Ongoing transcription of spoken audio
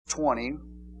20.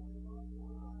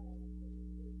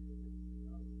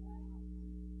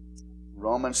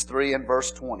 Romans 3 and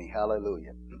verse 20.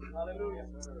 Hallelujah. Hallelujah.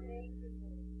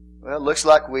 Well, it looks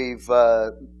like we've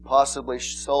possibly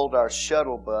sold our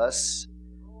shuttle bus.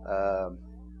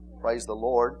 Praise the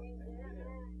Lord.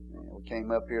 We came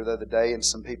up here the other day and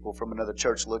some people from another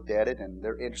church looked at it and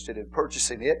they're interested in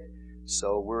purchasing it.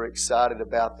 So we're excited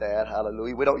about that.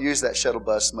 Hallelujah. We don't use that shuttle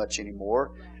bus much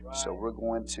anymore. So we're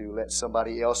going to let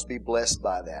somebody else be blessed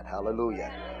by that.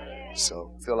 Hallelujah.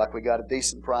 So feel like we got a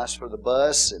decent price for the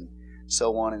bus and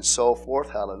so on and so forth.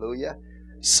 Hallelujah.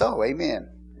 So, amen.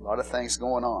 A lot of things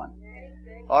going on.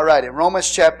 All right, in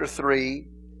Romans chapter 3,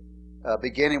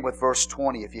 beginning with verse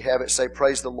 20, if you have it, say,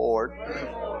 praise the Lord.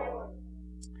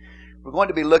 We're going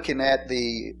to be looking at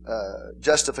the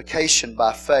justification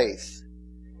by faith.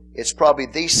 It's probably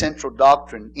the central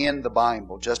doctrine in the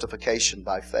Bible, justification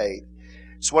by faith.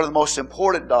 It's one of the most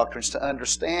important doctrines to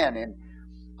understand. And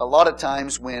a lot of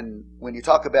times when you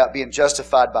talk about being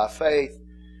justified by faith,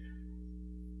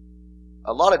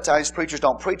 a lot of times preachers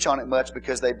don't preach on it much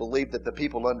because they believe that the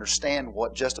people understand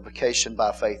what justification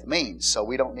by faith means. So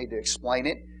we don't need to explain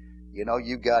it. You know,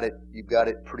 you've got it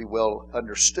pretty well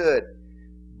understood.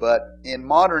 But in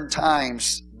modern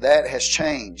times, that has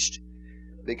changed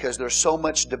because there's so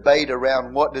much debate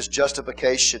around what does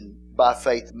justification by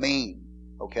faith mean.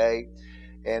 Okay?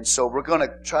 And so we're going to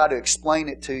try to explain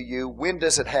it to you. When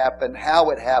does it happen?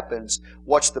 How it happens?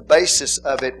 What's the basis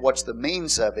of it? What's the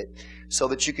means of it? So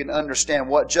that you can understand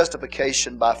what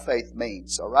justification by faith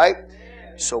means. All right?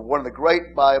 So one of the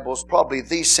great Bibles, probably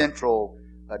the central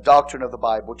doctrine of the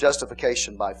Bible,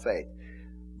 justification by faith.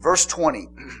 Verse 20.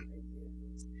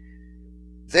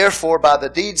 Therefore, by the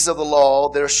deeds of the law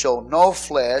there shall no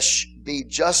flesh be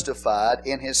justified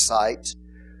in his sight,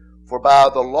 for by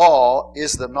the law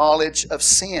is the knowledge of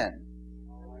sin.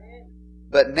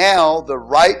 But now the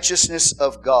righteousness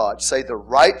of God, say the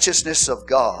righteousness of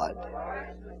God,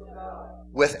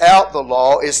 without the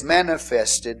law is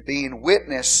manifested, being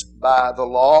witnessed by the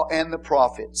law and the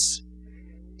prophets,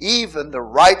 even the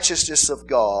righteousness of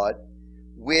God,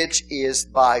 which is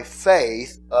by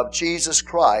faith of Jesus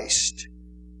Christ,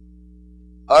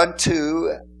 unto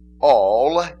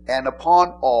all and upon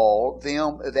all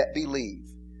them that believe.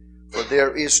 For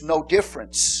there is no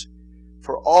difference,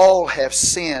 for all have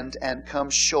sinned and come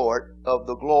short of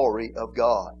the glory of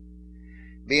God,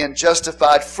 being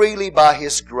justified freely by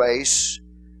His grace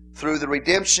through the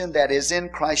redemption that is in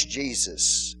Christ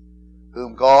Jesus,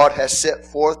 whom God has set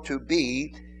forth to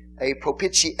be a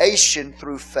propitiation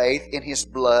through faith in His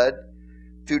blood,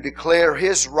 to declare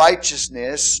His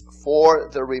righteousness for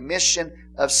the remission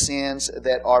of sins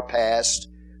that are past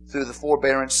through the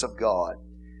forbearance of God.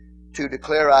 To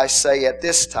declare, I say, at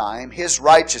this time, His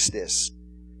righteousness,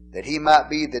 that He might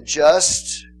be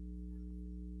just,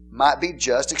 and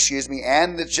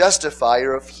the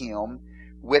justifier of him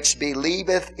which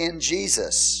believeth in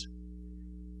Jesus.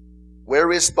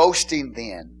 Where is boasting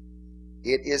then?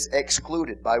 It is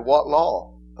excluded. By what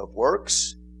law? Of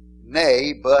works?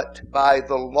 Nay, but by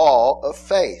the law of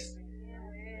faith.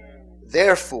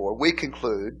 Therefore, we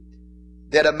conclude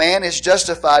that a man is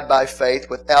justified by faith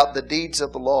without the deeds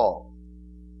of the law.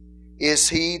 Is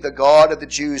he the God of the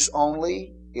Jews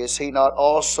only? Is He not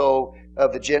also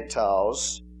of the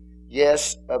Gentiles?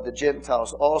 Yes, of the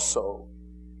Gentiles also,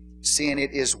 seeing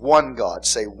it is one God.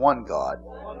 Say one God.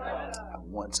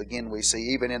 Once again, we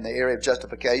see even in the area of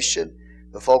justification,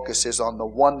 the focus is on the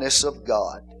oneness of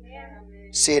God.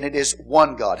 Seeing it is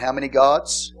one God. How many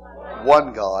gods?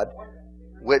 One God,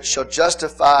 which shall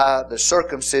justify the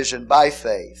circumcision by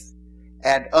faith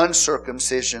and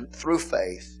uncircumcision through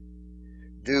faith.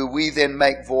 Do we then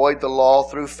make void the law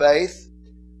through faith?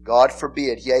 God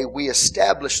forbid. Yea, we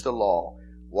establish the law.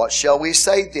 What shall we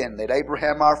say then that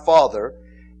Abraham our father,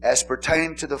 as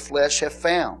pertaining to the flesh, hath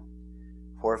found?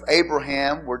 For if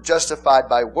Abraham were justified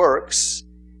by works,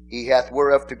 he hath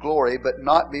whereof to glory, but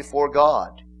not before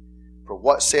God. For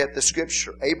what saith the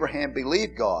Scripture? Abraham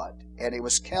believed God, and it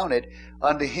was counted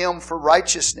unto him for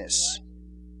righteousness.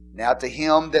 Now to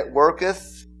him that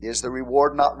worketh is the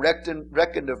reward not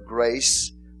reckoned of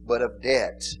grace, but of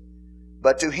debt.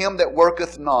 But to him that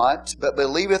worketh not, but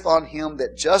believeth on Him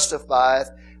that justifieth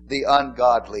the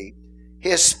ungodly,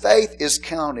 his faith is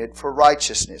counted for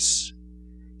righteousness.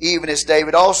 Even as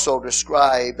David also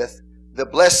describeth the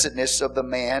blessedness of the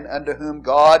man unto whom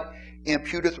God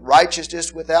imputeth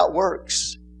righteousness without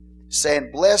works, saying,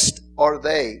 Blessed are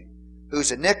they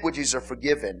whose iniquities are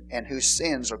forgiven and whose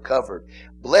sins are covered.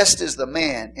 Blessed is the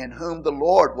man in whom the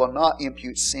Lord will not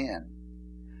impute sin.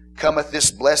 Cometh this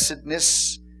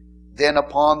blessedness then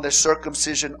upon the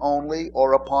circumcision only,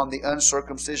 or upon the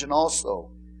uncircumcision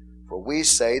also? For we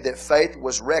say that faith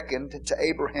was reckoned to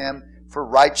Abraham for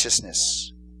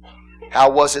righteousness.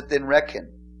 How was it then reckoned?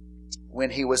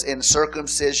 When he was in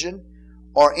circumcision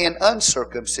or in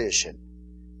uncircumcision?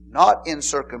 Not in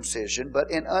circumcision,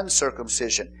 but in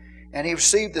uncircumcision. And he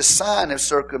received the sign of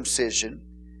circumcision,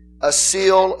 a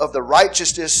seal of the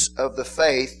righteousness of the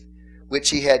faith,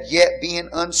 which he had yet being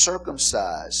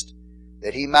uncircumcised,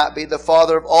 that he might be the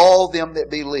father of all them that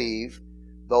believe,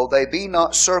 though they be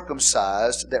not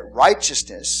circumcised, that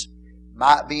righteousness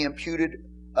might be imputed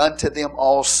unto them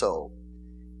also,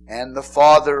 and the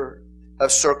father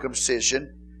of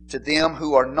circumcision to them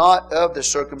who are not of the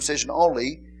circumcision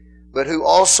only, but who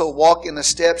also walk in the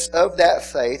steps of that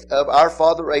faith of our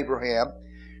father Abraham,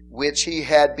 which he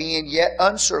had being yet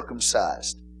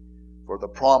uncircumcised. For the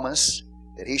promise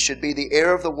that he should be the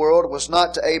heir of the world was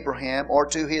not to Abraham or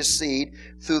to his seed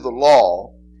through the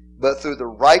law, but through the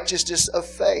righteousness of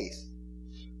faith.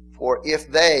 For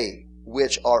if they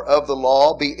which are of the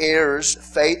law be heirs,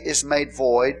 faith is made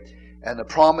void, and the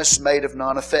promise made of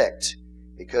none effect.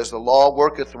 Because the law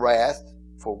worketh wrath,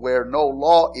 for where no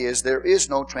law is, there is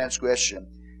no transgression.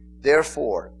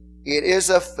 Therefore, it is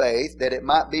of faith that it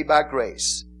might be by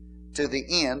grace, to the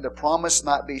end the promise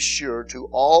might be sure to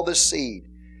all the seed,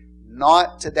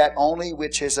 not to that only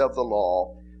which is of the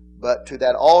law, but to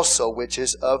that also which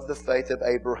is of the faith of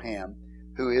Abraham,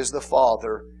 who is the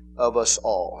father of us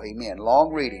all. Amen.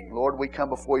 Long reading. Lord, we come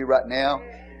before you right now.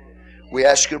 We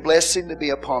ask your blessing to be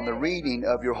upon the reading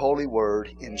of your holy word.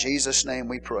 In Jesus' name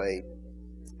we pray.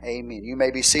 Amen. You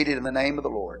may be seated in the name of the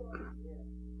Lord.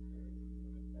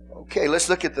 Okay, let's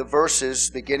look at the verses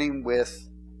beginning with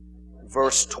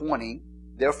verse 20.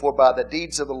 Therefore, by the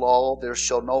deeds of the law there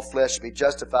shall no flesh be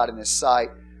justified in his sight,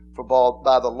 for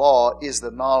by the law is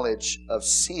the knowledge of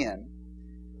sin.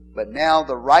 But now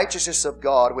the righteousness of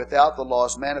God without the law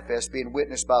is manifest, being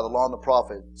witnessed by the law and the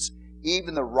prophets,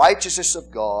 even the righteousness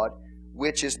of God,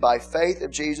 which is by faith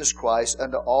of Jesus Christ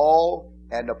unto all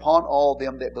and upon all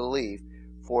them that believe,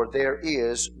 for there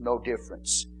is no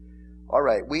difference. All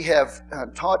right, we have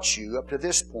taught you up to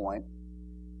this point,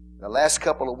 the last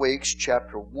couple of weeks,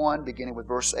 chapter 1, beginning with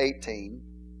verse 18,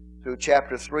 through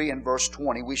chapter 3 and verse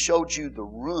 20, we showed you the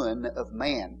ruin of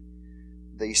man,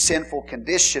 the sinful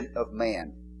condition of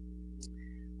man.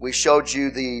 We showed you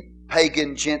the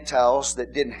pagan Gentiles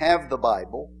that didn't have the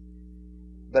Bible,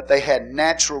 but they had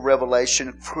natural revelation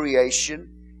of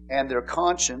creation, and their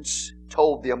conscience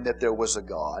told them that there was a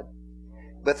God.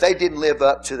 But they didn't live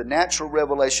up to the natural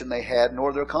revelation they had,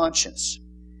 nor their conscience.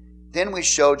 Then we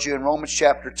showed you in Romans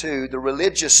chapter 2, the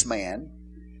religious man,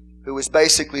 who was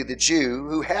basically the Jew,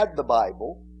 who had the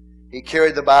Bible. He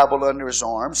carried the Bible under his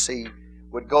arms. He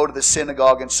would go to the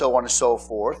synagogue and so on and so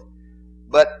forth.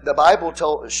 But the Bible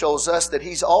shows us that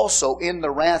he's also in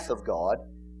the wrath of God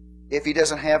if he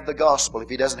doesn't have the gospel, if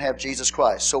he doesn't have Jesus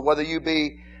Christ. So whether you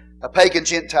be a pagan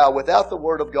Gentile without the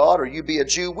Word of God, or you be a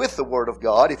Jew with the Word of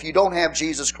God, if you don't have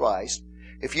Jesus Christ,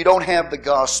 if you don't have the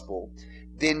gospel,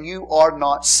 then you are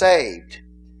not saved.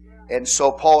 And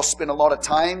so Paul spent a lot of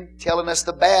time telling us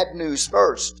the bad news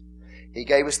first. He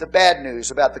gave us the bad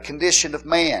news about the condition of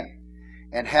man,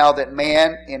 and how that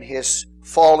man in his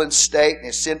fallen state, in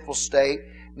his sinful state,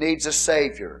 needs a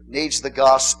Savior, needs the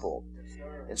gospel.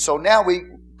 And so now we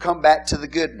come back to the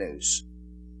good news.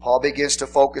 Paul begins to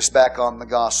focus back on the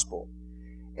gospel.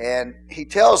 And he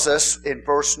tells us in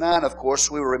verse 9, of course,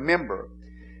 we remember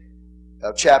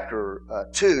of chapter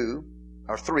 3,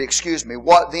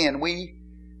 what then?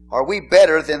 Are we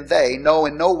better than they? No,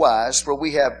 in no wise, for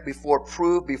we have before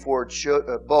proved before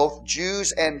both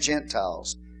Jews and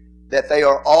Gentiles that they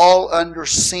are all under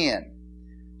sin.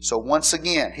 So once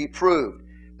again, he proved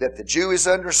that the Jew is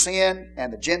under sin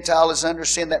and the Gentile is under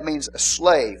sin. That means a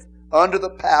slave under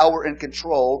the power and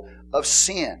control of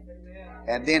sin.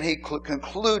 And then he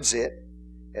concludes it,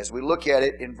 as we look at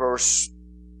it in verse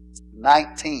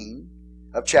 19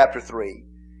 of chapter 3.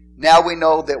 Now we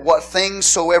know that what things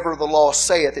soever the law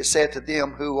saith, it saith to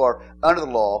them who are under the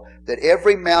law, that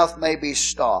every mouth may be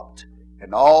stopped,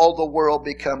 and all the world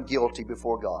become guilty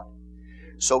before God.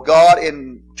 So God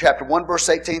in chapter 1 verse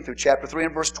 18 through chapter 3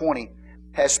 and verse 20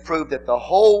 has proved that the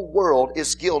whole world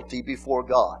is guilty before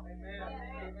God.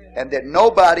 And that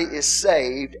nobody is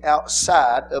saved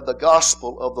outside of the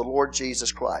gospel of the Lord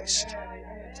Jesus Christ.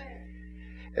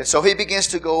 And so he begins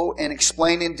to go and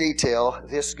explain in detail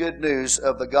this good news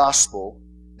of the gospel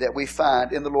that we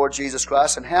find in the Lord Jesus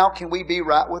Christ, and how can we be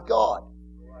right with God.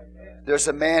 There's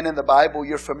a man in the Bible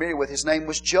you're familiar with. His name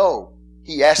was Job.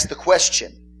 He asked the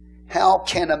question, how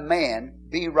can a man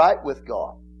be right with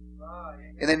God?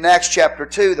 And then in Acts chapter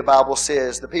 2, the Bible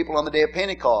says, the people on the day of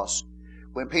Pentecost,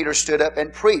 when Peter stood up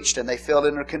and preached and they fell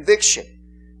under conviction,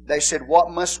 they said,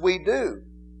 what must we do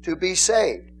to be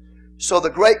saved? So the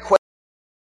great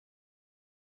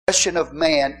question of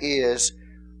man is,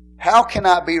 how can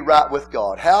I be right with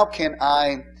God? How can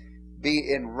I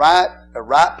be in a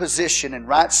right position and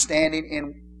right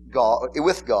standing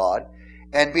with God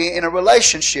and be in a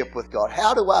relationship with God?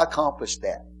 How do I accomplish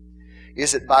that?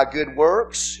 Is it by good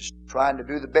works? Just trying to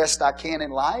do the best I can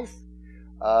in life?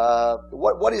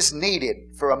 What is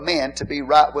needed for a man to be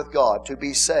right with God, to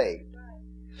be saved?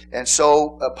 And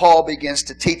so Paul begins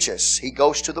to teach us. He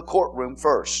goes to the courtroom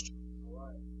first.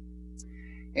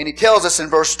 And he tells us in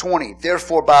verse 20,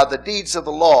 therefore by the deeds of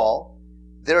the law,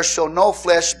 there shall no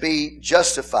flesh be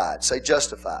justified. Say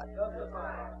justified.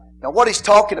 Now what he's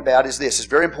talking about is this. It's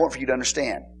very important for you to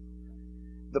understand.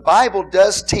 The Bible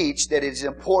does teach that it is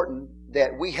important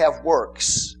that we have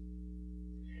works.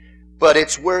 But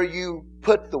it's where you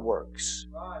put the works.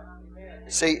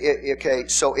 See, okay,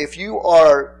 so if you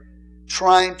are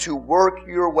trying to work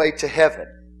your way to heaven,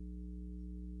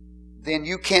 then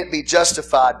you can't be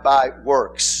justified by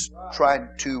works, trying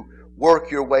to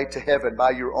work your way to heaven by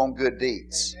your own good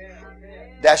deeds.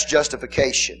 That's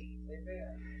justification.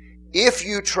 If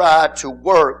you try to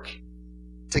work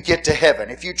to get to heaven,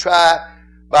 if you try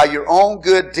by your own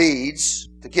good deeds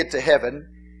to get to heaven,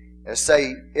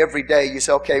 say every day you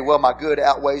say, okay, well my good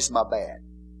outweighs my bad.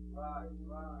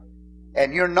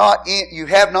 And you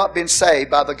have not been saved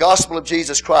by the gospel of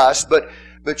Jesus Christ,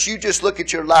 but you just look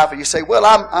at your life and you say, well,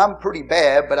 I'm pretty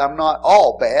bad, but I'm not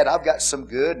all bad. I've got some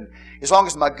good. And as long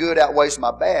as my good outweighs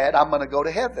my bad, I'm going to go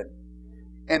to heaven.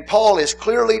 And Paul has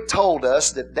clearly told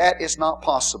us that that is not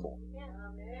possible.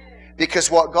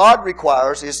 Because what God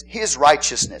requires is His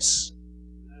righteousness.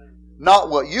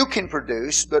 Not what you can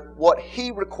produce, but what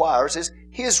He requires is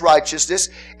His righteousness.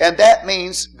 And that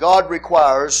means God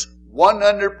requires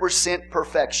 100%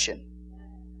 perfection.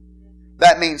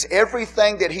 That means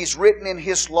everything that He's written in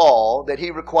His law that He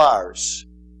requires,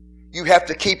 you have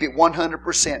to keep it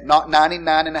 100%, not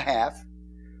 99.5%.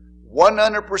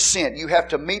 100%. You have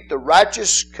to meet the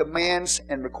righteous commands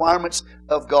and requirements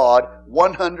of God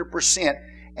 100%.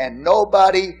 And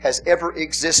nobody has ever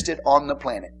existed on the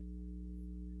planet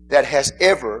that has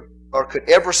ever or could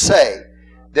ever say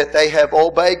that they have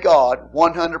obeyed God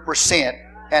 100%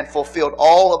 and fulfilled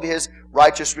all of His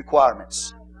righteous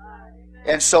requirements.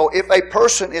 And so if a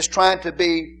person is trying to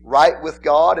be right with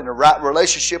God, in a right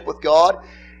relationship with God,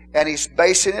 and he's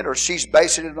basing it or she's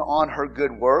basing it on her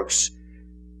good works,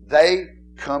 they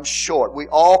come short. We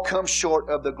all come short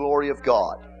of the glory of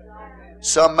God.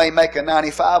 Some may make a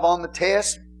 95 on the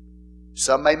test.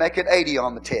 Some may make an 80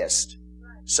 on the test.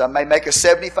 Some may make a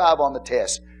 75 on the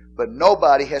test. But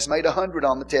nobody has made 100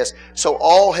 on the test. So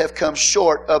all have come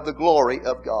short of the glory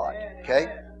of God.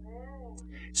 Okay?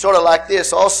 Sort of like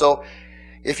this also.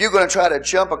 If you're going to try to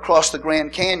jump across the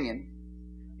Grand Canyon,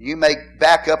 you may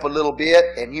back up a little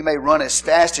bit and you may run as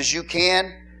fast as you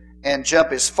can and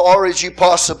jump as far as you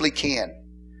possibly can.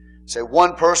 Say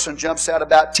one person jumps out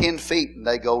about 10 feet and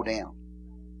they go down.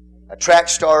 A track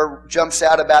star jumps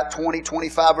out about 20,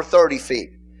 25, or 30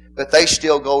 feet, but they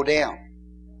still go down.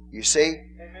 You see?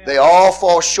 They all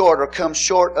fall short or come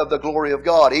short of the glory of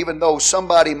God. Even though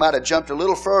somebody might have jumped a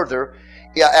little further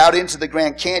out into the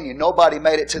Grand Canyon, nobody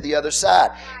made it to the other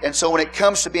side. And so when it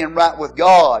comes to being right with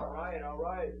God,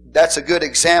 that's a good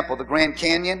example. The Grand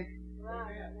Canyon,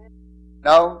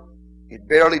 no, it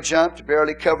barely jumped,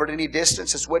 barely covered any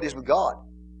distance. That's what it is with God.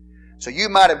 So you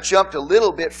might have jumped a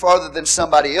little bit farther than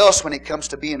somebody else when it comes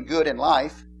to being good in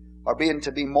life or being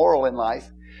to be moral in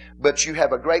life, but you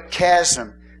have a great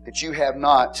chasm that you have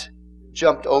not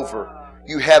jumped over.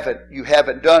 You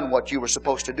haven't done what you were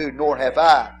supposed to do, nor have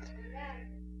I.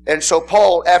 And so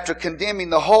Paul, after condemning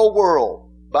the whole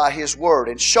world by his word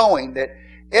and showing that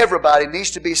everybody needs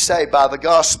to be saved by the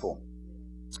gospel,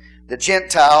 the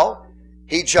Gentile,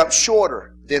 he jumped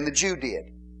shorter than the Jew did.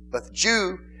 But the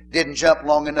Jew didn't jump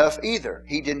long enough either.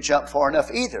 He didn't jump far enough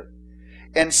either.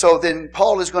 And so then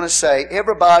Paul is going to say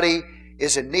everybody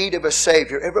is in need of a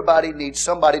Savior. Everybody needs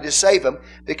somebody to save them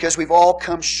because we've all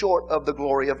come short of the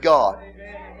glory of God.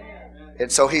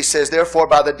 And so he says, therefore,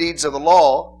 by the deeds of the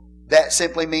law, that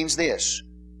simply means this.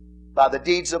 By the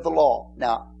deeds of the law.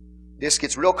 Now, this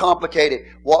gets real complicated.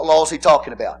 What law is he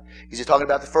talking about? Is he talking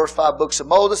about the first 5 books of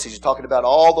Moses? Is he talking about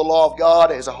all the law of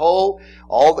God as a whole?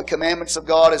 All the commandments of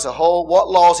God as a whole? What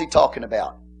law is he talking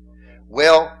about?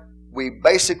 Well, we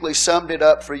basically summed it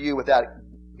up for you without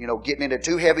getting into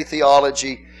too heavy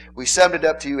theology. We summed it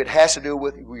up to you. It has to do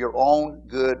with your own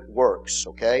good works,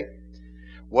 okay?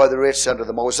 Whether it's under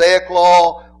the Mosaic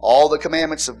law all the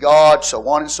commandments of God, so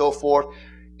on and so forth.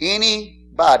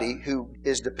 Anybody who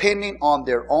is depending on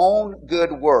their own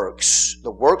good works,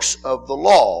 the works of the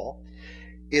law,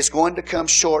 is going to come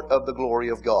short of the glory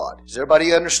of God. Does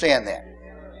everybody understand that?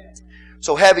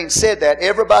 So having said that,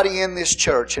 everybody in this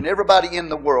church and everybody in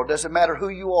the world, doesn't matter who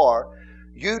you are,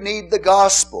 you need the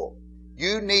gospel.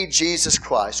 You need Jesus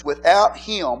Christ. Without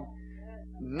Him,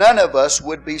 none of us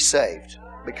would be saved,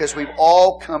 because we've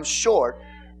all come short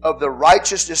of the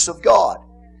righteousness of God.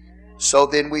 So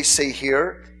then we see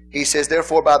here, he says,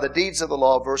 therefore by the deeds of the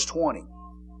law, verse 20,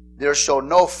 there shall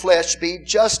no flesh be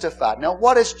justified. Now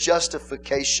what does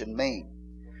justification mean?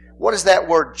 What does that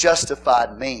word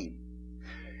justified mean?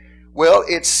 Well,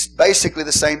 it's basically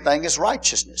the same thing as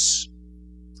righteousness.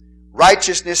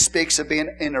 Righteousness speaks of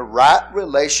being in a right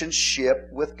relationship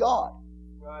with God,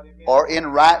 or in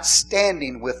right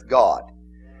standing with God.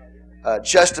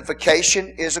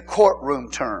 Justification is a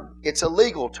courtroom term. It's a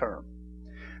legal term.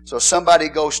 So somebody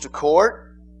goes to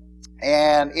court,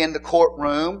 and in the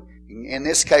courtroom, in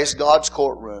this case God's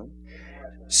courtroom,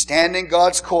 stand in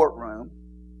God's courtroom,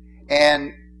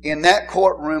 and in that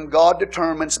courtroom God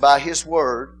determines by His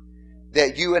Word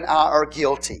that you and I are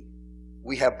guilty.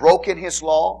 We have broken His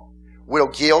law. We're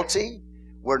guilty.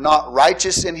 We're not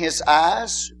righteous in His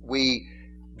eyes. We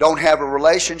don't have a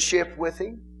relationship with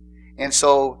Him. And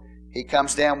so He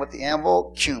comes down with the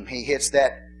envelope. He hits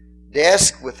that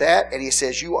desk with that, and He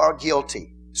says, you are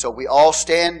guilty. So we all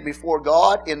stand before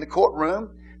God in the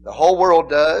courtroom. The whole world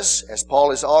does, as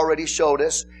Paul has already showed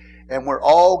us. And we're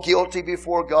all guilty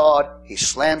before God. He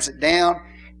slams it down,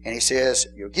 and He says,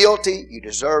 you're guilty. You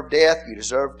deserve death. You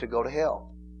deserve to go to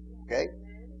hell. Okay?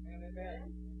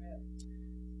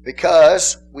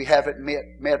 Because we haven't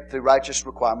met the righteous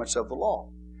requirements of the law.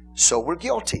 So we're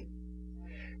guilty.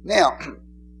 Now,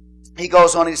 he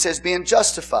goes on and he says, being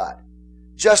justified.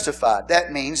 Justified,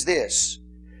 that means this.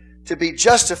 To be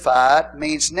justified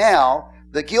means now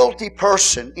the guilty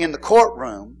person in the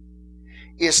courtroom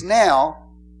is now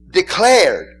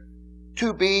declared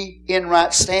to be in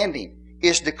right standing,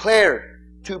 is declared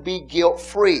to be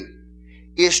guilt-free,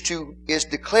 is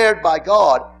declared by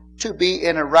God to be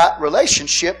in a right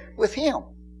relationship with Him.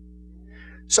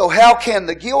 So how can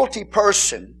the guilty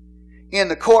person in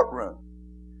the courtroom,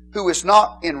 who is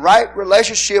not in right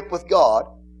relationship with God,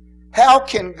 how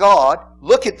can God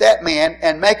look at that man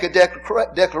and make a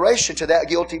declaration to that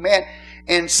guilty man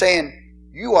and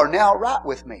saying, you are now right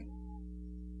with me.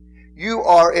 You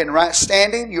are in right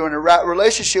standing, you're in a right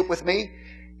relationship with me.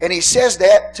 And He says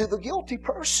that to the guilty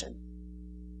person.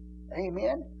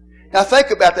 Amen. Now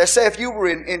think about that. Say if you were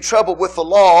in trouble with the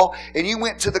law and you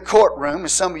went to the courtroom,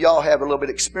 and some of y'all have a little bit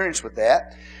of experience with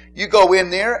that. You go in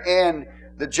there and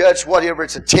the judge, whatever,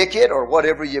 it's a ticket or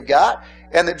whatever you've got,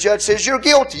 and the judge says you're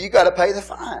guilty, you got to pay the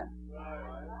fine.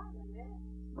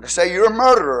 When they say you're a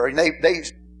murderer and they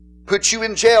put you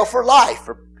in jail for life,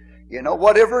 or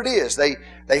whatever it is,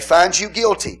 they find you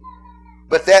guilty.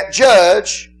 But that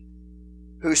judge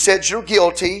who said you're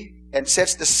guilty and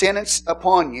sets the sentence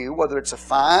upon you, whether it's a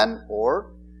fine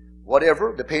or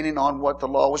whatever, depending on what the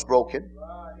law was broken.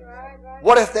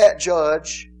 What if that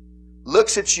judge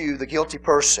looks at you, the guilty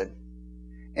person,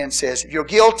 and says, you're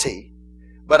guilty,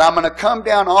 but I'm going to come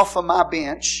down off of my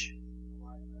bench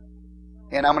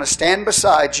and I'm going to stand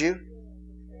beside you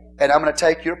and I'm going to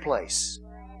take your place.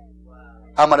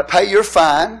 I'm going to pay your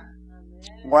fine,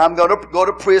 or I'm going to go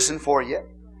to prison for you,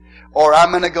 or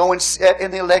I'm going to go and sit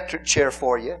in the electric chair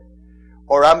for you,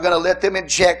 or I'm going to let them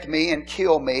inject me and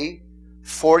kill me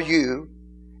for you,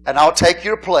 and I'll take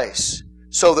your place.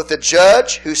 So that the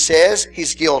judge who says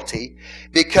he's guilty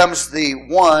becomes the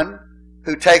one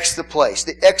who takes the place.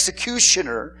 The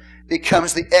executioner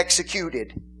becomes the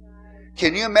executed.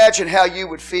 Can you imagine how you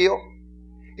would feel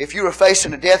if you were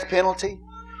facing a death penalty?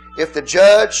 If the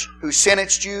judge who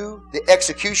sentenced you, the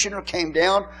executioner, came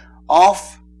down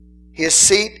off his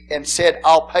seat and said,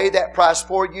 I'll pay that price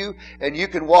for you and you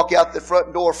can walk out the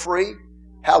front door free,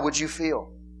 how would you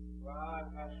feel?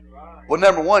 Well,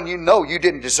 number one, you know you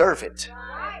didn't deserve it.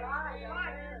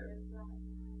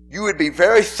 You would be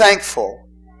very thankful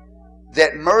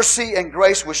that mercy and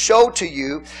grace was showed to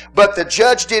you, but the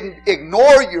judge didn't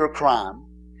ignore your crime.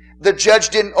 The judge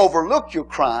didn't overlook your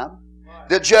crime.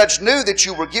 The judge knew that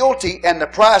you were guilty and the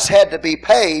price had to be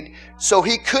paid, so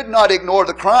he could not ignore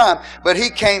the crime. But he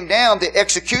came down, the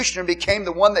executioner became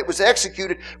the one that was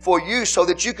executed for you so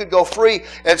that you could go free.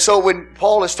 And so when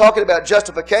Paul is talking about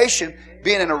justification,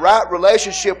 being in a right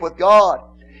relationship with God,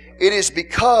 it is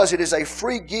because it is a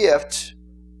free gift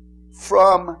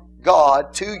from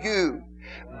God to you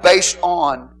based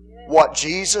on what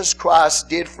Jesus Christ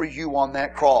did for you on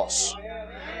that cross.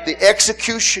 The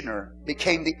executioner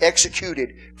became the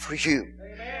executed for you,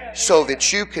 so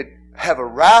that you could have a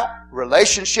right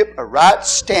relationship, a right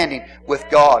standing with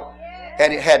God.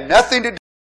 And it had nothing to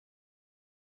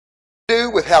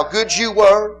do with how good you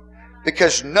were,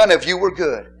 because none of you were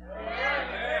good.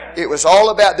 It was all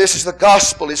about, this is the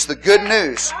gospel, it's the good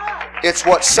news. It's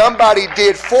what somebody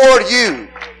did for you,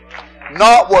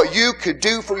 not what you could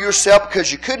do for yourself,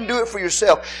 because you couldn't do it for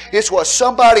yourself. It's what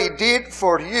somebody did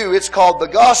for you. It's called the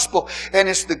gospel, and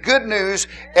it's the good news,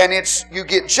 and it's you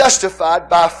get justified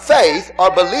by faith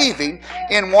or believing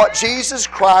in what Jesus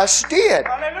Christ did.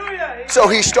 So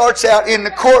he starts out in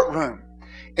the courtroom,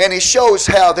 and he shows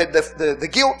how that the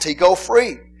guilty go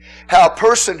free. How a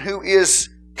person who is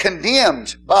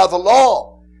condemned by the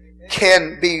law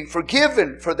can be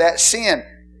forgiven for that sin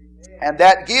and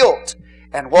that guilt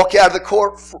and walk out of the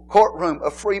courtroom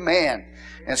a free man.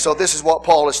 And so this is what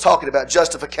Paul is talking about.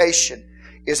 Justification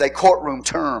is a courtroom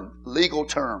term, legal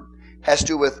term. Has to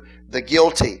do with the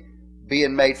guilty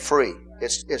being made free.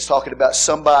 It's talking about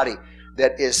somebody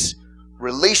that is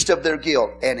released of their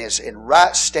guilt and is in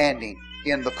right standing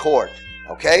in the court.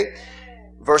 Okay?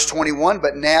 Verse 21,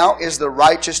 but now is the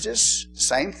righteousness,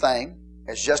 same thing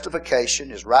as justification,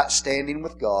 is right standing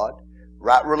with God,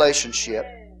 right relationship.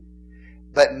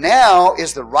 But now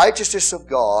is the righteousness of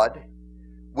God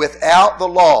without the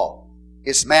law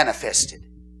is manifested.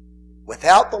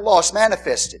 Without the law is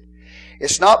manifested.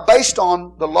 It's not based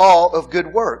on the law of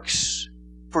good works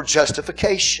for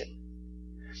justification.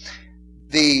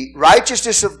 The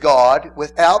righteousness of God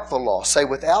without the law, say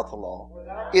without the law,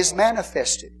 is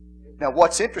manifested. Now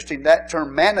what's interesting, that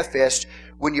term manifest,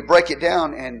 when you break it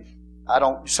down, and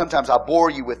sometimes I bore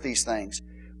you with these things,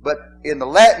 but in the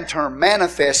Latin term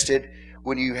manifested,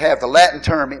 when you have the Latin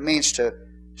term, it means to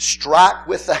strike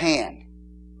with the hand.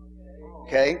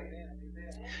 Okay?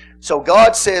 So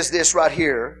God says this right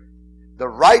here, the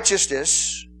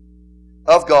righteousness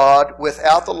of God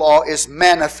without the law is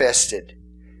manifested,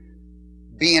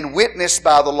 being witnessed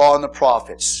by the law and the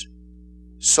prophets.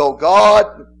 So God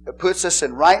puts us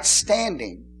in right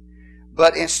standing,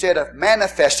 but instead of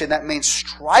manifesting, that means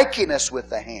striking us with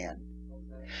the hand.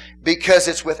 Because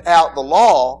it's without the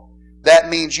law, that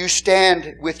means you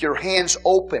stand with your hands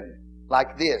open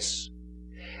like this.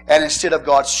 And instead of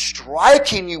God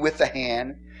striking you with the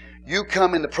hand, you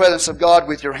come in the presence of God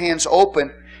with your hands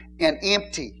open and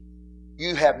empty.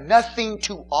 You have nothing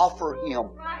to offer Him.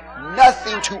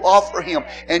 Nothing to offer Him.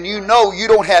 And you know you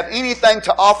don't have anything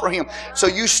to offer Him. So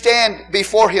you stand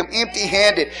before Him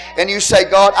empty-handed and you say,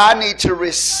 God, I need to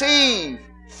receive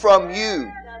from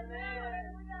you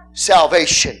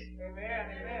salvation.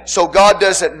 So God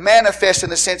doesn't manifest in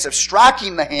the sense of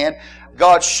striking the hand.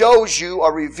 God shows you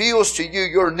or reveals to you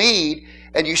your need,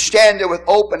 and you stand there with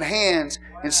open hands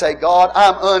and say, God,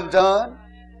 I'm undone.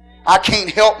 I can't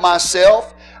help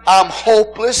myself. I'm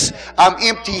hopeless. I'm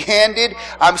empty-handed.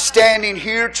 I'm standing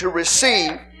here to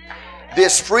receive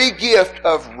this free gift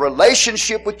of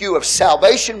relationship with you, of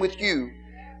salvation with you,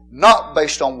 not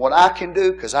based on what I can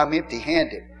do because I'm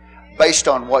empty-handed, based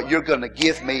on what you're going to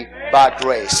give me by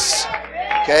grace.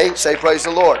 Okay? Say praise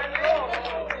the Lord.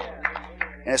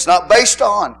 And it's not based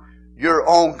on your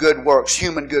own good works,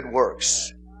 human good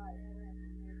works.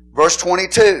 Verse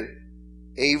 22.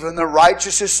 Even the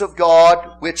righteousness of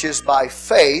God, which is by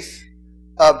faith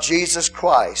of Jesus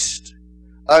Christ,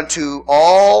 unto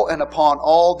all and upon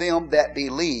all them that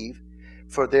believe,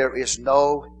 for there is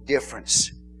no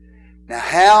difference. Now,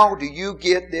 how do you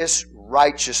get this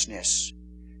righteousness?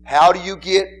 How do you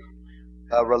get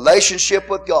a relationship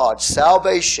with God,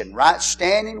 salvation, right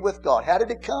standing with God? How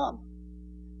did it come?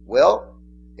 Well,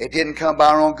 it didn't come by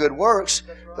our own good works.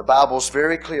 The Bible's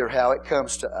very clear how it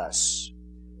comes to us.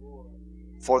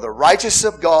 For the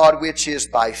righteousness of God, which is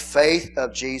by faith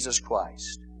of Jesus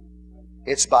Christ.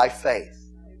 It's by faith.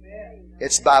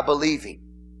 It's by believing.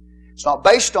 It's not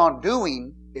based on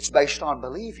doing, it's based on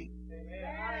believing.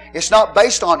 It's not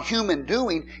based on human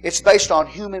doing, it's based on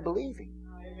human believing.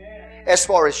 As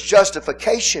far as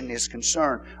justification is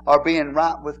concerned, or being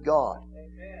right with God.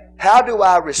 How do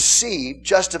I receive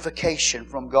justification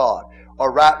from God,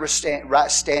 or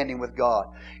right standing with God?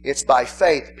 It's by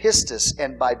faith, pistis,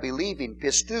 and by believing,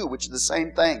 pistu, which is the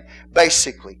same thing,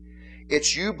 basically.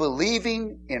 It's you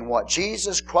believing in what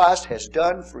Jesus Christ has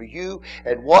done for you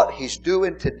and what He's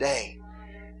doing today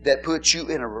that puts you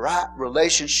in a right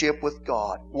relationship with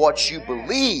God. What you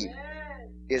believe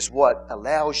is what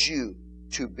allows you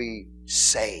to be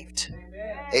saved.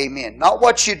 Amen. Not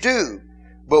what you do,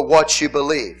 but what you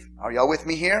believe. Are y'all with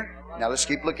me here? Now let's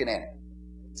keep looking at it.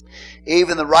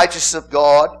 Even the righteousness of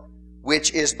God,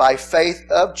 which is by faith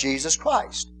of Jesus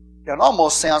Christ. It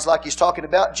almost sounds like he's talking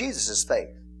about Jesus' faith.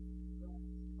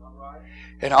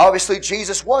 And obviously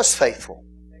Jesus was faithful.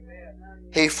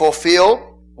 He fulfilled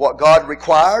what God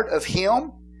required of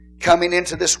him coming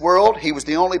into this world. He was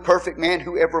the only perfect man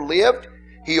who ever lived.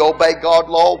 He obeyed God's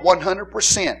law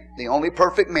 100%. The only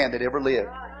perfect man that ever lived.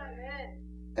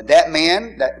 And that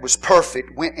man that was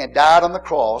perfect went and died on the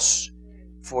cross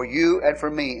for you and for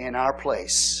me in our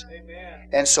place.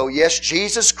 And so yes,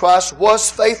 Jesus Christ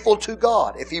was faithful to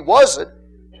God. If He wasn't,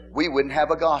 we wouldn't have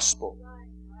a gospel.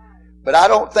 But I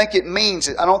don't think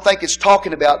it's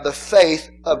talking about the faith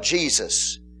of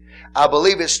Jesus. I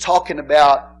believe it's talking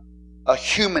about a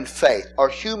human faith or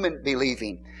human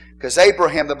believing. Because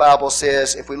Abraham, the Bible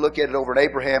says, if we look at it over in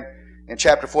Abraham in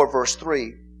chapter 4 verse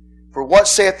 3, for what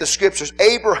saith the Scriptures,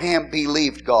 Abraham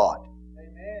believed God.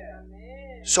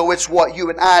 Amen. So it's what you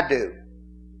and I do.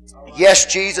 Yes,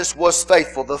 Jesus was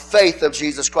faithful. The faith of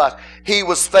Jesus Christ. He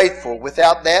was faithful.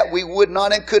 Without that, we would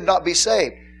not and could not be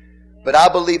saved. But I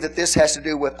believe that this has to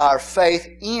do with our faith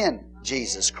in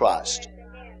Jesus Christ.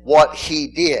 What He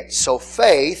did. So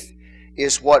faith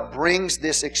is what brings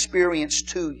this experience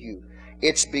to you.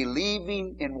 It's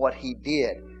believing in what He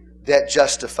did that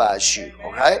justifies you.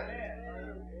 Okay?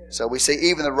 So we see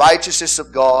even the righteousness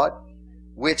of God,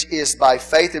 which is by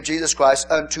faith of Jesus Christ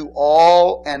unto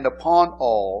all and upon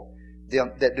all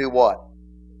them that do what?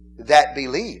 That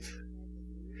believe.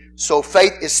 So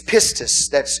faith is pistis.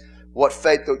 That's what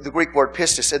faith, the Greek word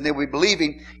pistis. And then we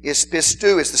believing is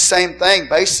pistu. It's the same thing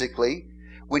basically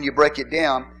when you break it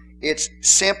down. It's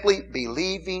simply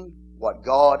believing what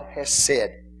God has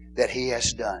said that He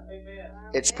has done.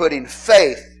 It's putting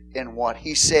faith in what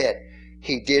He said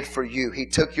He did for you. He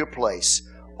took your place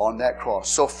on that cross.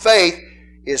 So faith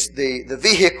is the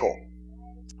vehicle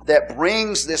that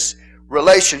brings this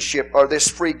relationship or this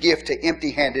free gift to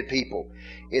empty-handed people.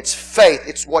 It's faith.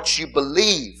 It's what you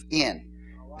believe in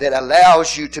that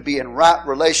allows you to be in right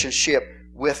relationship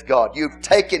with God. You've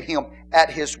taken Him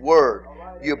at His word.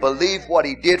 You believe what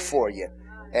He did for you.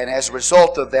 And as a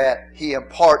result of that, He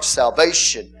imparts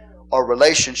salvation or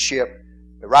relationship,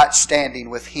 the right standing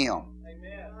with Him.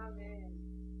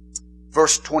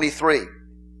 Verse 23.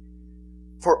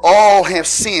 For all have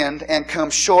sinned and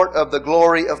come short of the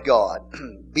glory of God,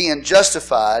 being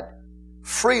justified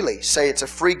freely. Say it's a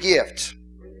free gift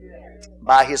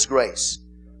by His grace.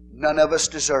 None of us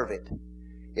deserve it.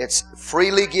 It's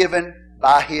freely given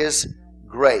by His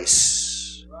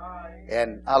grace.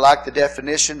 And I like the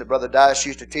definition that Brother Dias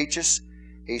used to teach us.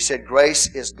 He said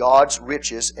grace is God's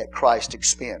riches at Christ's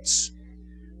expense.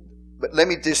 But let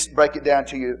me just break it down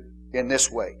to you in this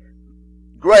way.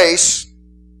 Grace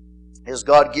is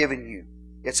God giving you.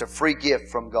 It's a free gift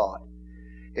from God.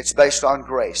 It's based on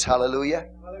grace. Hallelujah.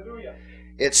 Hallelujah.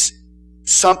 It's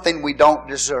something we don't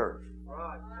deserve.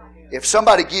 If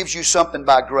somebody gives you something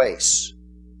by grace,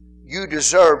 you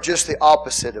deserve just the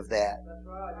opposite of that.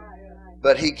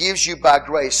 But He gives you by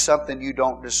grace something you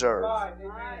don't deserve.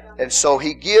 And so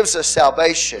He gives us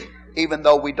salvation even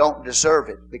though we don't deserve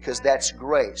it, because that's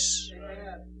grace.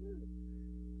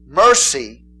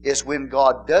 Mercy is when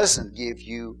God doesn't give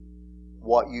you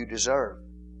what you deserve.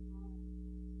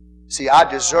 See, I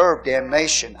deserve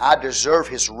damnation. I deserve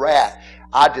His wrath.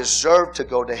 I deserve to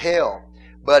go to hell.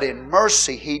 But in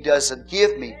mercy, He doesn't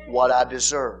give me what I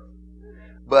deserve.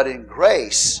 But in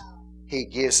grace, He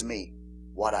gives me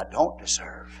what I don't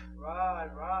deserve.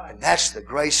 And that's the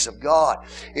grace of God.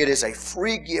 It is a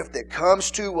free gift that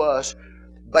comes to us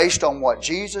based on what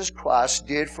Jesus Christ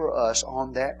did for us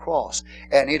on that cross.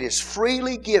 And it is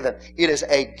freely given. It is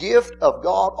a gift of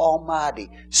God Almighty.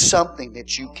 Something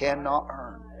that you cannot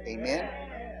earn. Amen?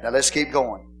 Now let's keep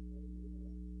going.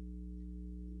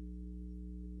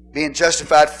 Being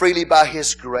justified freely by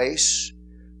His grace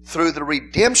through the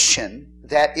redemption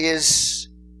that is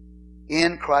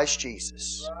in Christ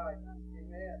Jesus.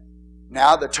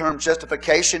 Now the term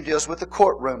justification deals with the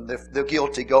courtroom. The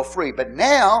guilty go free. But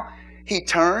now He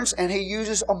turns and He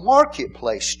uses a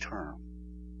marketplace term.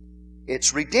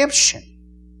 It's redemption.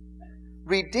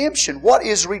 Redemption. What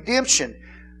is redemption?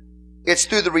 It's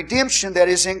through the redemption that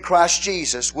is in Christ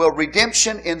Jesus. Well,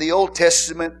 redemption in the Old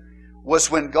Testament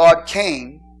was when God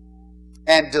came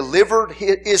and delivered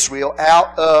Israel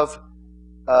out of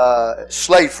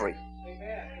slavery.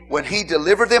 When He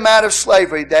delivered them out of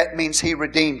slavery, that means He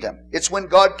redeemed them. It's when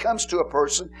God comes to a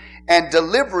person and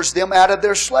delivers them out of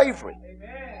their slavery.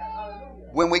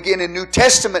 When we get in New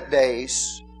Testament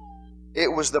days,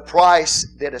 it was the price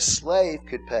that a slave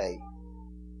could pay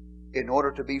in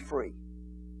order to be free.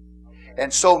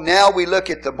 And so now we look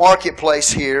at the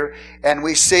marketplace here and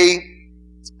we see,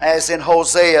 as in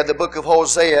Hosea, the book of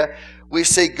Hosea, we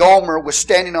see Gomer was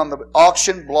standing on the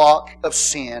auction block of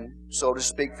sin, so to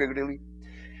speak figuratively.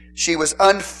 She was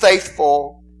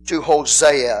unfaithful to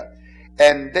Hosea.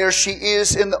 And there she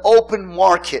is in the open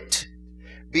market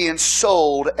being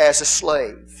sold as a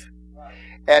slave.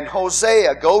 And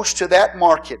Hosea goes to that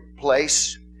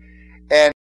marketplace,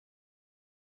 and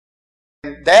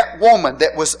that woman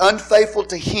that was unfaithful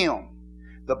to him,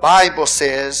 the Bible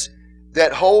says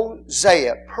that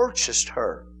Hosea purchased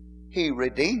her. He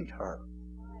redeemed her.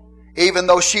 Even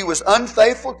though she was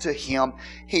unfaithful to him,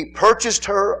 he purchased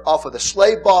her off of the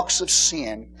slave box of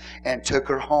sin and took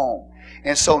her home.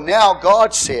 And so now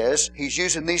God says, He's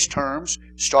using these terms,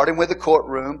 starting with the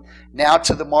courtroom, now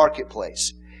to the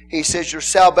marketplace. He says, your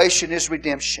salvation is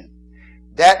redemption.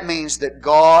 That means that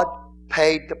God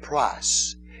paid the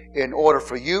price in order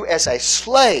for you as a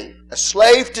slave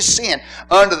to sin,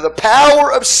 under the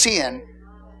power of sin,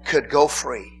 could go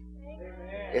free.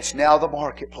 It's now the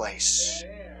marketplace.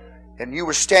 And you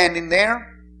were standing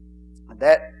there, on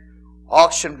that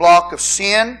auction block of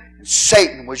sin, and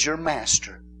Satan was your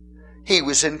master. He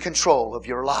was in control of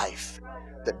your life.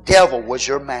 The devil was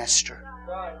your master.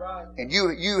 And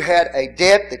you had a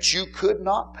debt that you could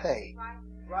not pay.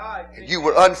 And you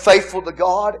were unfaithful to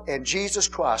God, and Jesus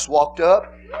Christ walked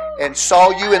up and saw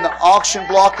you in the auction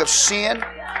block of sin,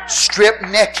 stripped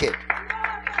naked.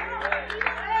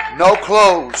 No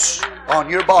clothes on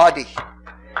your body.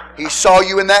 He saw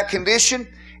you in that condition,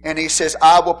 and He says,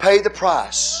 I will pay the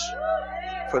price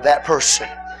for that person.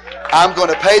 I'm going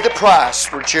to pay the price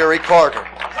for Jerry Carter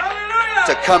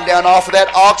to come down off of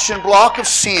that auction block of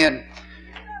sin,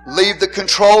 leave the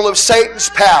control of Satan's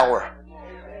power.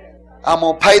 I'm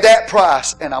going to pay that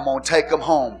price, and I'm going to take him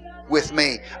home with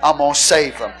me. I'm going to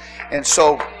save him. And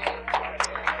so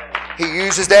He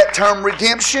uses that term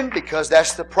redemption because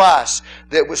that's the price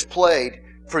that was paid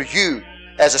for you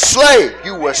as a slave.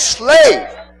 You were a slave.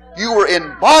 You were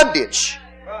in bondage.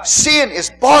 Sin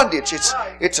is bondage.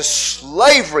 It's a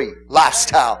slavery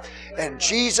lifestyle. And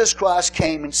Jesus Christ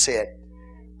came and said,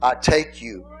 I take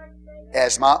you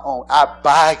as my own. I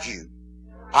buy you.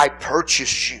 I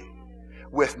purchase you.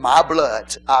 With my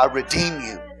blood, I redeem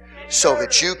you so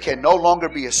that you can no longer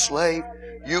be a slave.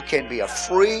 You can be a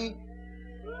free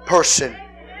person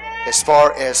as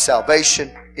far as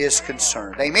salvation is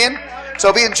concerned. Amen?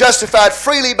 So being justified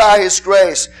freely by His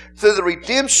grace through the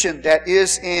redemption that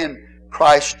is in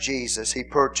Christ Jesus. He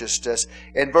purchased us.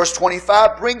 And verse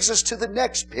 25 brings us to the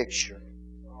next picture.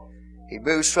 He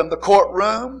moves from the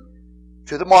courtroom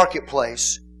to the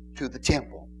marketplace to the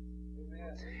temple.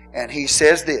 And he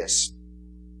says this,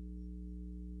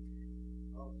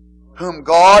 whom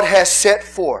God has set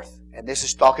forth, and this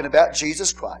is talking about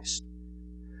Jesus Christ,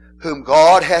 whom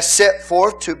God has set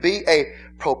forth to be a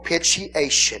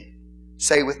propitiation.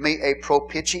 Say with me, a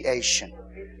propitiation.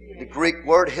 The Greek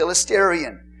word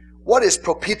hilasterion. What is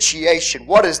propitiation?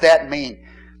 What does that mean?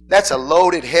 That's a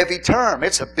loaded, heavy term.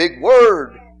 It's a big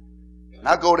word. And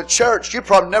I go to church. You're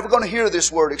probably never going to hear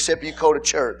this word except you go to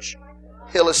church.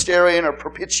 Hilasterion or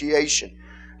propitiation.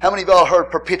 How many of y'all heard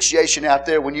propitiation out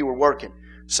there when you were working?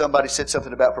 Somebody said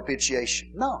something about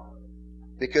propitiation. No.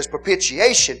 Because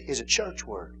propitiation is a church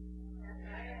word.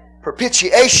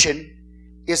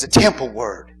 Propitiation is a temple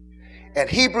word. And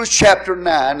Hebrews chapter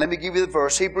 9, let me give you the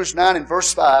verse. Hebrews 9 and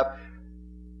verse 5.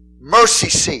 Mercy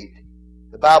seat.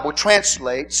 The Bible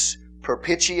translates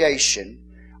propitiation,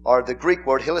 or the Greek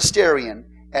word hilasterion,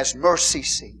 as mercy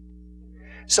seat.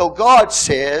 So God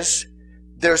says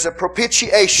there's a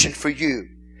propitiation for you.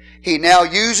 He now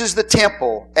uses the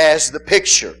temple as the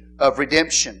picture of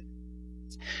redemption.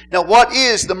 Now what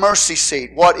is the mercy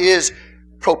seat? What is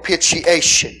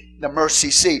propitiation? The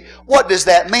mercy seat. What does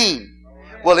that mean?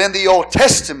 Well, in the Old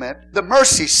Testament, the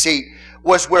mercy seat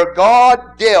was where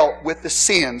God dealt with the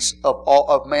sins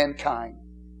of mankind.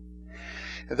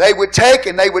 They would take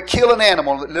and they would kill an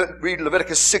animal. Read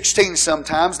Leviticus 16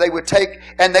 sometimes. They would take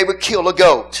and they would kill a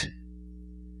goat.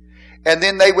 And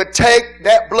then they would take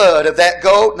that blood of that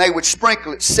goat and they would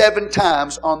sprinkle it 7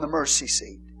 times on the mercy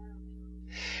seat.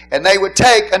 And they would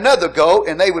take another goat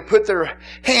and they would put their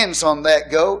hands on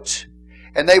that goat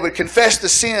and they would confess the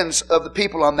sins of the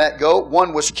people on that goat.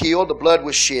 One was killed, the blood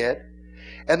was shed.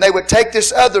 And they would take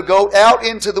this other goat out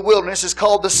into the wilderness. It's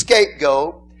called the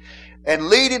scapegoat. And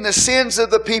leading the sins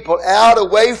of the people out,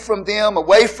 away from them,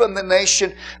 away from the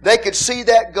nation, they could see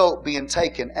that goat being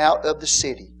taken out of the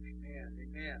city.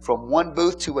 From one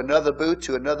booth to another booth,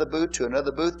 to another booth, to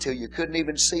another booth, till you couldn't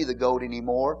even see the goat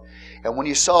anymore. And when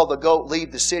you saw the goat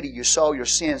leave the city, you saw your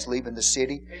sins leaving the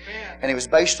city. And it was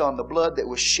based on the blood that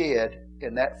was shed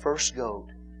in that first goat.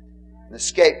 And the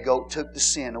scapegoat took the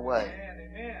sin away.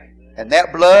 And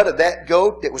that blood of that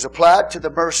goat that was applied to the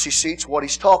mercy seats, what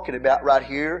he's talking about right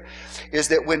here, is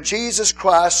that when Jesus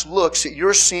Christ looks at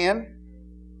your sin,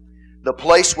 the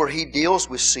place where He deals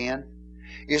with sin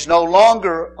is no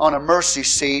longer on a mercy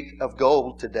seat of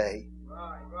gold today.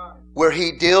 Where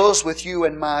He deals with you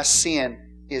and my sin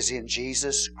is in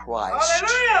Jesus Christ.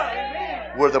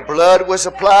 Hallelujah. Where the blood was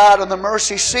applied on the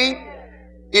mercy seat,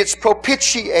 it's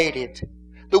propitiated.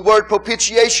 The word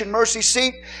propitiation, mercy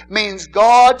seat, means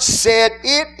God said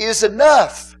it is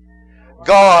enough.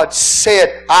 God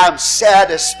said, I'm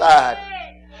satisfied.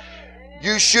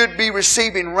 You should be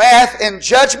receiving wrath and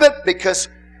judgment, because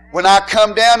when I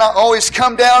come down, I always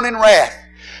come down in wrath.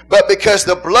 But because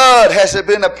the blood has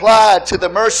been applied to the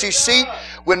mercy seat,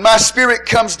 when my spirit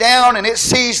comes down and it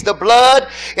sees the blood,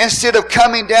 instead of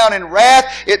coming down in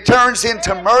wrath, it turns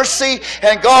into mercy.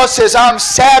 And God says, I'm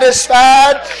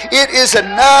satisfied. It is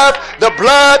enough. The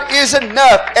blood is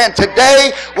enough. And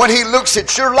today, when He looks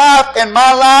at your life and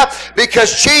my life,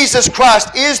 because Jesus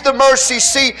Christ is the mercy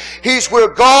seat, He's where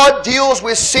God deals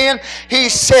with sin. He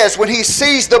says, when He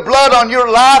sees the blood on your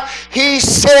life, He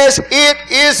says, it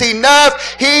is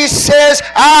enough. He says,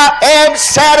 I am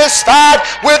satisfied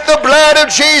with the blood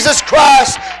of Jesus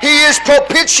Christ. He is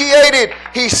propitiated.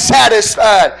 He's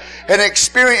satisfied. And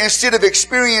instead of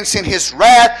experiencing His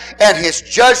wrath and His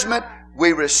judgment,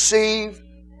 we receive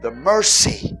the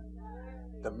mercy.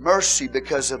 The mercy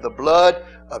because of the blood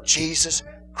of Jesus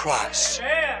Christ.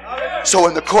 So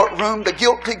in the courtroom, the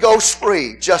guilty goes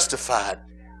free, justified.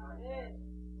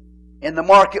 In the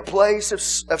marketplace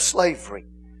of slavery,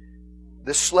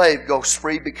 the slave goes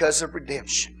free because of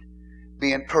redemption,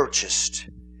 being purchased.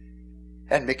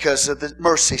 And because of the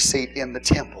mercy seat in the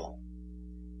temple,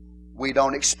 we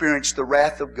don't experience the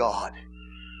wrath of God.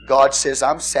 God says,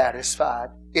 I'm satisfied.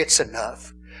 It's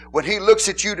enough. When He looks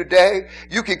at you today,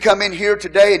 you can come in here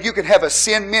today and you can have a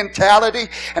sin mentality.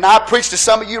 And I preach to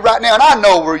some of you right now, and I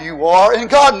know where you are, and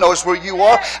God knows where you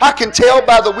are. I can tell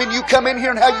by the when you come in here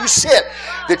and how you sit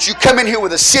that you come in here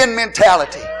with a sin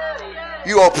mentality.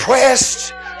 You're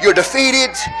oppressed. You're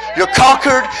defeated. You're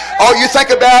conquered. All you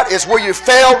think about is where you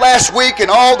failed last week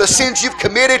and all the sins you've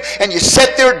committed, and you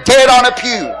sit there dead on a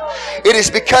pew. It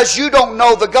is because you don't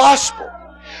know the gospel.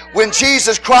 When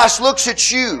Jesus Christ looks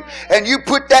at you and you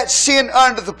put that sin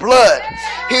under the blood,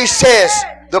 He says,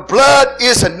 the blood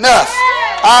is enough.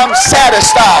 I'm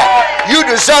satisfied. You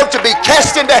deserve to be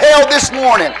cast into hell this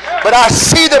morning, but I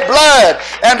see the blood,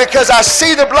 and because I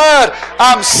see the blood,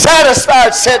 I'm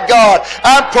satisfied, said God.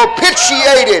 I'm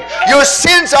propitiated. Your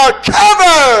sins are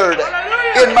covered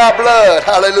in my blood.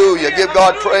 Hallelujah. Give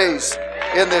God praise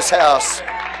in this house.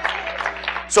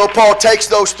 So Paul takes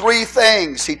those three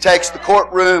things. He takes the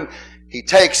courtroom, he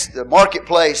takes the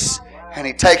marketplace, and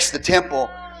he takes the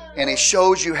temple. And he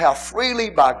shows you how freely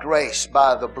by grace,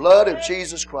 by the blood of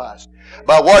Jesus Christ,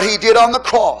 by what He did on the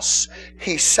cross,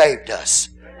 He saved us.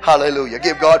 Hallelujah.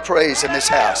 Give God praise in this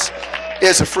house.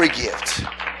 It's a free gift.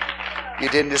 You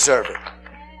didn't deserve it.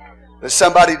 If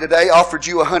somebody today offered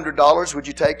you $100, would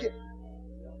you take it?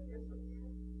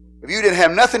 If you didn't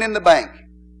have nothing in the bank,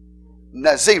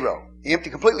 zero, empty,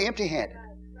 completely empty-handed,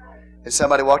 and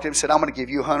somebody walked in and said, I'm going to give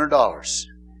you $100.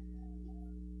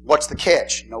 What's the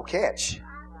catch? No catch.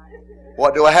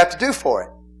 What do I have to do for it?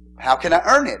 How can I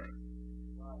earn it?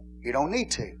 You don't need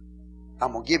to.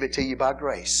 I'm going to give it to you by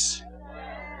grace.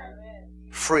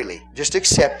 Freely. Just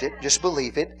accept it, just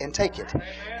believe it, and take it.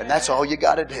 And that's all you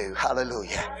got to do.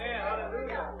 Hallelujah.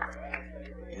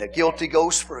 And the guilty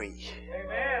goes free.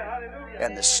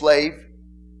 And the slave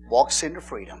walks into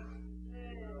freedom.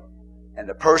 And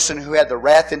the person who had the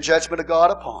wrath and judgment of God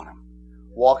upon him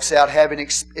walks out having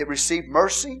received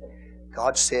mercy.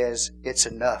 God says, it's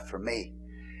enough for me.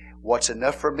 What's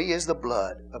enough for me is the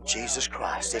blood of Jesus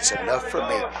Christ. It's enough for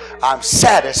me. I'm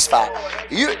satisfied.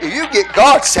 You get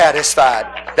God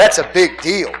satisfied, that's a big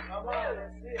deal.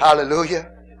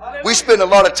 Hallelujah. We spend a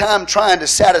lot of time trying to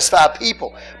satisfy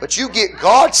people, but you get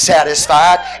God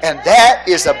satisfied, and that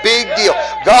is a big deal.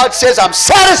 God says, I'm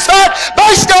satisfied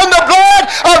based on the blood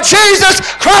of Jesus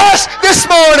Christ this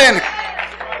morning.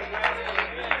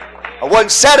 I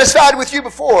wasn't satisfied with you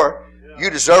before. You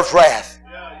deserve wrath.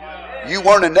 You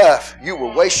weren't enough. You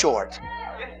were way short.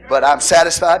 But I'm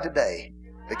satisfied today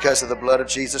because of the blood of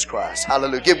Jesus Christ.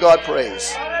 Hallelujah. Give God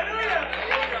praise.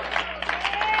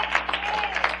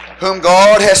 Whom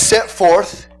God has set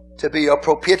forth to be a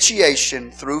propitiation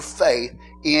through faith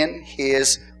in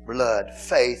His blood.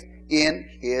 Faith in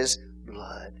His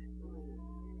blood.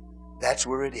 That's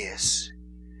where it is.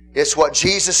 It's what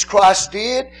Jesus Christ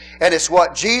did, and it's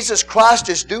what Jesus Christ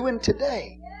is doing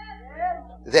today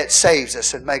that saves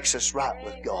us and makes us right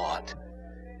with God.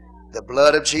 the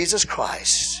blood of Jesus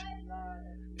Christ,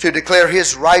 to declare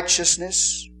His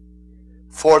righteousness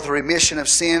for the remission of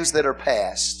sins that are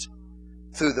past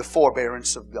through the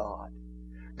forbearance of God.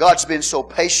 God's been so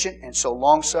patient and so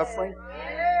long-suffering.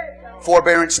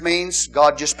 Forbearance means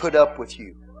God just put up with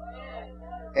you.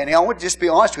 And I want to just be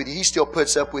honest with you, He still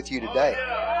puts up with you today.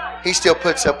 He still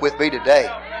puts up with me today.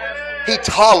 He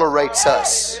tolerates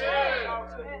us.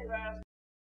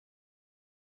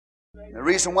 The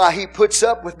reason why He puts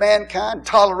up with mankind,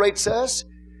 tolerates us,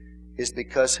 is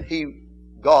because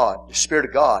God, the Spirit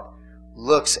of God,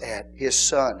 looks at His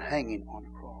Son hanging on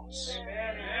the cross.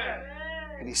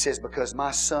 And He says, because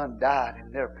my Son died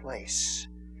in their place,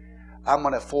 I'm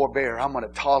going to forbear, I'm going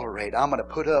to tolerate, I'm going to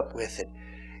put up with it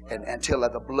until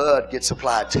the blood gets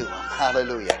applied to them.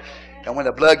 Hallelujah. And when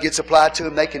the blood gets applied to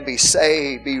them, they can be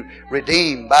saved, be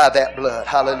redeemed by that blood.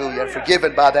 Hallelujah. And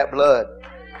forgiven by that blood.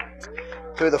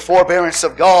 Through the forbearance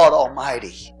of God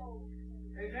Almighty.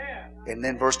 And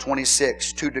then verse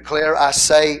 26, to declare, I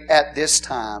say, at this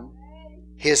time,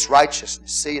 His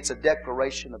righteousness. See, it's a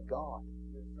declaration of God.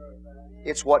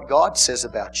 It's what God says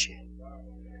about you.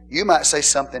 You might say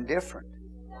something different.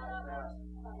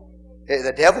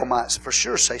 The devil might for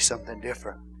sure say something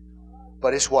different.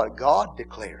 But it's what God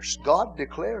declares. God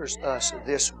declares us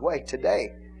this way today.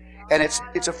 And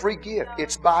it's a free gift.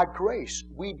 It's by grace.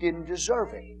 We didn't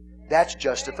deserve it. That's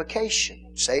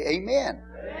justification. Say amen.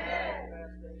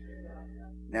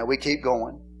 Now we keep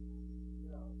going.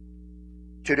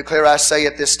 To declare, I say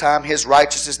at this time, His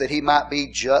righteousness, that He might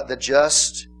be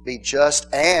just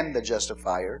and the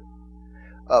justifier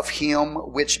of him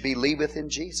which believeth in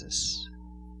Jesus.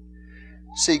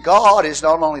 See, God is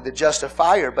not only the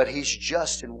justifier, but He's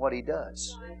just in what He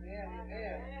does.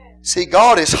 See,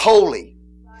 God is holy,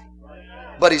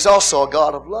 but He's also a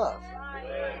God of love.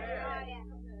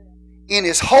 In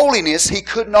His holiness, He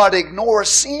could not ignore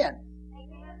sin.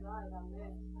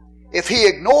 If He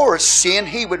ignored sin,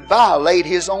 He would violate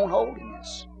His own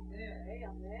holiness.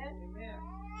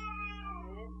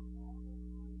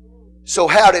 So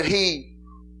how did He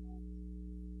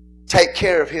take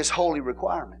care of His holy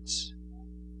requirements?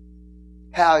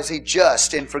 How is He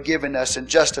just in forgiving us and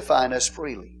justifying us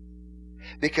freely?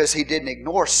 Because He didn't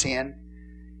ignore sin.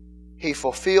 He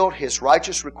fulfilled His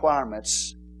righteous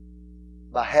requirements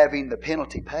by having the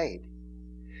penalty paid.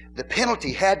 The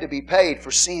penalty had to be paid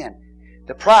for sin.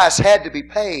 The price had to be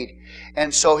paid.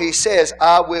 And so He says,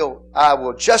 I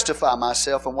will justify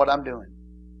myself in what I'm doing.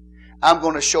 I'm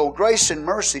going to show grace and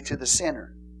mercy to the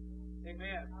sinner.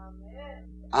 Amen.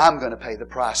 I'm going to pay the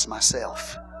price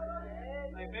myself.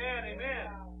 Amen.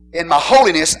 In my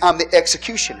holiness, I'm the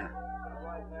executioner.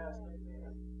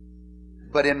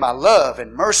 But in my love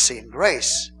and mercy and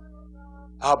grace,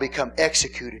 I'll become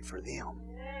executed for them.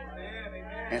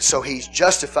 And so He's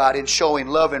justified in showing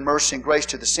love and mercy and grace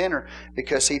to the sinner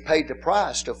because He paid the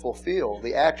price to fulfill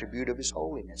the attribute of His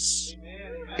holiness.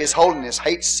 His holiness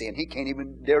hates sin. He can't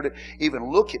even dare to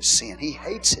even look at sin. He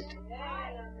hates it.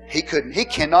 He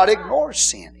cannot ignore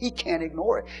sin. He can't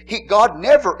ignore it. God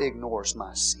never ignores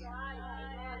my sin.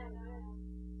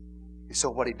 And so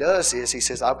what He does is He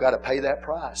says, I've got to pay that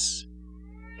price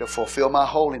to fulfill my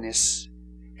holiness.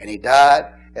 And He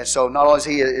died. And so not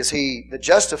only is he the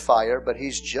justifier, but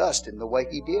He's just in the way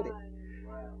He did it.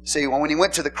 See, when He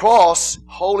went to the cross,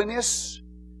 holiness,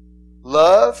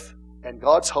 love, and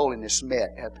God's holiness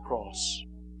met at the cross.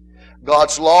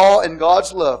 God's law and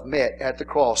God's love met at the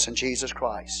cross in Jesus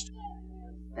Christ.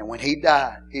 And when He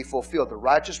died, He fulfilled the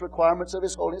righteous requirements of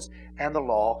His holiness and the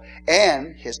law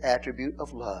and His attribute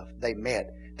of love. They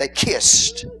met. They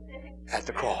kissed at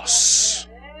the cross.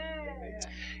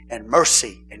 And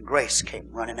mercy and grace came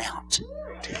running out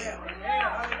to you.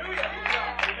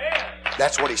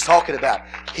 That's what He's talking about.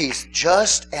 He's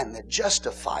just and the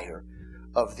justifier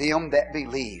of them that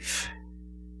believe.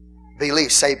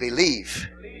 Believe, say believe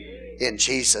in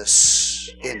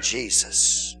Jesus. In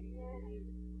Jesus.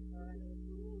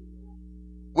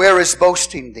 Where is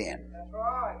boasting then?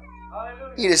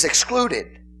 It is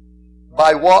excluded.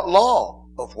 By what law?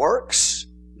 Of works?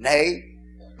 Nay,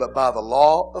 but by the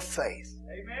law of faith.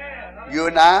 You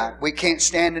and I, we can't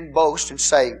stand and boast and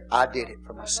say, I did it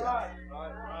for myself.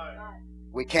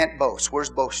 We can't boast. Where's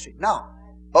boasting? No.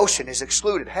 Boasting is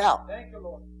excluded. How?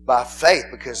 By faith.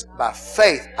 Because by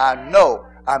faith I know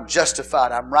I'm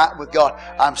justified. I'm right with God.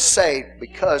 I'm saved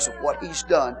because of what He's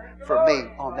done for me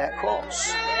on that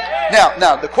cross.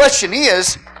 Now the question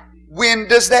is, when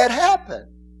does that happen?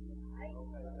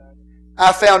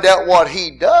 I found out what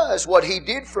He does, what He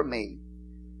did for me.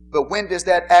 But when does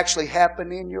that actually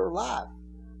happen in your life?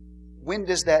 When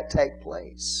does that take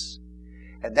place?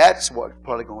 And that's what's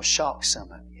probably going to shock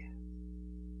some of you.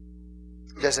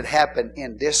 Does it happen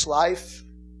in this life,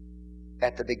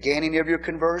 at the beginning of your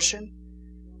conversion?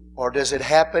 Or does it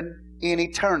happen in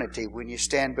eternity when you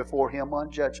stand before Him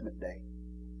on Judgment Day?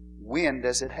 When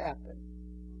does it happen?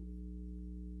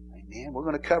 Amen. We're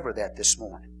going to cover that this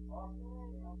morning.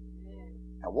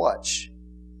 Now watch.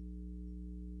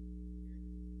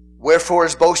 Wherefore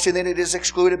is boasting that it is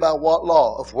excluded by what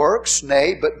law? Of works?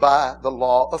 Nay, but by the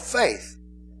law of faith.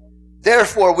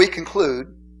 Therefore we conclude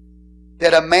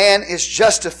that a man is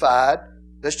justified,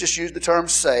 let's just use the term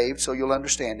saved so you'll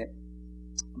understand it,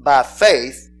 by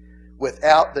faith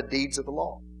without the deeds of the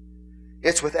law.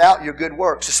 It's without your good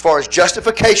works. As far as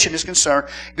justification is concerned,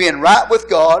 being right with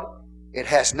God, it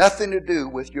has nothing to do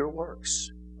with your works.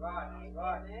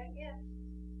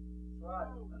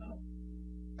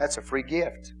 That's a free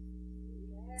gift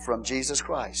from Jesus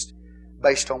Christ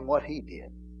based on what He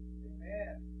did.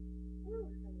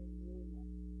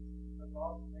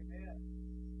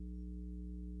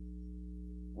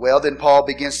 Well, then Paul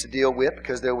begins to deal with,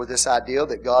 because there was this idea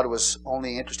that God was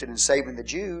only interested in saving the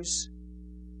Jews.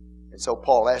 And so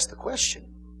Paul asked the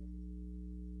question,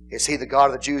 is He the God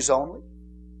of the Jews only?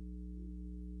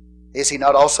 Is He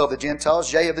not also of the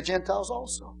Gentiles? Yea, of the Gentiles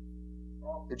also.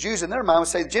 The Jews in their mind would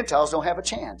say the Gentiles don't have a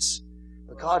chance.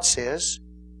 But God says,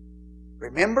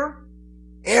 remember,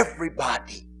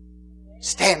 everybody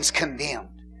stands condemned.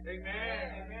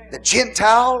 The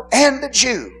Gentile and the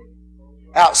Jew.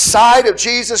 Outside of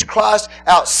Jesus Christ,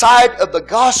 outside of the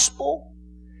gospel,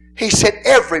 He said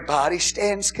everybody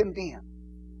stands condemned.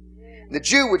 The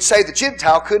Jew would say the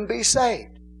Gentile couldn't be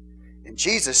saved. And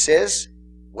Jesus says,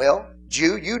 well,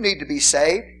 Jew, you need to be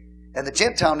saved, and the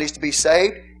Gentile needs to be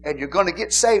saved, and you're going to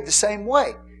get saved the same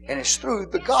way. And it's through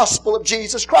the gospel of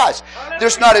Jesus Christ.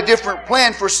 There's not a different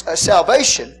plan for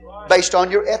salvation based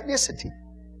on your ethnicity.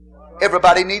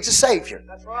 Everybody needs a Savior.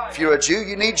 If you're a Jew,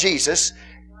 you need Jesus.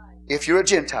 If you're a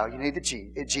Gentile, you need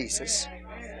Jesus.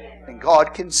 And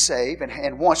God can save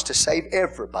and wants to save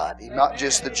everybody, not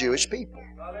just the Jewish people.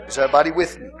 Is everybody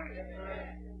with me?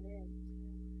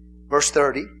 Verse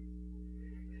 30.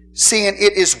 Seeing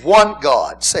it is one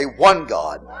God. Say one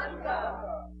God.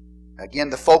 Again,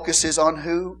 the focus is on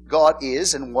who God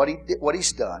is and what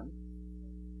He's done.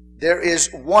 There is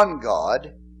one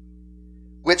God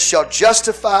which shall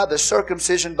justify the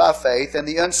circumcision by faith and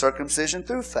the uncircumcision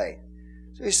through faith.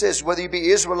 So he says, whether you be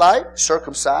Israelite,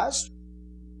 circumcised,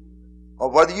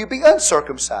 or whether you be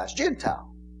uncircumcised,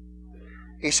 Gentile.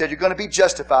 He said you're going to be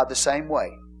justified the same way.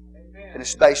 Amen. And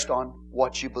it's based on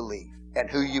what you believe and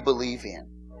who you believe in.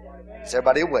 Is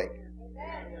everybody awake?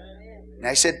 Now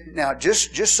he said, now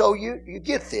just so you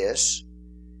get this,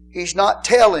 He's not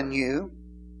telling you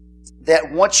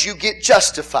that once you get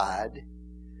justified,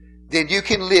 then you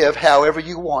can live however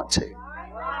you want to.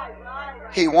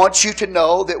 He wants you to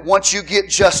know that once you get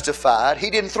justified, He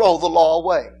didn't throw the law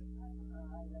away.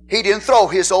 He didn't throw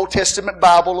His Old Testament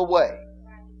Bible away.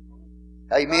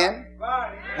 Amen?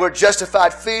 We're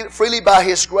justified freely by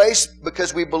His grace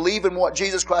because we believe in what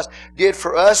Jesus Christ did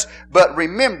for us. But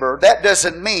remember, that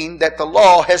doesn't mean that the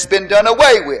law has been done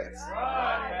away with.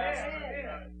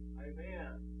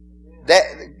 That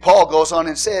Paul goes on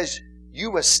and says,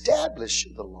 you establish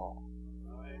the law.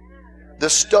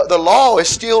 The law is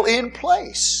still in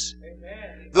place.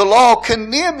 The law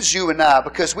condemns you and I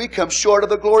because we come short of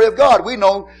the glory of God. We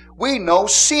know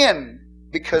sin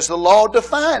because the law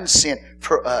defines sin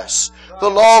for us. The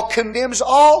law condemns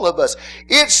all of us.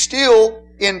 It's still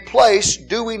in place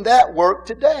doing that work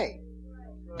today.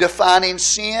 Defining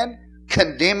sin,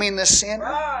 condemning the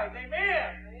sinner,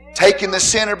 taking the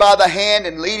sinner by the hand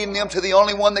and leading them to the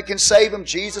only one that can save them,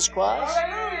 Jesus Christ.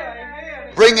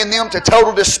 Bringing them to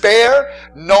total despair,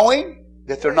 knowing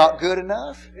that they're not good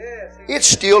enough. It's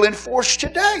still in force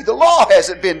today. The law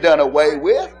hasn't been done away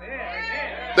with.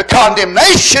 The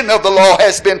condemnation of the law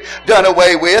has been done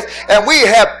away with. And we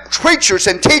have preachers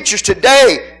and teachers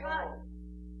today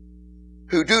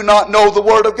who do not know the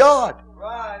Word of God.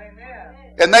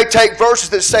 And they take verses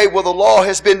that say, well, the law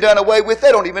has been done away with.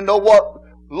 They don't even know what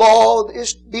law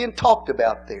is being talked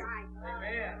about there.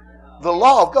 The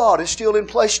law of God is still in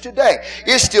place today.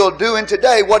 It's still doing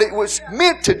today what it was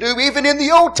meant to do even in the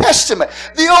Old Testament.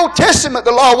 The Old Testament,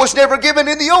 the law was never given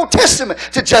in the Old Testament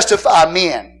to justify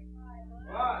men.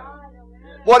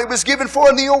 What it was given for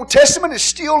in the Old Testament is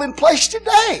still in place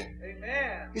today.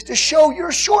 It's to show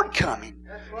your shortcoming,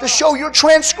 to show your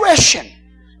transgression.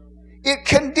 It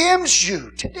condemns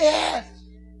you to death.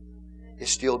 It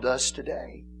still does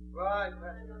today.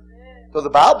 So the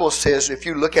Bible says, if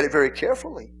you look at it very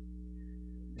carefully,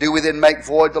 do we then make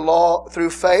void the law through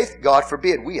faith? God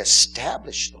forbid. We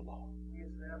establish the law.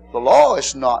 The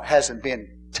law hasn't been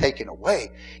taken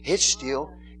away. It's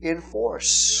still in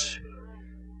force.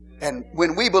 And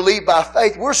when we believe by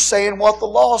faith, we're saying what the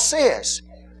law says.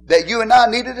 That you and I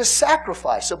needed a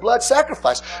sacrifice, a blood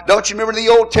sacrifice. Don't you remember in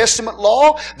the Old Testament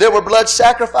law, there were blood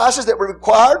sacrifices that were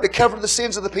required to cover the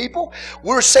sins of the people?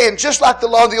 We're saying just like the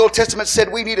law of the Old Testament said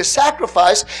we need a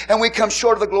sacrifice and we come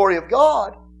short of the glory of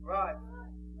God. Right.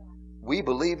 We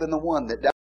believe in the one that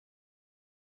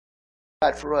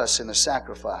died for us in the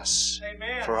sacrifice.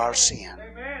 Amen. For our sin.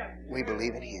 Amen. We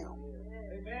believe in Him.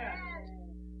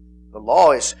 The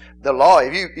law.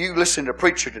 If you listen to a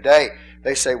preacher today,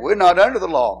 they say, we're not under the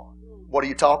law. What are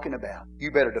you talking about?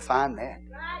 You better define that.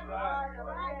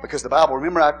 Because the Bible,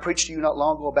 remember I preached to you not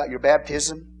long ago about your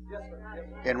baptism?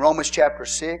 In Romans chapter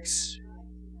 6,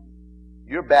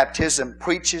 your baptism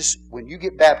preaches, when you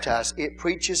get baptized, it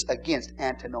preaches against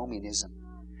antinomianism.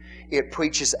 It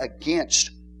preaches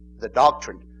against the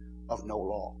doctrine of no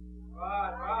law.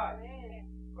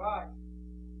 Right.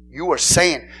 You are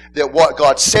saying that what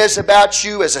God says about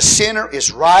you as a sinner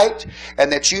is right, and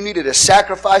that you needed a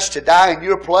sacrifice to die in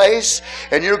your place,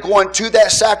 and you're going to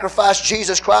that sacrifice,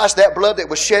 Jesus Christ, that blood that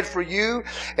was shed for you,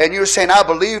 and you're saying, I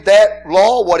believe that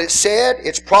law, what it said,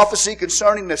 it's prophecy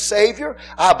concerning the Savior.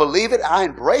 I believe it. I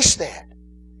embrace that.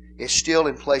 It's still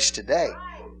in place today.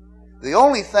 The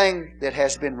only thing that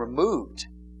has been removed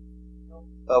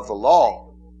of the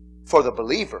law for the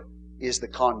believer is the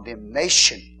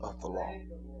condemnation of the law.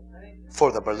 For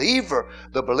the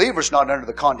believer's not under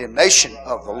the condemnation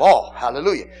of the law.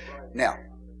 Hallelujah. Now,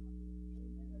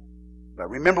 but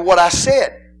remember what I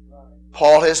said.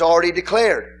 Paul has already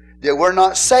declared that we're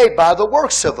not saved by the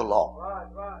works of the law.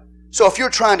 So if you're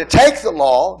trying to take the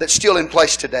law that's still in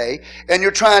place today, and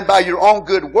you're trying by your own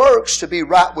good works to be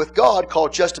right with God,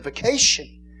 called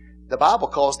justification, the Bible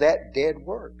calls that dead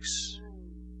works.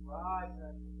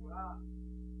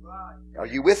 Are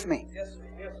you with me?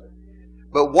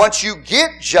 But once you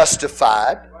get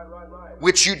justified,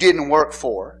 which you didn't work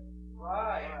for,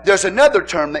 there's another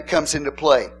term that comes into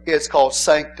play. It's called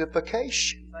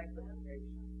sanctification.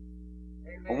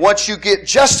 And once you get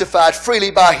justified freely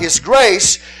by His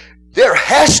grace, there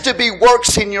has to be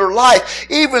works in your life.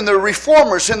 Even the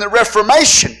reformers in the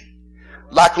Reformation,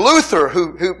 like Luther,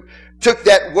 who took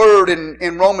that word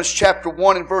in Romans chapter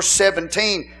 1 and verse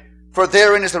 17, for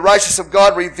therein is the righteousness of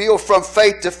God revealed from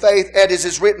faith to faith, as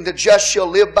is written, the just shall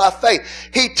live by faith.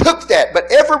 He took that,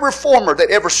 but every reformer that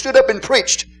ever stood up and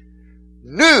preached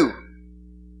knew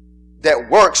that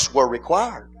works were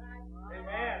required.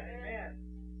 Amen.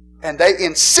 And they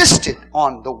insisted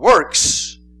on the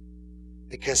works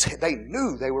because they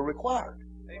knew they were required.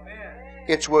 Amen.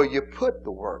 It's where you put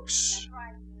the works.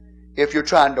 If you're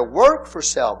trying to work for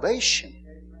salvation,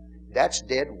 that's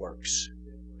dead works.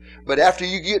 But after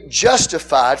you get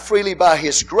justified freely by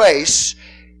His grace,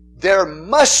 there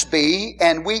must be,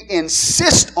 and we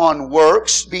insist on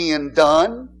works being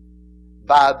done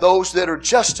by those that are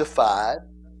justified.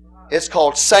 It's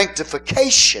called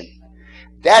sanctification.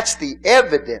 That's the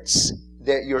evidence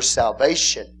that your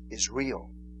salvation is real.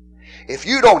 If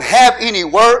you don't have any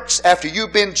works after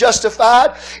you've been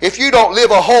justified, if you don't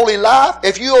live a holy life,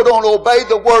 if you don't obey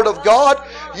the Word of God,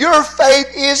 your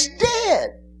faith is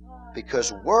dead.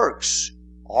 Because works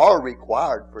are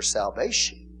required for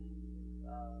salvation.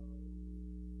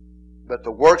 But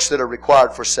the works that are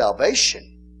required for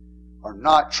salvation are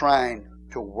not trying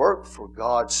to work for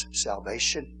God's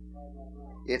salvation.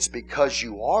 It's because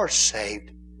you are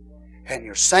saved and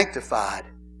you're sanctified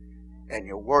and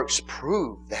your works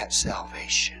prove that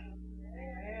salvation.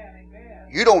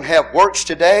 You don't have works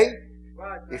today.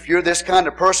 If you're this kind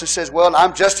of person who says, well,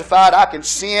 I'm justified, I can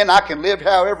sin, I can live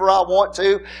however I want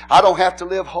to, I don't have to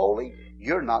live holy,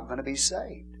 you're not going to be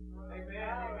saved.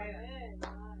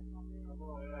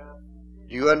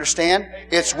 Do you understand?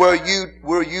 It's where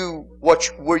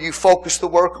you focus the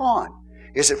work on.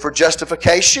 Is it for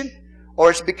justification,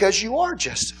 or it's because you are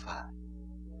justified?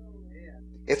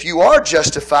 If you are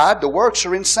justified, the works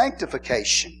are in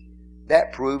sanctification.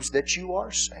 That proves that you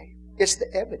are saved. It's the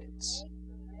evidence.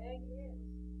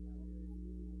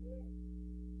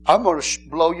 I'm going to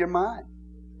blow your mind.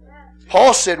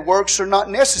 Paul said works are not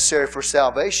necessary for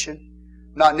salvation,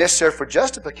 not necessary for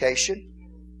justification,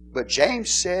 but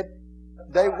James said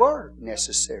they were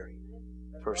necessary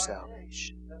for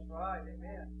salvation.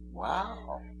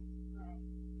 Wow.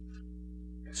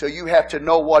 So you have to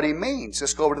know what he means.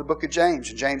 Let's go over to the book of James,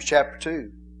 in James chapter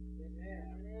 2.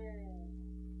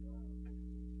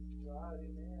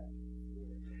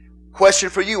 Question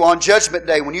for you on Judgment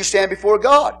Day, when you stand before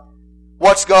God,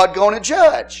 what's God going to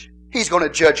judge? He's going to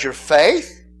judge your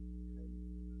faith.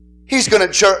 He's going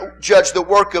to judge the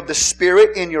work of the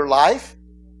Spirit in your life.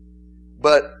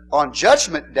 But on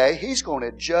Judgment Day, He's going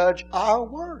to judge our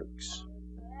works.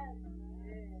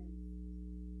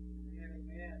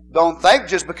 Don't think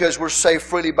just because we're saved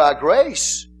freely by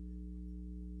grace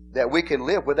that we can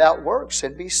live without works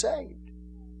and be saved.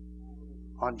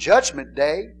 On Judgment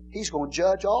Day, He's going to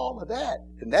judge all of that.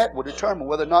 And that will determine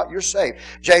whether or not you're saved.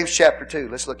 James chapter 2,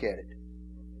 let's look at it.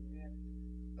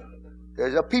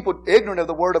 There's people ignorant of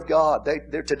the Word of God.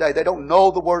 Today, they don't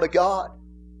know the Word of God.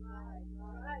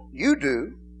 You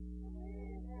do.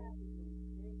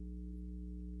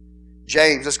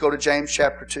 James, let's go to James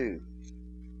chapter 2.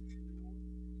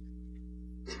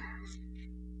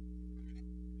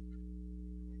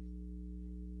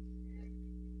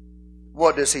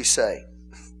 What does he say?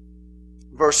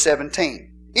 Verse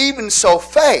 17. Even so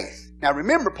faith. Now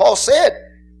remember, Paul said,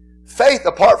 faith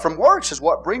apart from works is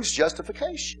what brings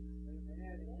justification.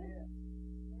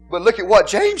 But look at what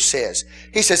James says.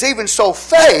 He says, even so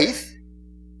faith,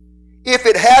 if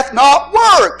it hath not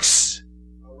works,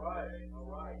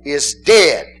 is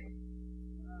dead,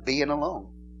 being alone.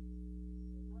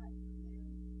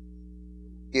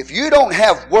 If you don't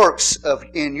have works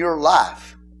in your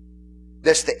life,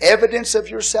 that's the evidence of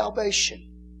your salvation,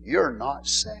 you're not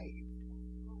saved.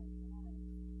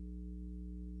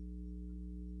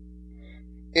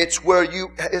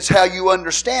 It's how you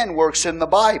understand works in the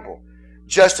Bible.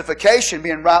 Justification,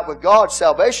 being right with God,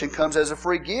 salvation comes as a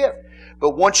free gift.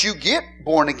 But once you get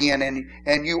born again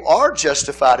and you are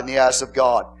justified in the eyes of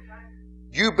God,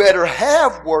 you better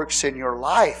have works in your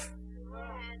life.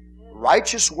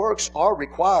 Righteous works are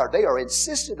required. They are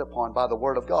insisted upon by the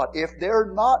Word of God. If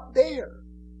they're not there,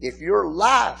 if your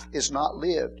life is not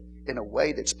lived in a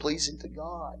way that's pleasing to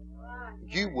God,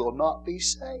 you will not be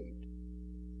saved.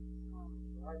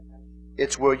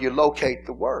 It's where you locate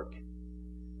the work.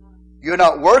 You're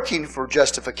not working for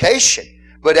justification,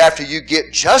 but after you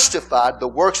get justified, the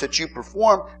works that you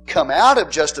perform come out of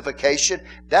justification.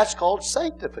 That's called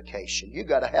sanctification. You've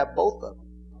got to have both of them.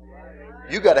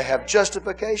 You've got to have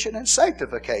justification and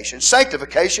sanctification.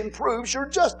 Sanctification proves your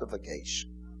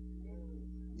justification.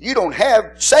 You don't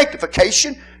have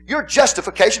sanctification. Your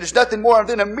justification is nothing more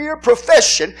than a mere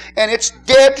profession, and it's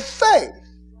dead faith.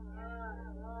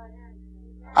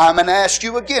 I'm going to ask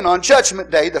you again on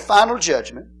Judgment Day, the final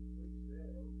judgment.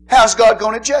 How's God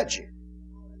going to judge you?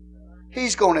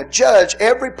 He's going to judge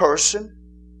every person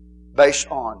based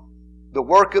on the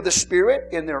work of the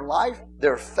Spirit in their life,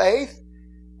 their faith,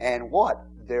 and what?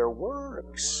 Their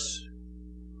works.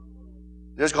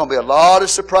 There's going to be a lot of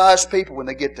surprised people when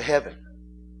they get to heaven.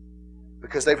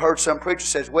 Because they've heard some preacher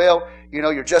says, well,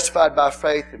 you're justified by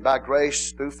faith and by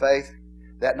grace through faith.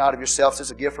 That not of yourselves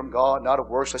is a gift from God, not of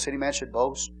works, lest any man should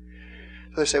boast.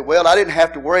 So they say, well, I didn't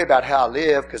have to worry about how I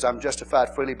live because I'm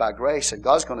justified freely by grace. And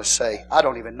God's going to say, I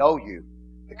don't even know you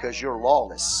because you're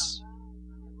lawless.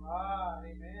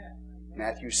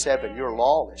 Matthew 7, you're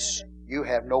lawless. You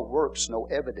have no works, no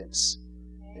evidence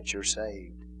that you're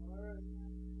saved.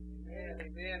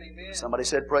 Somebody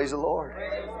said, praise the Lord.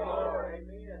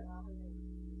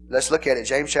 Let's look at it.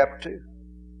 James chapter 2.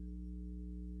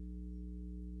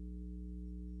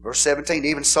 Verse 17,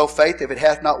 even so faith, if it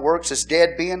hath not works, is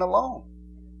dead, being alone.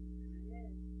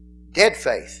 Dead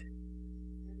faith.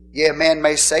 Yea, a man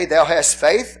may say, thou hast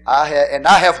faith, and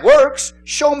I have works.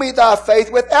 Show me thy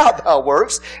faith without thy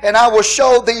works, and I will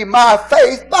show thee my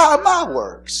faith by my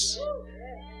works.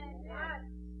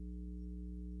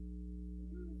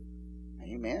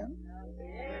 Amen.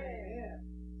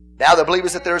 Thou that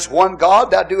believest that there is one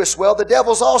God, thou doest well. The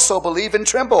devils also believe and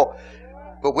tremble.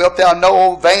 But wilt thou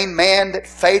know, O vain man, that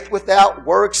faith without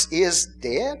works is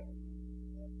dead?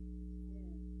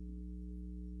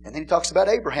 And then he talks about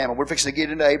Abraham, and we're fixing to get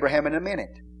into Abraham in a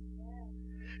minute.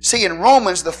 See, in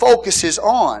Romans, the focus is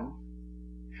on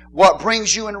what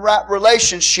brings you in right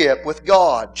relationship with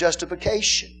God,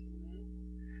 justification.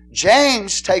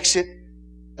 James takes it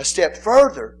a step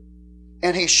further,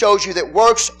 and he shows you that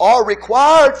works are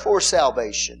required for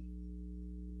salvation.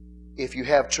 If you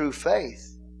have true faith,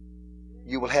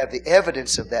 you will have the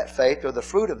evidence of that faith or the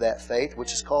fruit of that faith,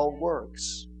 which is called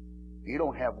works. If you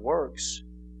don't have works,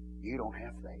 you don't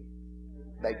have faith.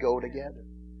 They go together.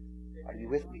 Are you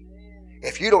with me?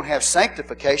 If you don't have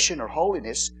sanctification or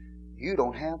holiness, you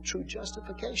don't have true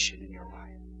justification in your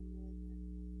life.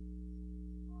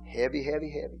 Heavy, heavy,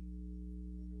 heavy.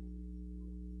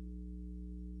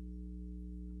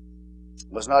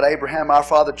 Was not Abraham our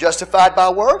father justified by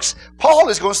works? Paul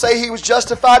is going to say he was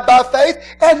justified by faith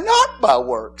and not by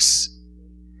works.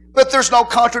 But there's no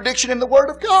contradiction in the Word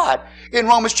of God. In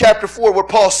Romans chapter 4 where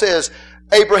Paul says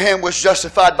Abraham was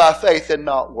justified by faith and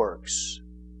not works.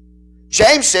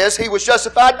 James says he was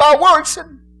justified by works.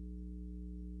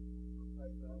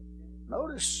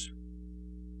 Notice.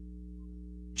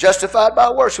 Justified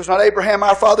by works. Was not Abraham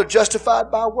our father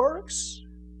justified by works?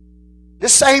 The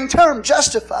same term,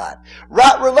 justified.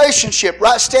 Right relationship,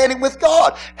 right standing with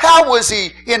God. How was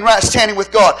he in right standing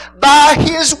with God? By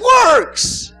his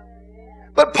works.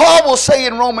 But Paul will say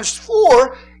in Romans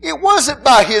 4, it wasn't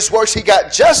by his works he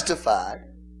got justified.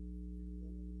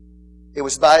 It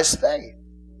was by his faith.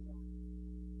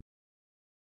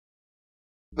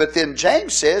 But then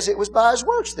James says it was by his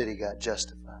works that he got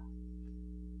justified.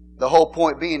 The whole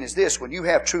point being is this: when you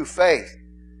have true faith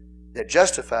that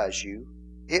justifies you,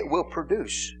 it will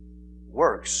produce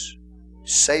works,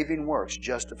 saving works.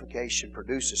 Justification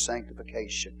produces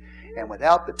sanctification. And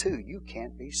without the two, you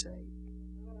can't be saved.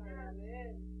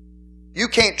 You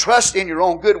can't trust in your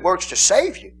own good works to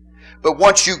save you. But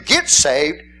once you get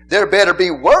saved, there better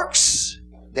be works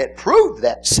that prove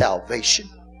that salvation.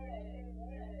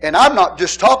 And I'm not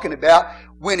just talking about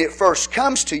when it first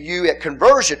comes to you at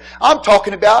conversion. I'm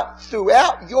talking about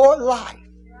throughout your life.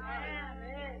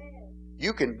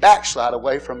 You can backslide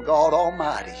away from God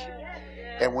Almighty.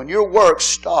 And when your works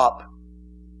stop,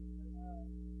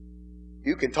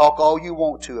 you can talk all you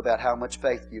want to about how much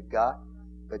faith you've got.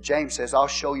 But James says, I'll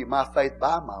show you my faith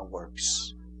by my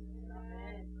works.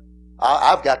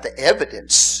 I've got the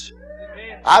evidence.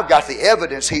 I've got the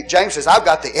evidence. James says, I've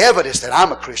got the evidence that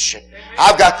I'm a Christian.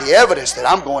 I've got the evidence that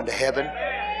I'm going to heaven.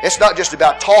 It's not just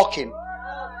about talking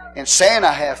and saying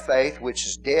I have faith, which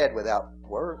is dead without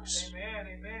works.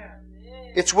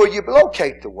 It's where you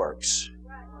locate the works.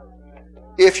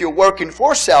 If you're working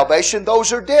for salvation,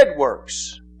 those are dead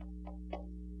works.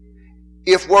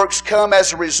 If works come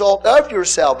as a result of your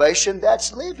salvation,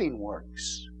 that's living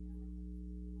works.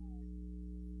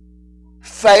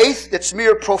 Faith that's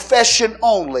mere profession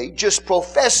only, just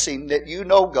professing that you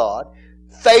know God,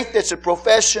 faith that's a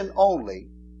profession only,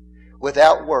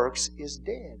 without works is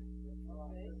dead.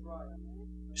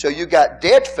 So you got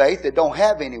dead faith that don't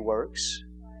have any works,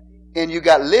 and you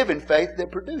got living faith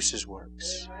that produces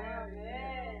works.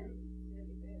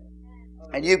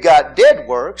 And you've got dead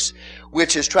works,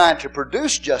 which is trying to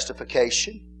produce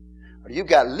justification. Or you've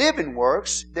got living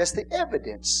works, that's the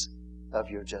evidence of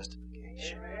your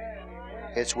justification.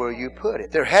 It's where you put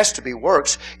it. There has to be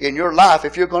works in your life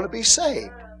if you're going to be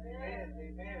saved.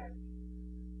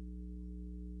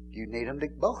 You need them to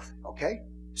both, okay?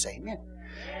 Say amen.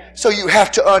 So you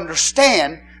have to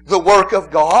understand the work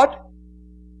of God,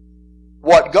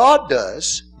 what God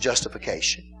does,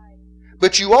 justification.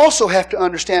 But you also have to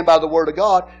understand by the Word of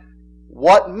God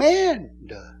what man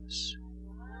does.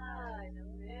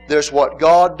 There's what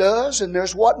God does and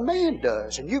there's what man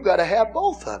does. And you've got to have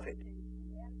both of it.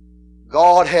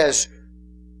 God has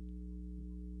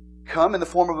come in the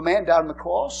form of a man, died on the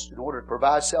cross in order to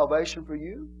provide salvation for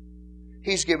you.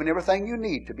 He's given everything you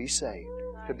need to be saved,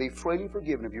 to be freely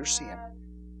forgiven of your sin.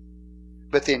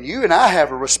 But then you and I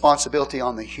have a responsibility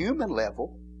on the human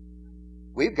level.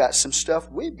 We've got some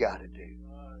stuff we've got to do.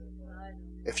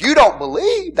 If you don't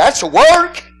believe, that's a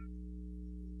work.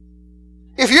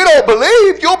 If you don't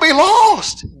believe, you'll be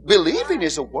lost. Believing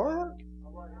is a work.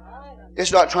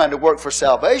 It's not trying to work for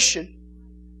salvation.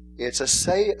 It's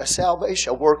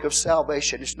a work of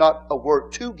salvation. It's not a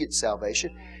work to get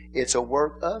salvation. It's a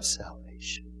work of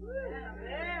salvation.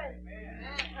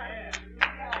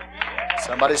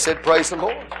 Somebody said, praise the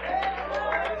Lord.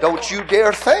 Don't you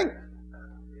dare think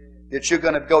that you're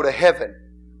going to go to heaven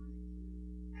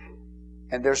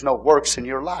and there's no works in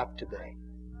your life today.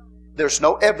 There's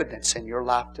no evidence in your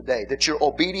life today that you're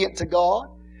obedient to God,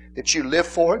 that you live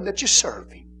for Him, that you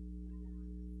serve Him.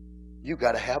 You've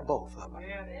got to have both of them.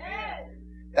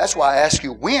 That's why I ask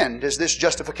you, when does this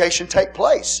justification take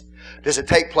place? Does it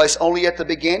take place only at the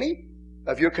beginning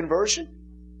of your conversion?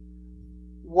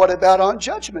 What about on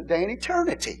Judgment Day in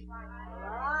eternity?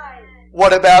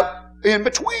 What about in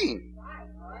between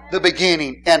the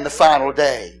beginning and the final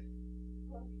day?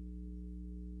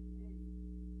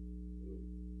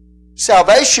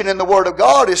 Salvation in the Word of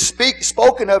God is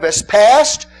spoken of as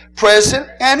past, present,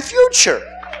 and future.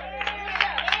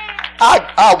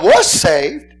 I was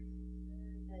saved.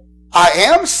 I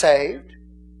am saved.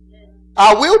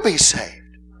 I will be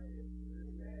saved.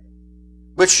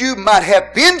 But you might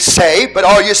have been saved, but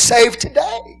are you saved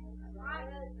today?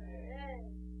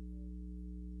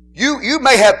 You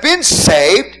may have been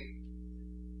saved,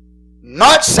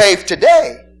 not saved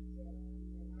today.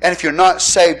 And if you're not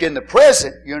saved in the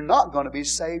present, you're not going to be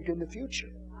saved in the future.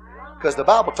 Because the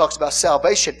Bible talks about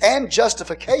salvation and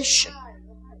justification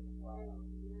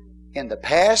in the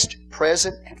past,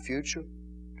 present, and future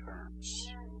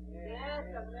terms.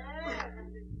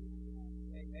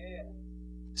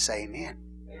 Say amen.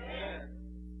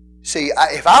 See,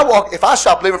 if I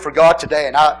stop living for God today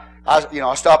and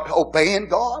I stop obeying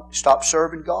God, stop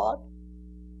serving God,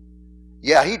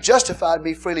 yeah, He justified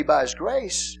me freely by His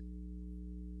grace.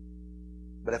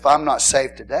 But if I'm not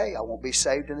saved today, I won't be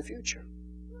saved in the future.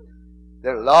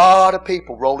 There are a lot of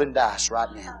people rolling dice right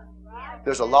now.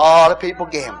 There's a lot of people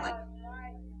gambling.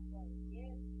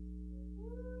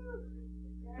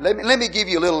 Let me give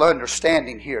you a little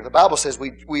understanding here. The Bible says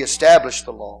we establish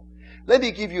the law. Let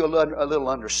me give you a little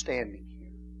understanding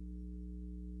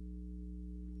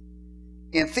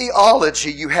here. In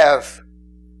theology, you have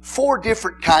 4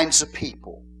 different kinds of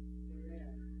people.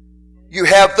 You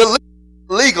have the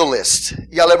legalist.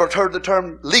 Y'all ever heard the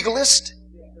term legalist?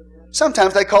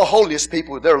 Sometimes they call holiness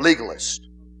people, they're legalists.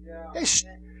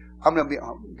 I'm going to be,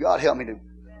 God help me.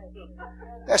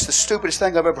 That's the stupidest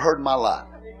thing I've ever heard in my life.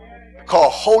 Call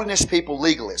holiness people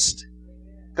legalists.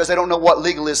 Because they don't know what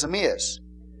legalism is.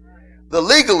 The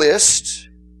legalist,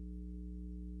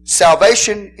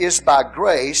 salvation is by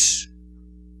grace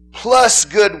plus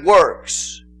good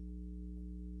works.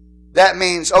 That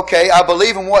means, okay, I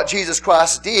believe in what Jesus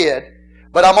Christ did,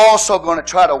 but I'm also going to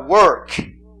try to work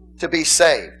to be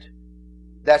saved.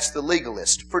 That's the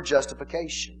legalist for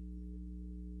justification.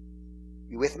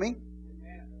 You with me?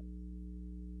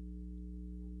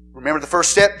 Remember the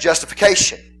first step,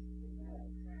 justification.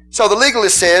 So the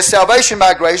legalist says salvation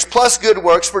by grace plus good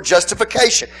works for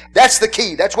justification. That's the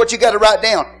key. That's what you got to write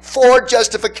down. For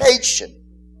justification.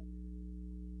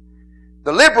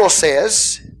 The liberal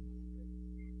says,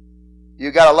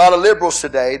 you got a lot of liberals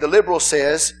today. The liberal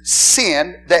says,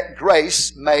 sin that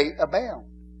grace may abound.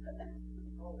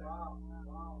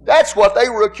 That's what they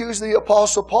were accusing the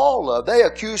Apostle Paul of. They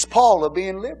accused Paul of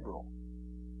being liberal.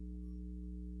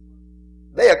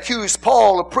 They accused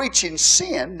Paul of preaching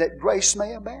sin that grace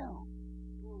may abound.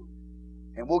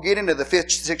 And we'll get into the 5th,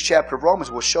 6th chapter of Romans.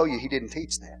 We'll show you he didn't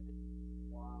teach that.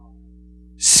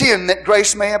 Sin that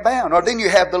grace may abound. Or then you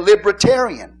have the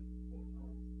libertarian.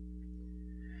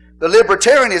 The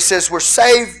libertarian, it says we're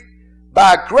saved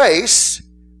by grace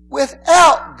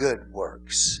without good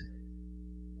works.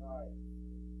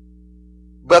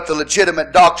 But the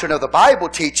legitimate doctrine of the Bible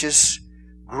teaches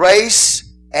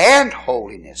grace and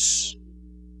holiness.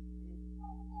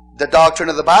 The doctrine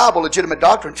of the Bible, legitimate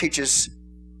doctrine, teaches,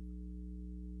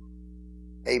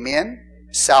 amen,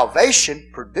 salvation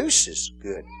produces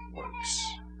good works.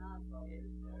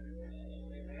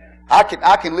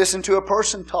 I can listen to a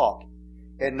person talk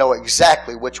and know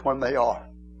exactly which one they are.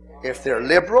 If they're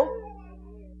liberal,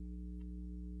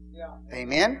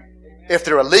 amen. If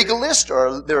they're a legalist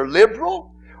or they're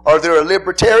liberal or they're a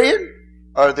libertarian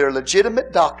or they're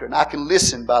legitimate doctrine, I can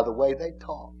listen by the way they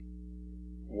talk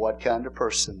what kind of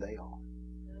person they are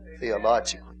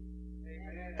theologically.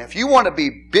 And if you want to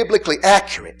be biblically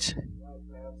accurate,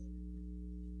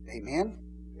 amen,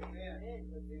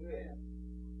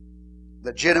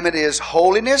 legitimate is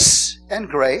holiness and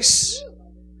grace.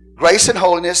 Grace and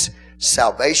holiness.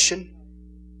 Salvation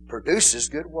produces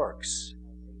good works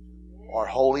or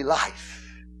holy life.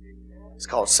 It's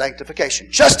called sanctification.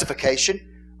 Justification,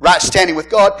 right standing with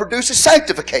God, produces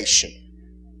sanctification.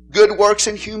 Good works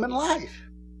in human life.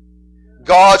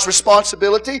 God's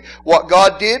responsibility, what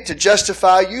God did to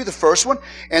justify you, the first one.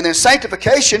 And then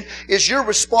sanctification is your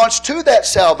response to that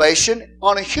salvation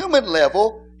on a human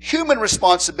level, human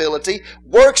responsibility,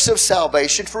 works of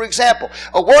salvation. For example,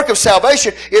 a work of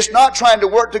salvation is not trying to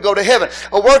work to go to heaven.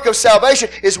 A work of salvation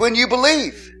is when you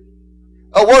believe.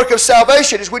 A work of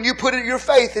salvation is when you put your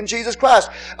faith in Jesus Christ.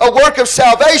 A work of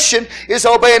salvation is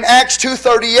obeying Acts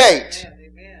 2:38.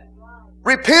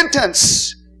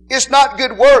 Repentance is not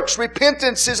good works.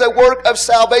 Repentance is a work of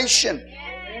salvation.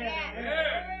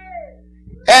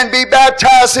 And be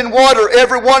baptized in water,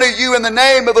 every one of you, in the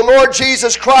name of the Lord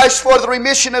Jesus Christ for the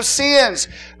remission of sins.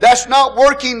 That's not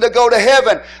working to go to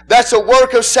heaven. That's a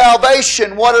work of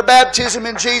salvation. Water baptism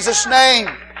in Jesus' name.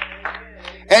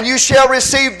 And you shall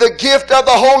receive the gift of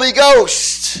the Holy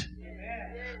Ghost.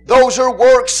 Those are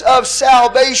works of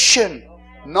salvation.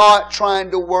 Not trying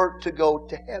to work to go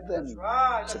to heaven.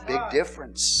 It's a big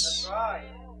difference.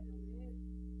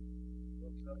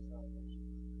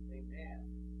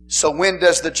 So when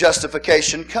does the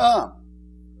justification come?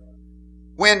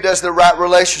 When does the right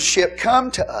relationship come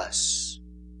to us?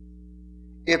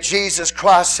 If Jesus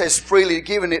Christ has freely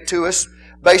given it to us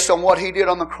based on what He did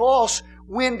on the cross,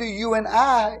 when do you and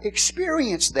I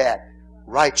experience that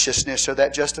righteousness or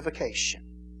that justification?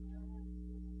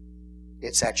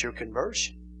 It's at your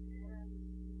conversion.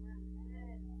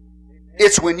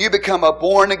 It's when you become a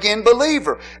born-again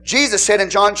believer. Jesus said in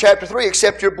John chapter 3,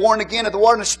 except you're born again of the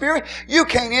water and the Spirit, you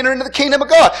can't enter into the kingdom of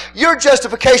God. Your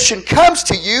justification comes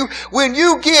to you when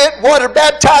you get water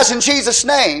baptized in Jesus'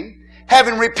 name,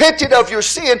 having repented of your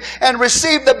sin and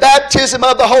received the baptism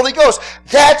of the Holy Ghost.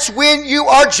 That's when you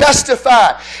are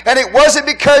justified. And it wasn't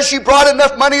because you brought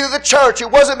enough money to the church.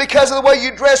 It wasn't because of the way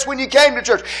you dressed when you came to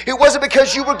church. It wasn't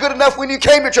because you were good enough when you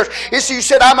came to church. It's you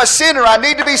said, I'm a sinner. I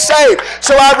need to be saved.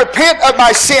 So I repent of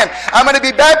my sin. I'm going to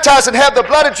be baptized and have the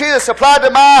blood of Jesus applied to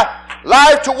my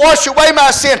life to wash away my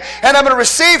sin, and I'm going to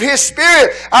receive His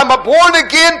Spirit. I'm a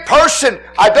born-again person.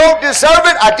 I don't deserve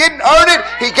it. I didn't earn it.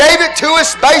 He gave it to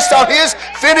us based on His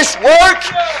finished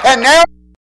work, and now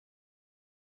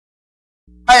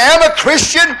I am a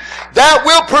Christian that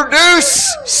will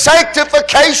produce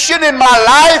sanctification in my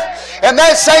life, and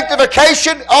that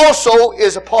sanctification also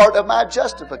is a part of my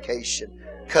justification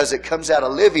because it comes out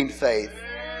of living faith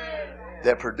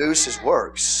that produces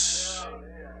works.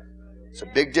 It's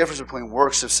a big difference between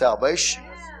works of salvation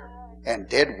and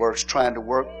dead works trying to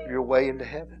work your way into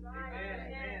heaven.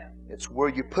 It's where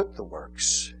you put the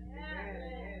works.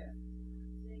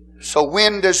 So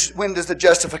when does the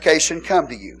justification come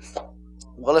to you?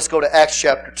 Well, let's go to Acts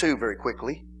chapter 2 very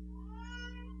quickly.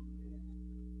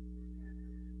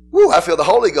 Woo, I feel the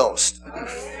Holy Ghost.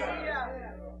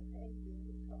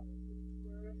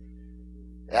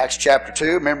 Acts chapter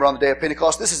 2, remember on the day of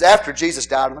Pentecost, this is after Jesus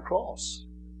died on the cross.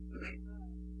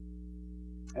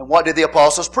 And what did the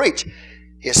apostles preach?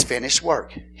 His finished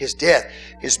work, His death,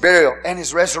 His burial, and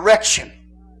His resurrection.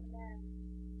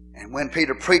 And when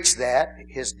Peter preached that,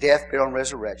 His death, burial, and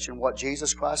resurrection, what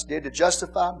Jesus Christ did to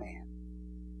justify man,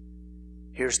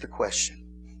 here's the question.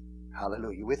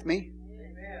 Hallelujah. You with me?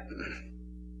 Amen.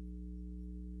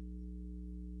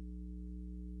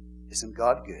 Isn't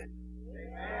God good?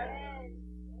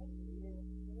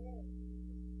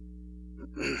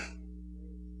 Amen.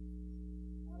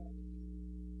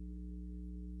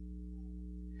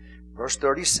 Verse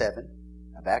 37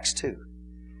 of Acts 2.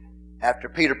 After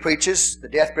Peter preaches the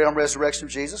death, burial, and resurrection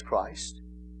of Jesus Christ.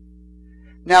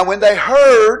 Now when they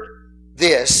heard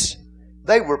this,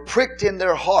 they were pricked in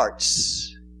their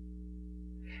hearts,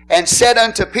 and said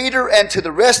unto Peter and to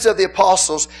the rest of the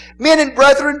apostles, Men and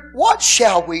brethren, what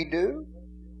shall we do?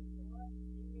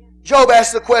 Job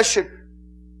asked the question,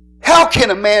 how can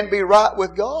a man be right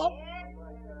with God?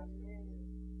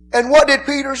 And what did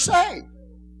Peter say?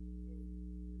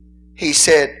 He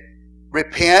said,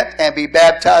 Repent and be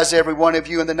baptized every one of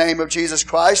you in the name of Jesus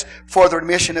Christ for the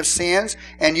remission of sins,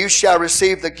 and you shall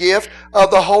receive the gift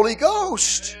of the Holy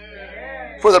Ghost.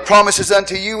 For the promise is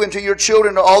unto you and to your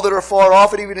children, to all that are far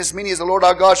off, and even as many as the Lord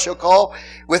our God shall call.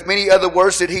 With many other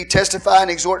words did He testify and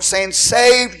exhort, saying,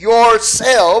 Save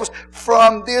yourselves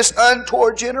from this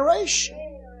untoward generation.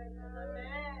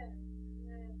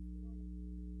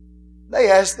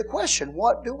 They asked the question,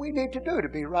 what do we need to do to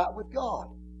be right with God?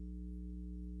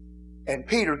 And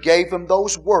Peter gave them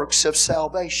those works of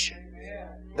salvation.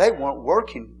 They weren't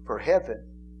working for heaven.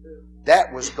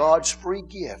 That was God's free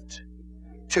gift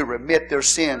to remit their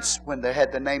sins when they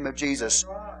had the name of Jesus,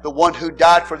 the one who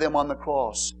died for them on the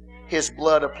cross. His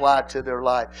blood applied to their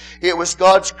life. It was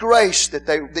God's grace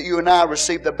that you and I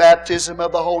received the baptism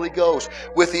of the Holy Ghost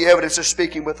with the evidence of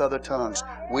speaking with other tongues.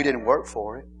 We didn't work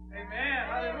for it.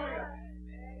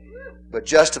 But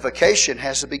justification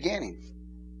has a beginning.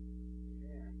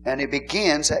 And it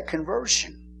begins at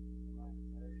conversion.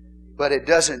 But it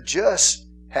doesn't just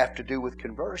have to do with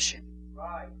conversion.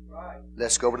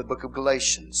 Let's go over to the book of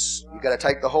Galatians. You've got to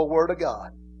take the whole Word of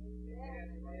God.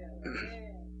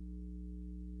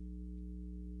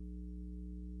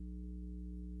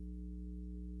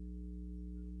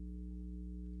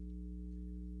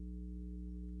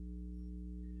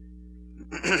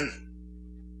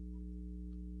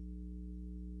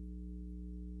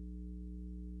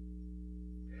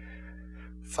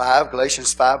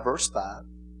 Galatians 5, verse 5.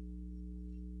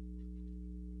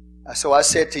 So I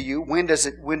said to you, when does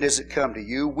it come to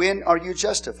you? When are you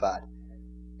justified?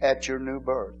 At your new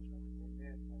birth.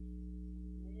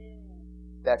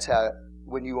 That's how,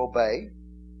 when you obey,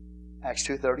 Acts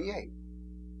 2:38.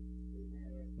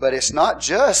 But it's not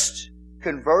just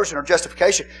conversion or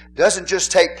justification. It doesn't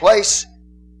just take place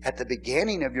at the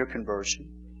beginning of your conversion.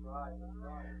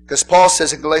 Because Paul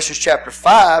says in Galatians chapter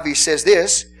 5, he says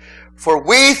this, For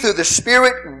we through the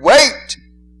Spirit wait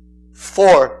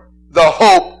for the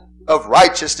hope of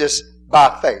righteousness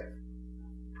by faith.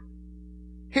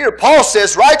 Here Paul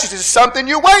says righteousness is something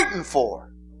you're waiting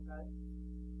for.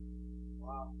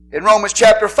 In Romans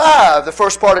chapter 5, the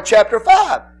first part of chapter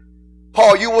 5,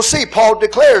 you will see, Paul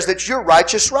declares that you're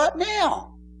righteous right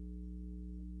now.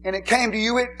 And it came to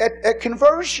you at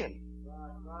conversion.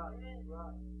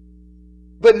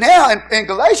 But now in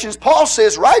Galatians, Paul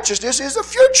says righteousness is a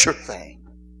future thing.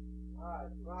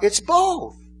 It's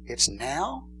both. It's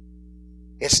now,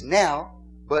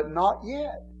 but not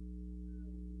yet.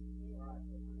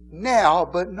 Now,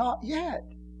 but not yet.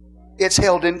 It's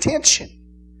held in tension.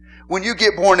 When you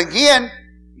get born again,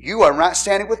 you are right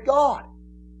standing with God.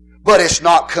 But it's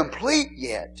not complete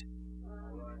yet.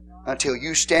 Until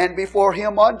you stand before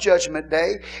Him on Judgment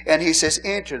Day, and He says,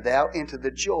 enter thou into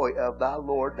the joy of thy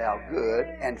Lord, thou good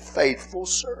and faithful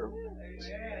servant.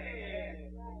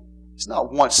 It's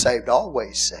not once saved,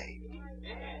 always saved.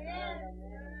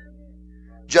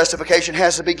 Justification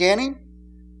has a beginning.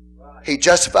 He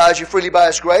justifies you freely by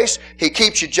His grace. He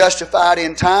keeps you justified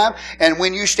in time. And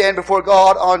when you stand before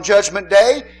God on Judgment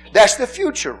Day, that's the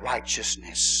future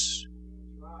righteousness.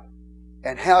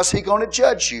 And how's He going to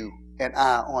judge you and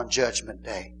I on Judgment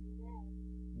Day?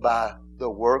 By the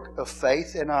work of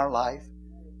faith in our life,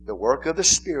 the work of the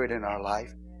Spirit in our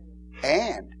life,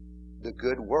 and the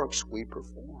good works we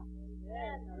perform.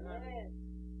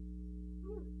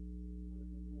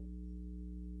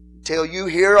 Till you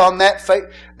hear on that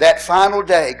final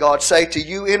day, God say to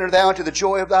you, enter thou into the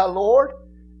joy of thy Lord,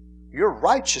 your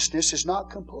righteousness is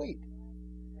not complete.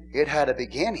 It had a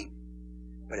beginning,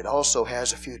 but it also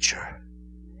has a future.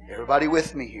 Everybody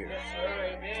with me here?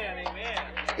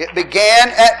 It began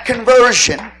at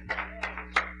conversion,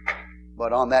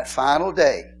 but on that final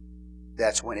day,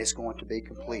 that's when it's going to be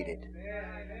completed.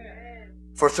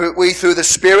 For we through the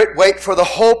Spirit wait for the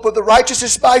hope of the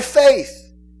righteousness by faith.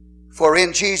 For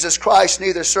in Jesus Christ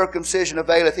neither circumcision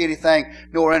availeth anything,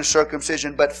 nor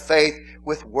uncircumcision, but faith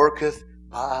which worketh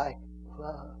by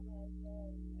love.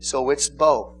 So it's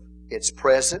both. It's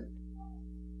present,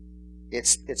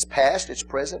 it's past, it's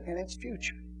present, and it's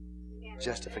future.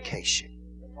 Justification.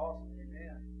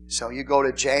 So you go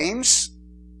to James.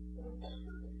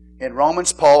 In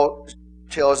Romans, Paul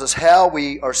tells us how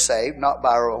we are saved, not by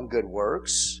our own good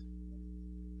works,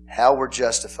 how we're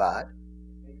justified.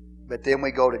 But then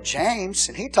we go to James,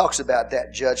 and he talks about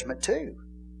that judgment too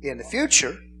in the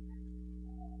future.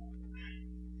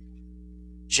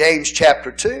 James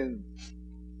chapter 2.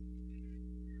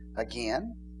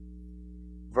 Again,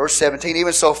 verse 17,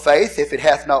 even so faith, if it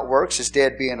hath not works, is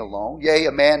dead being alone. Yea,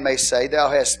 a man may say, thou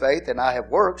hast faith, and I have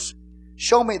works.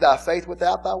 Show me thy faith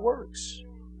without thy works.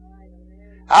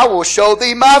 I will show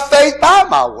thee my faith by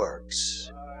my works.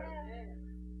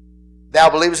 Thou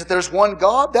believest that there's one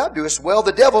God, thou doest well.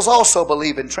 The devils also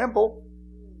believe and tremble.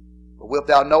 But wilt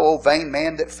thou know, O vain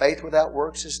man, that faith without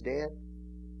works is dead?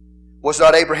 Was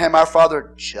not Abraham our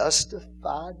father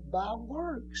justified by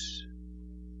works?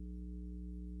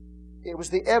 It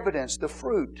was the evidence, the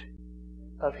fruit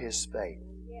of his faith,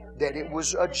 that it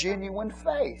was a genuine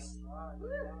faith.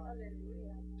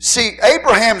 See,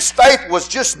 Abraham's faith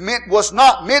was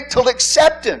not mental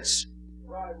acceptance.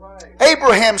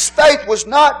 Abraham's faith was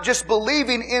not just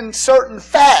believing in certain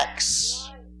facts.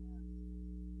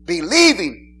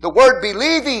 Believing, the word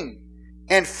believing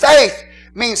and faith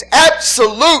means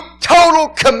absolute, total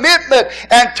commitment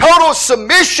and total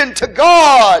submission to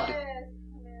God.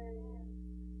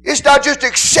 It's not just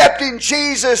accepting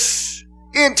Jesus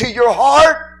into your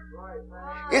heart.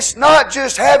 It's not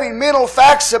just having mental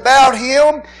facts about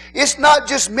Him. It's not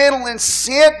just mental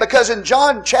assent, because in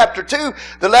John chapter 2,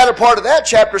 the latter part of that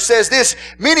chapter says this,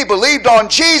 many believed on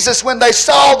Jesus when they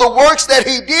saw the works that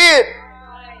He did.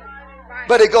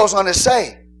 But it goes on to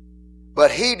say,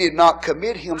 but He did not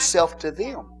commit Himself to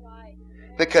them,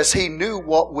 because He knew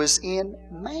what was in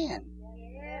man.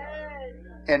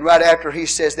 And right after He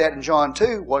says that in John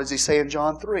 2, what does He say in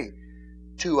John 3?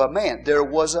 To a man, there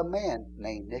was a man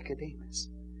named Nicodemus.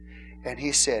 And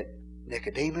He said,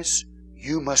 Nicodemus,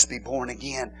 you must be born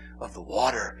again of the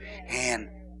water and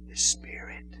the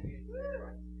Spirit.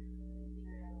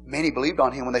 Many believed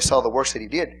on Him when they saw the works that He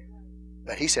did.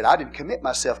 But He said, I didn't commit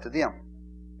myself to them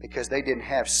because they didn't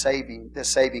have the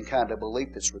saving kind of belief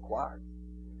that's required.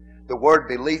 The word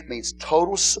belief means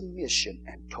total submission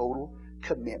and total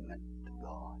commitment to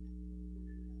God.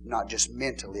 Not just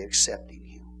mentally accepting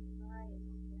Him.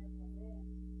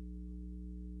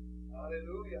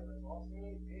 Hallelujah.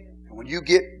 And when you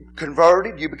get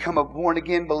converted, you become a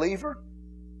born-again believer.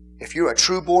 If you're a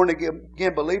true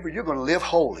born-again believer, you're going to live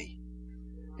holy.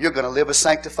 You're going to live a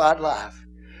sanctified life.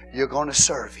 You're going to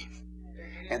serve Him.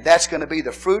 And that's going to be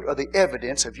the fruit or the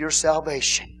evidence of your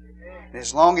salvation. And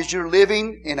as long as you're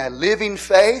living in a living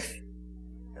faith,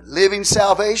 a living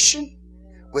salvation,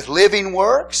 with living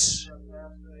works,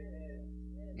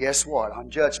 guess what? On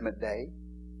Judgment Day,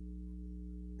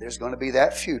 there's going to be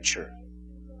that future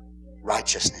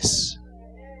righteousness.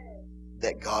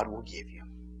 that God will give you.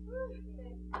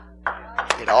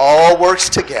 It all works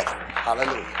together.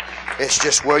 Hallelujah. It's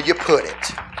just where you put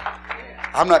it.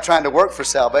 I'm not trying to work for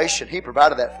salvation. He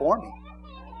provided that for me.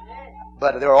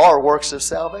 But there are works of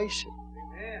salvation.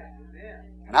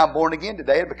 And I'm born again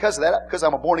today, and because of that, because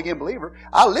I'm a born again believer,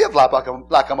 I live like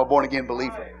I'm a born again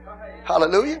believer.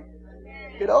 Hallelujah.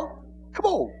 You know? Come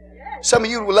on. Some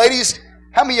of you ladies,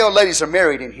 how many of you ladies are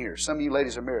married in here? Some of you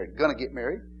ladies are married. Gonna get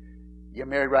married. You're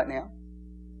married right now?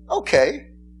 Okay.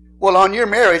 Well, on your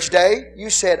marriage day, you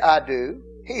said, I do.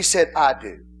 He said, I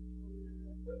do.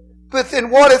 But then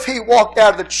what if he walked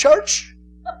out of the church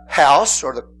house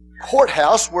or the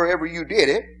courthouse, wherever you did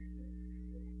it,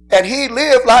 and he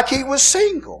lived like he was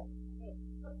single?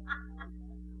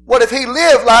 What if he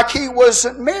lived like he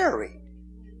wasn't married?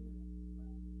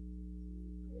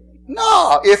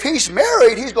 No, if he's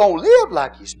married, he's going to live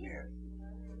like he's married.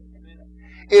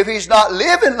 If he's not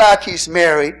living like he's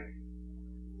married,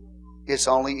 it's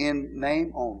only in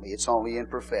name only. It's only in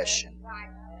profession.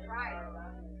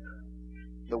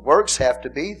 The works have to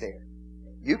be there.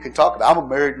 You can talk about, I'm a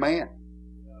married man.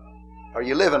 Are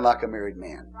you living like a married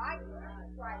man?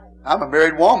 I'm a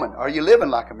married woman. Are you living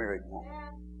like a married woman?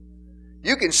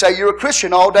 You can say you're a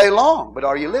Christian all day long, but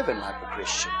are you living like a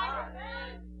Christian?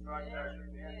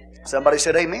 Somebody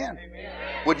said amen.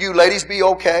 Would you ladies be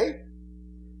okay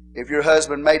if your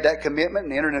husband made that commitment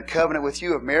and entered a covenant with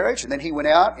you of marriage, and then he went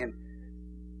out and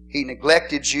he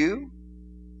neglected you?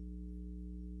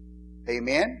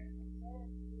 Amen.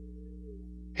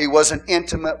 He wasn't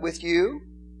intimate with you.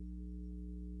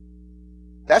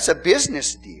 That's a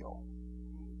business deal.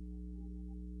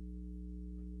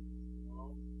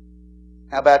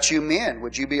 How about you men?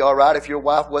 Would you be all right if your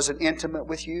wife wasn't intimate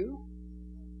with you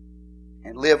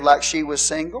and lived like she was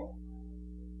single?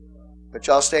 But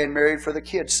y'all staying married for the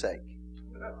kids' sake.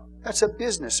 That's a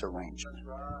business arrangement.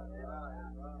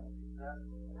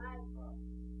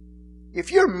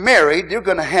 If you're married, you're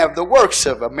going to have the works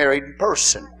of a married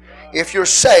person. If you're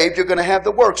saved, you're going to have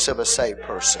the works of a saved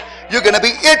person. You're going to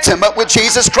be intimate with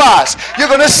Jesus Christ. You're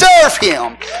going to serve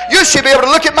Him. You should be able to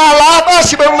look at my life. I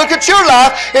should be able to look at your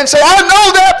life and say, I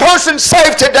know that person's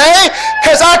saved today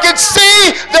because I can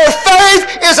see their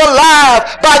faith is alive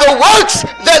by the works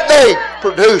that they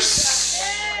produce.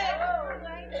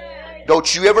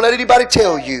 Don't you ever let anybody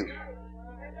tell you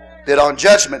that on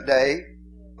Judgment Day,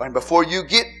 and before you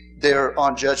get there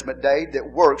on Judgment Day, that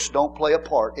works don't play a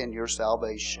part in your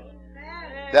salvation.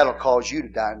 That'll cause you to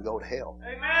die and go to hell.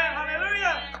 Amen.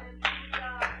 Hallelujah.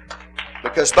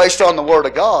 Because based on the Word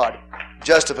of God,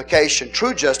 justification,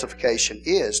 true justification,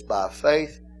 is by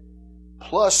faith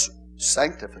plus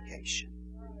sanctification.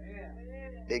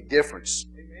 Big difference.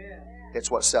 It's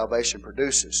what salvation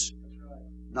produces,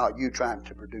 not you trying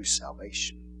to produce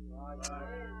salvation.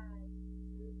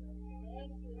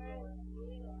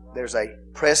 There's a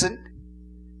present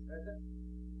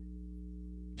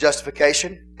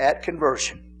justification at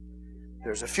conversion.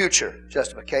 There's a future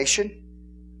justification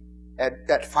at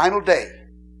that final day.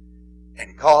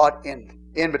 And God,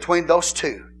 in between those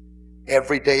two,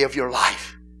 every day of your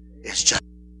life is just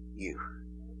you.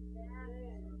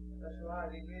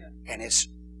 And it's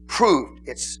proved,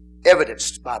 it's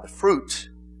evidenced by the fruit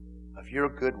of your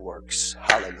good works.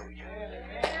 Hallelujah.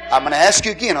 I'm going to ask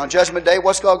you again on Judgment Day,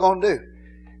 what's God going to do?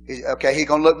 Okay, He's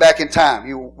going to look back in time.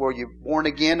 Were you born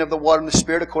again of the water and the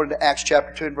Spirit according to Acts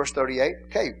chapter 2 and verse 38?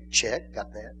 Okay, check.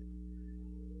 Got that.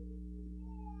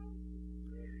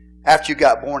 After you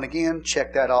got born again,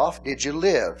 check that off. Did you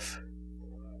live?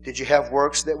 Did you have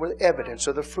works that were evidence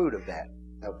of the fruit of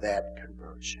that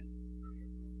conversion?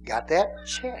 Got that?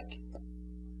 Check.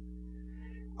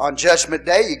 On Judgment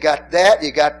Day, you got that.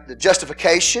 You got the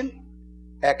justification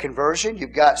at conversion.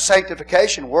 You've got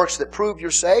sanctification, works that prove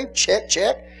you're saved. Check,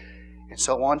 check. And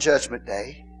so on Judgment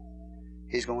Day,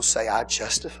 He's going to say, I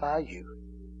justify you.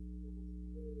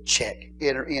 Check.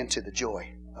 Enter into the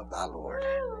joy of thy Lord.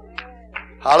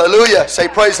 Hallelujah. Say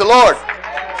praise the Lord.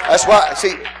 That's why,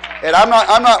 see, and I'm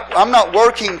not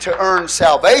working to earn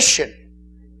salvation,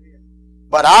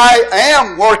 but I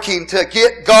am working to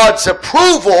get God's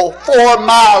approval for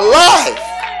my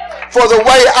life, for the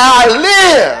way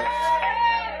I live.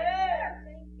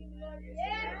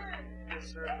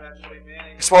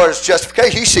 As far as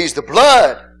justification, He sees the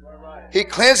blood. He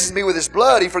cleanses me with His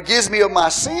blood. He forgives me of my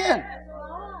sin.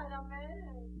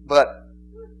 But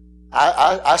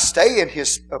I stay in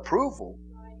His approval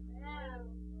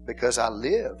because I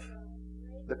live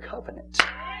the covenant.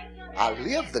 I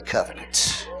live the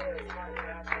covenant.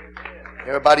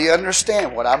 Everybody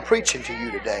understand what I'm preaching to you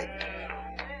today?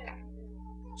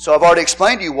 So I've already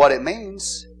explained to you what it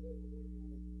means.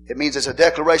 It means it's a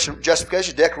declaration of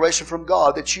justification, a declaration from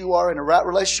God that you are in a right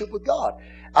relationship with God.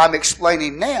 I'm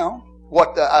explaining now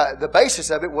what the basis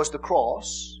of it was the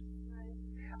cross.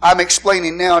 I'm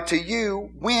explaining now to you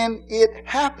when it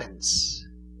happens.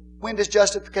 When does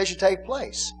justification take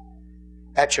place?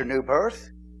 At your new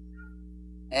birth,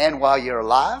 and while you're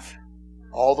alive,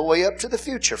 all the way up to the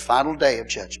future, final day of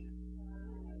judgment.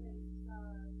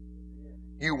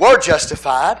 You were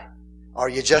justified. Are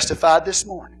you justified this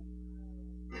morning?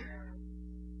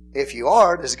 If you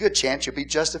are, there's a good chance you'll be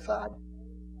justified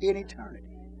in eternity.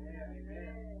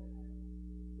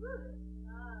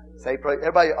 Say,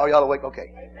 everybody, are y'all awake?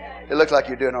 Okay. It looks like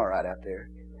you're doing all right out there.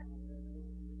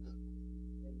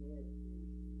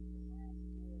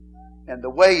 And the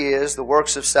way is the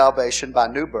works of salvation by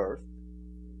new birth.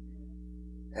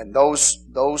 And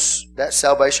that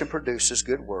salvation produces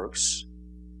good works.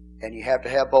 And you have to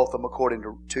have both of them according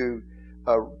to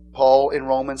Paul in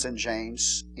Romans and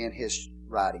James in his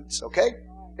writings. Okay?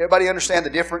 Everybody understand the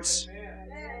difference?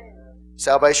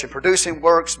 Salvation producing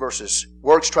works versus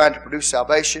works trying to produce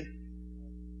salvation.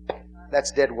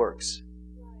 That's dead works.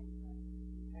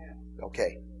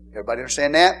 Okay. Everybody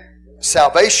understand that?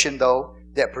 Salvation, though,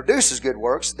 that produces good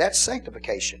works, that's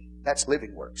sanctification. That's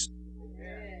living works.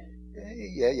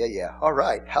 Yeah. All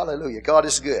right. Hallelujah. God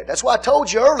is good. That's why I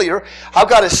told you earlier, I've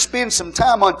got to spend some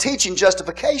time on teaching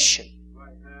justification.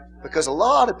 Because a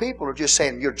lot of people are just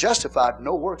saying, you're justified,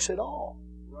 no works at all.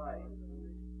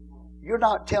 You're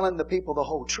not telling the people the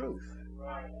whole truth.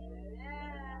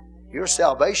 Your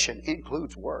salvation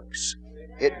includes works.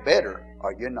 It better,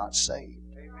 or you're not saved.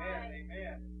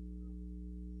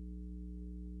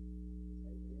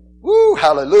 Woo,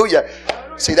 hallelujah.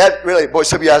 See, that really, boy,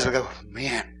 some of you guys will go,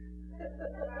 man.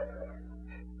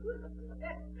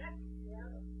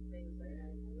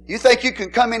 You think you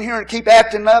can come in here and keep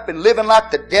acting up and living like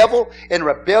the devil in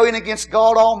rebellion against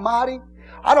God Almighty?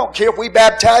 I don't care if we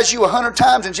baptize you 100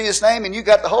 times in Jesus' name and you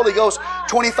got the Holy Ghost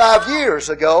 25 years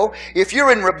ago. If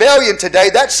you're in rebellion today,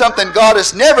 that's something God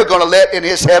is never going to let in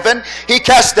His heaven. He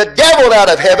cast the devil out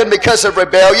of heaven because of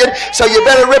rebellion, so you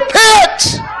better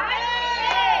repent.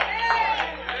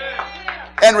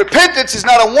 And repentance is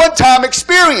not a one-time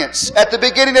experience at the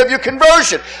beginning of your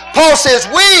conversion. Paul says,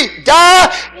 we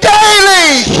die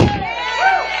daily.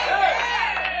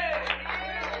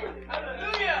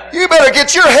 You better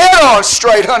get your head on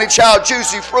straight, honey child,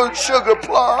 juicy fruit, sugar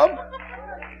plum.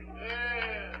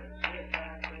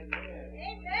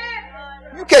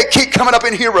 You can't keep coming up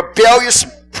in here rebellious,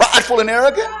 prideful, and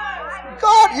arrogant.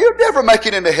 God, you'll never make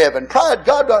it into heaven. Pride,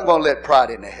 God not going to let pride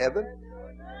into heaven.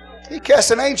 He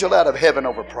cast an angel out of heaven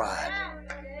over pride.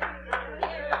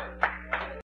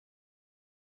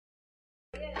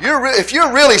 If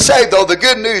you're really saved, though, the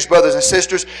good news, brothers and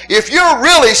sisters, if you're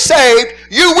really saved,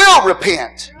 you will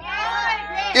repent.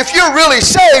 If you're really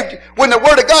saved, when the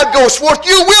Word of God goes forth,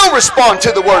 you will respond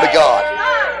to the Word of God.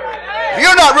 If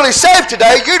you're not really saved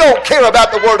today, you don't care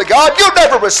about the Word of God, you'll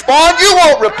never respond, you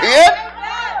won't repent.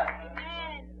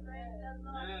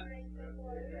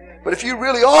 But if you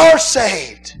really are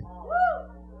saved,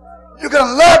 you're going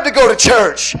to love to go to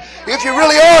church. If you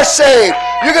really are saved,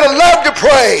 you're going to love to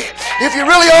pray. If you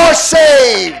really are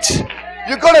saved,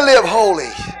 you're going to live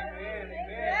holy.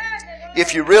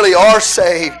 If you really are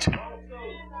saved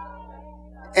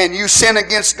and you sin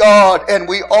against God, and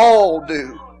we all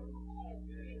do,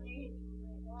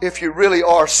 if you really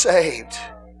are saved,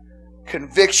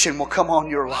 conviction will come on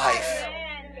your life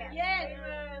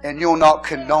and you'll not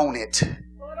condone it.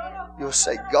 You'll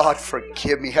say, God,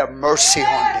 forgive me, have mercy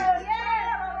on me.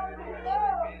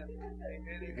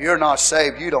 If you're not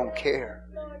saved, you don't care.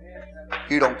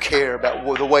 You don't care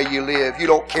about the way you live. You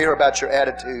don't care about your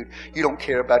attitude. You don't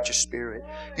care about your spirit.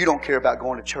 You don't care about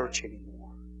going to church anymore.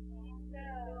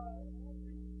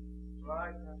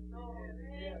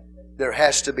 There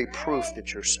has to be proof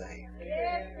that you're saved.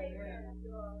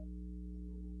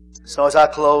 So as I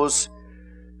close,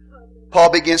 Paul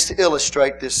begins to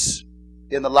illustrate this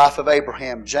in the life of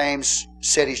Abraham. James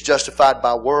said he's justified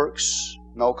by works.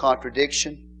 No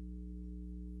contradiction.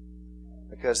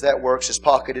 Because that works is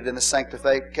pocketed in the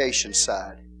sanctification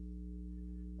side.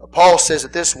 Paul says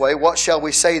it this way, what shall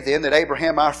we say then that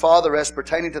Abraham our father as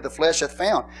pertaining to the flesh hath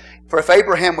found? For if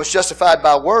Abraham was justified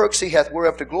by works, he hath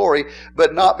whereof to glory,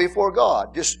 but not before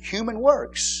God. Just human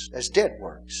works as dead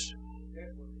works.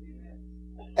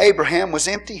 Abraham was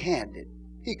empty-handed.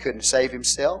 He couldn't save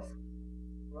himself.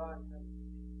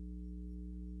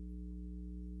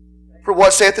 For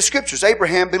what saith the Scriptures?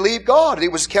 Abraham believed God, and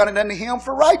it was counted unto him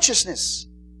for righteousness.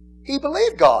 He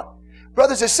believed God.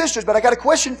 Brothers and sisters, but I got a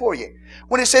question for you.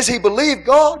 When it says he believed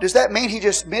God, does that mean he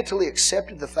just mentally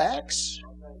accepted the facts?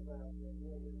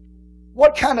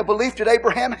 What kind of belief did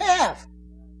Abraham have?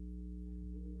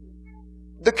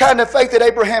 The kind of faith that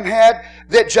Abraham had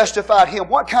that justified him.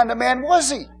 What kind of man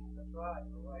was he?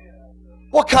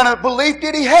 What kind of belief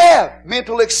did he have?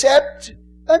 Mental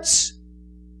acceptance?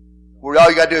 Where all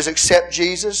you got to do is accept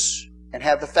Jesus and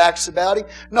have the facts about him?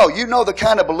 No, you know the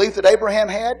kind of belief that Abraham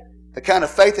had? The kind of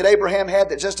faith that Abraham had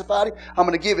that justified him? I'm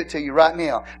going to give it to you right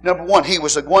now. Number one, he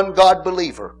was a one God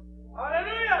believer.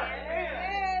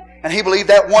 And he believed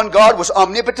that one God was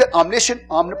omnipotent, omniscient,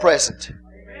 omnipresent.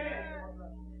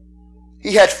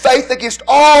 He had faith against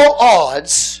all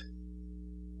odds.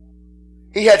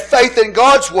 He had faith in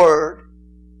God's Word.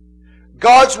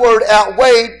 God's Word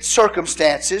outweighed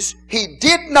circumstances. He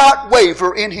did not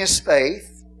waver in his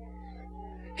faith.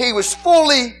 He was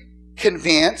fully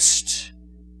convinced.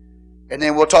 And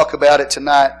then we'll talk about it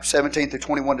tonight. 17 through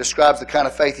 21 describes the kind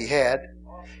of faith he had.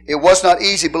 It was not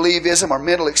easy believism or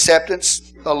mental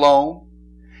acceptance alone.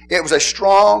 It was a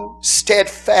strong,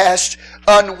 steadfast,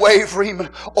 unwavering,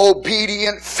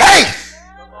 obedient faith.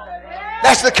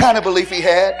 That's the kind of belief he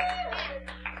had.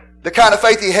 The kind of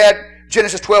faith he had,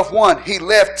 Genesis 12:1, he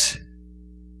left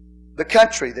the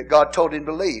country that God told him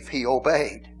to leave. He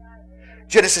obeyed.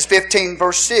 Genesis 15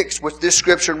 verse 6, which this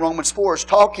scripture in Romans 4 is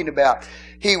talking about.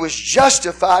 He was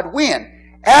justified when?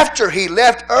 After he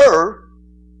left Ur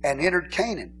and entered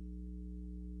Canaan.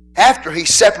 After he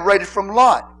separated from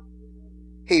Lot.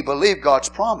 He believed God's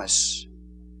promise.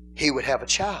 He would have a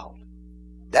child.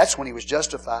 That's when he was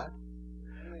justified.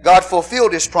 God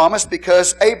fulfilled His promise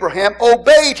because Abraham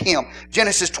obeyed Him.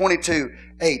 Genesis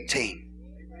 22:18.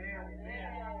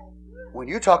 When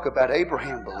you talk about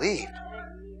Abraham believed,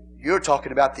 you're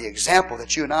talking about the example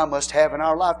that you and I must have in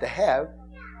our life to have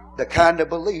the kind of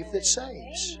belief that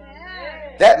saves.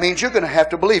 That means you're going to have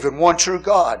to believe in one true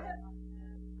God.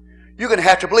 You're going to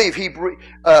have to believe He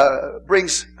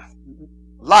brings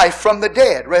life from the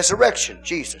dead, resurrection,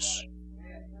 Jesus.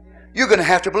 You're going to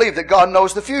have to believe that God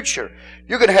knows the future.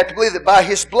 You're going to have to believe that by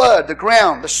His blood, the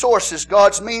ground, the source is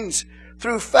God's means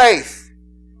through faith.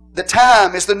 The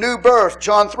time is the new birth,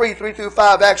 John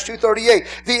 3:3-5, Acts 2:38.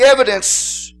 The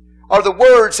evidence are the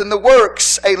words and the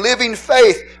works, a living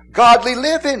faith, godly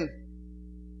living.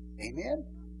 Amen?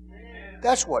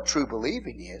 That's what true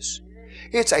believing is.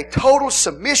 It's a total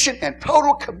submission and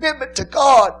total commitment to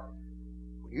God.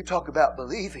 When you talk about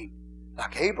believing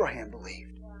like Abraham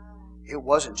believed, it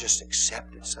wasn't just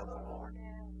acceptance of the Lord.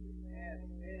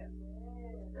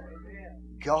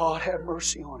 God have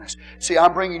mercy on us. See,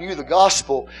 I'm bringing you the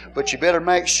gospel, but you better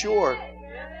make sure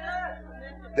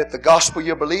that the gospel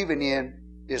you're believing in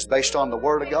is based on the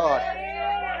Word of God.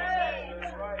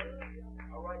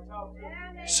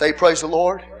 Say praise the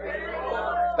Lord.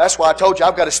 That's why I told you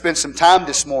I've got to spend some time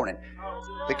this morning.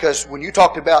 Because when you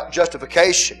talked about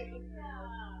justification,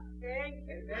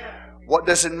 what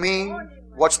does it mean?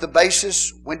 What's the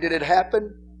basis? When did it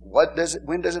happen? When does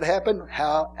it happen?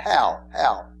 How?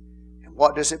 And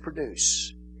what does it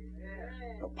produce?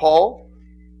 Now, Paul,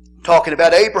 talking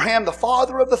about Abraham, the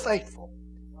father of the faithful.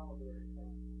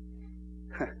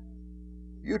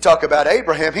 You talk about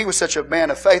Abraham, he was such a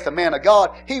man of faith, a man of God,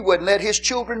 he wouldn't let his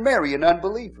children marry an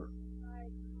unbeliever.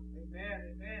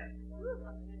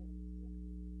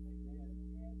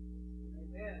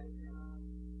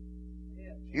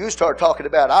 You start talking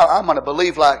about, I'm going to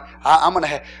believe like, I'm going to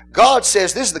have. God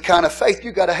says this is the kind of faith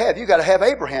you got to have. You got to have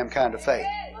Abraham kind of faith.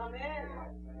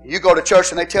 You go to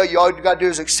church and they tell you all you got to do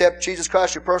is accept Jesus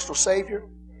Christ, your personal Savior.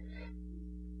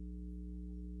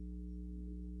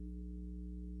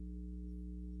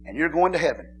 And you're going to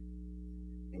heaven.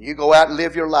 And you go out and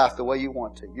live your life the way you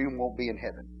want to. You won't be in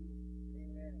heaven.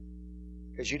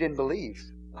 Because you didn't believe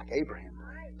like Abraham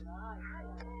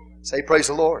believed. Say praise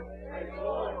the Lord.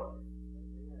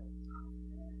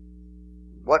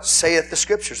 What saith the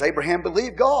Scriptures? Abraham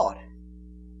believed God.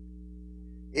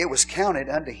 It was counted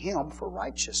unto him for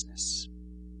righteousness.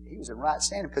 He was in right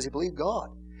standing because he believed God.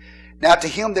 Now to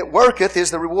him that worketh is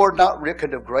the reward not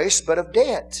reckoned of grace, but of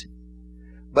debt.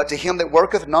 But to him that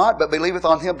worketh not, but believeth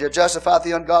on Him to justify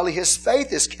the ungodly, his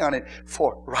faith is counted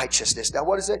for righteousness. Now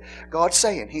what is it God's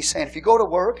saying? He's saying if you go to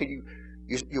work and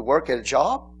you work at a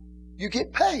job, you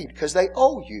get paid because they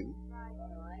owe you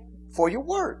for your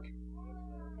work.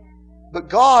 But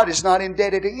God is not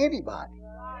indebted to anybody.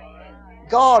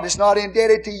 God is not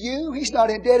indebted to you. He's not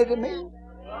indebted to me.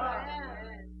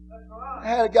 I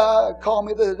had a guy call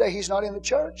me the other day. He's not in the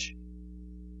church.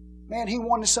 Man, he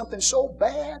wanted something so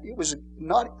bad. It was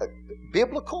not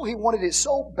biblical. He wanted it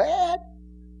so bad.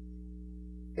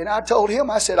 And I told him,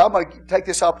 I said, I'm going to take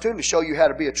this opportunity to show you how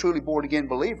to be a truly born-again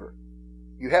believer.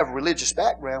 You have a religious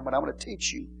background, but I'm going to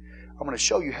teach you. I'm going to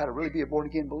show you how to really be a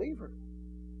born-again believer.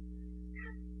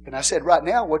 And I said, right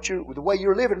now, the way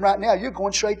you're living right now, you're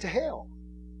going straight to hell.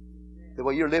 The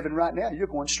way you're living right now, you're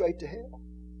going straight to hell.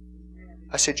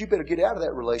 I said, you better get out of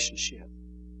that relationship.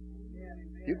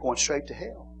 You're going straight to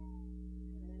hell.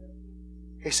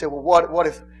 He said, well, what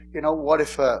if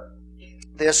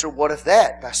this or what if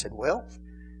that? I said, well,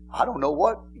 I don't know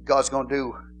what God's going to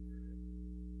do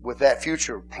with that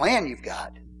future plan you've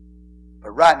got.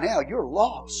 But right now, you're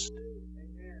lost.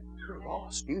 You're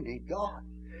lost. You need God.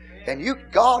 And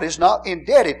God is not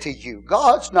indebted to you.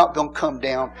 God's not going to come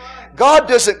down. God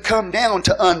doesn't come down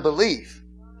to unbelief.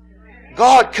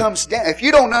 God comes down. If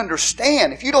you don't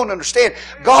understand,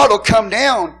 God will come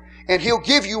down and He'll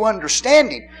give you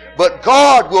understanding. But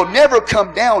God will never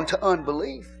come down to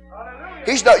unbelief.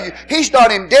 He's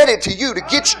not indebted to you to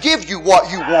give you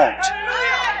what you want.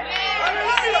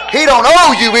 He don't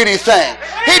owe you anything.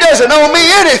 He doesn't owe me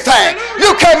anything.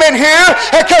 You come in here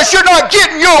and because you're not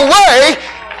getting your way,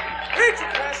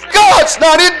 God's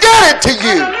not indebted to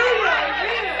you.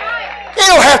 He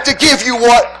don't have to give you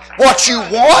what you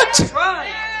want.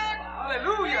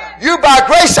 You by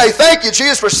grace say, thank you,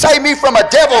 Jesus, for saving me from a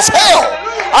devil's hell.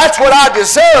 That's what I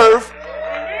deserve.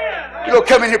 You don't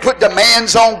come in here and put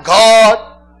demands on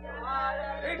God.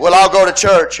 Well, I'll go to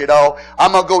church,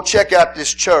 I'm going to go check out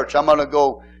this church. I'm going to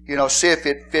go, see if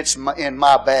it fits in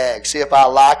my bag, see if I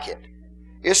like it.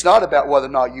 It's not about whether or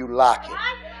not you like it.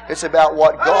 It's about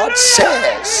what God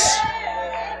says.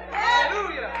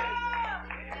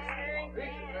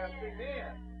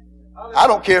 I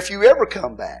don't care if you ever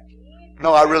come back.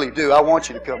 No, I really do. I want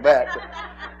you to come back.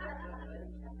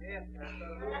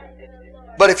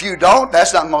 But if you don't,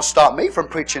 that's not going to stop me from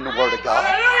preaching the Word of God.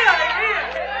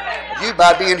 You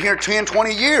by being here 10,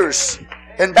 20 years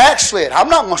and backslid. I'm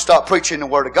not going to stop preaching the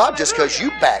Word of God just because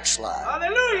you backslide.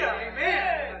 Hallelujah.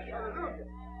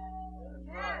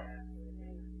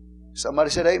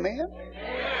 Somebody said amen?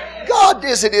 God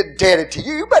isn't indebted to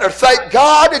you. You better thank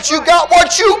God that you got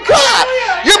what you got.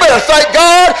 You better thank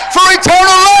God for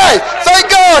eternal life. Thank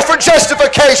God for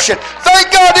justification. Thank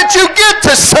God that you get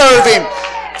to serve Him.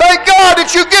 Thank God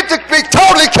that you get to be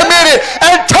totally committed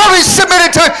and totally submitted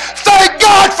to Him. Thank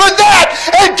God for that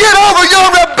and get over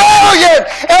your rebellion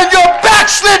and your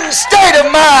backslidden state of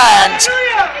mind.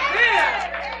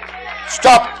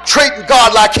 Stop treating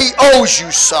God like He owes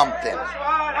you something.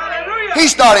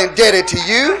 He's not indebted to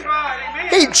you.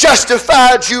 He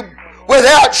justified you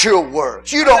without your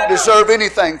works. You don't deserve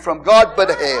anything from God but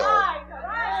hell.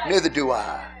 Neither do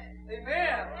I.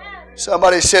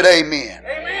 Somebody said amen.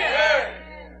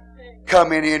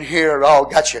 Coming in here, all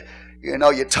got your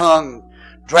tongue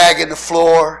dragging the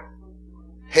floor,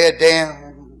 head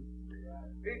down.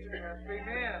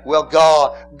 Well,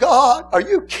 God, are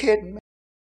you kidding me?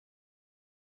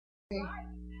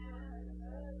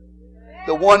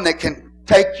 The one that can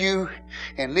take you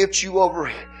and lift you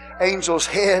over angels'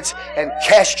 heads and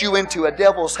cast you into a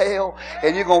devil's hell,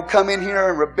 and you're going to come in here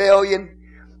in rebellion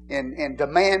and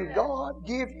demand God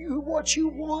give you what you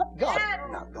want? God's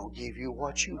not going to give you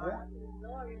what you want.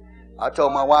 I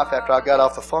told my wife after I got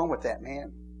off the phone with that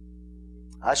man,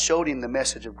 I showed him the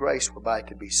message of grace whereby he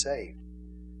could be saved.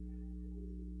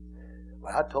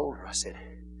 But I told her, I said,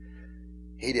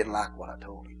 he didn't like what I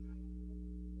told him.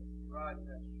 Right.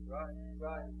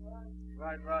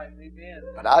 Amen.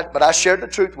 But I shared the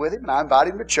truth with him, and I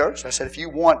invited him to church. I said, if you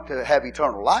want to have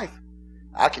eternal life,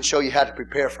 I can show you how to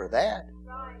prepare for that.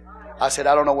 I said,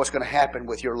 I don't know what's going to happen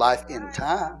with your life in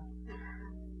time,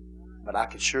 but I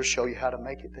can sure show you how to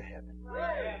make it to heaven.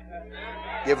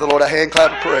 Give the Lord a hand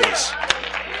clap of praise.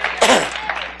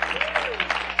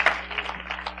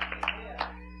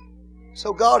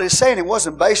 So God is saying it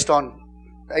wasn't based on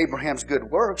Abraham's good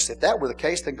works. If that were the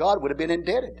case, then God would have been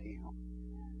indebted to him.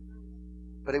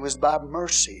 But it was by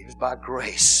mercy. It was by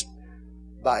grace.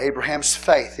 By Abraham's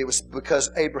faith. It was because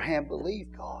Abraham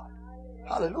believed God.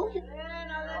 Hallelujah.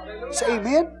 Say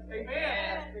amen.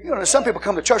 Amen. Some people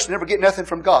come to church and never get nothing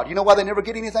from God. You know why they never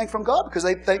get anything from God? Because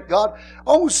they think God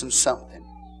owes them something.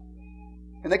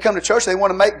 And they come to church and they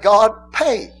want to make God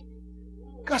pay.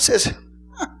 God says,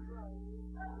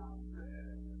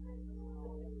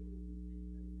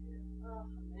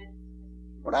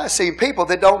 When I've seen people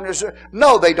that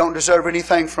they don't deserve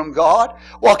anything from God.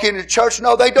 Walk into church,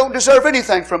 no, they don't deserve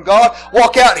anything from God.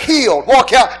 Walk out healed,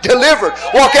 walk out delivered,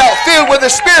 walk out filled with the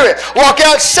Spirit, walk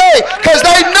out saved, because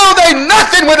they know they're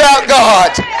nothing without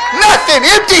God. Nothing,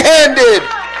 empty-handed.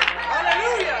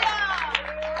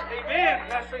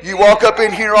 You walk up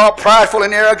in here all prideful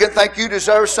and arrogant, think you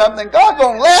deserve something. God's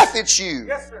going to laugh at you.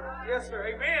 Yes, sir. Yes, sir.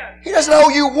 Amen. He doesn't owe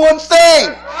you one thing.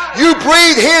 You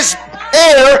breathe His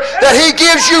air that He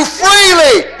gives you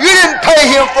freely. You didn't pay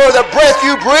Him for the breath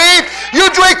you breathe. You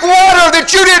drink water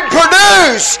that you didn't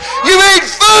produce. You eat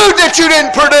food that you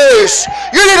didn't produce.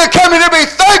 You need to come in and be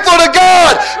thankful to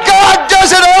God. God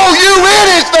doesn't owe you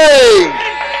anything.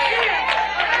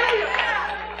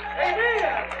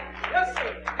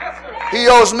 He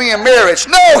owes me a marriage.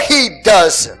 No, He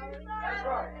doesn't.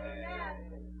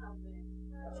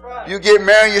 You get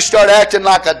married, you start acting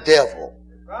like a devil.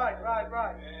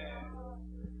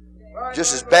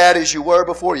 Just as bad as you were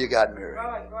before you got married.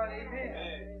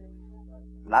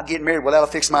 Not getting married, well, that'll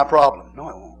fix my problem. No,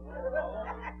 it won't.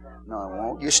 No, it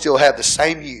won't. You still have the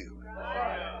same you.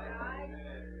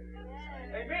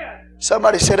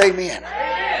 Somebody said amen.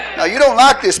 Now, you don't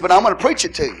like this, but I'm going to preach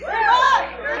it to you.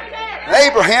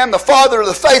 Abraham, the father of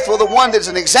the faithful, the one that's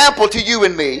an example to you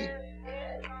and me,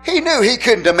 he knew he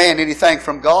couldn't demand anything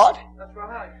from God.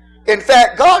 In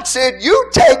fact, God said, you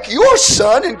take your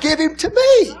son and give him to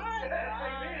me.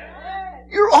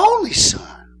 Your only son.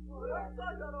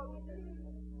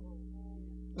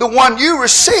 The one you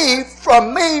received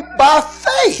from me by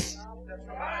faith.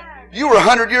 You were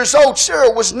 100 years old.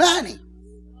 Sarah was 90.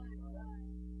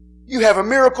 You have a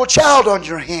miracle child on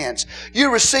your hands.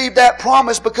 You received that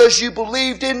promise because you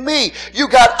believed in me. You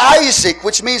got Isaac,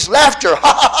 which means laughter. Ha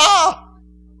ha ha.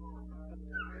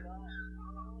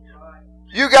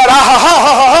 You got ha ha ha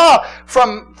ha ha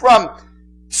from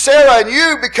Sarah and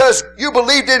you because you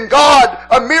believed in God,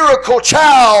 a miracle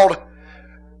child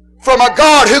from a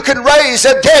God who can raise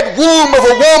a dead womb of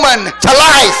a woman to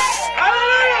life.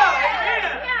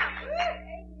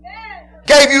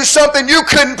 Gave you something you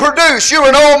couldn't produce. You're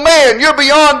an old man. You're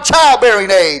beyond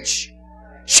childbearing age.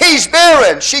 She's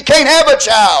barren. She can't have a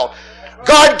child.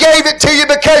 God gave it to you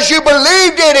because you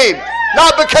believed in Him,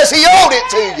 not because He owed it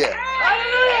to you.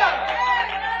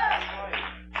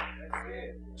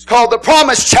 It's called the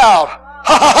promised child. Ha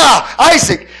ha ha.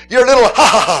 Isaac, your little ha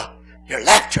ha ha. Your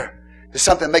laughter is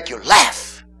something to make you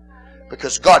laugh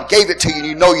because God gave it to you and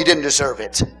you know you didn't deserve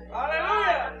it.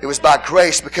 It was by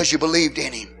grace because you believed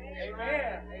in Him.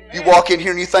 You walk in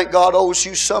here and you think God owes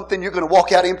you something, you're going to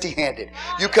walk out empty-handed.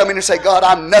 You come in and say, God,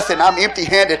 I'm nothing, I'm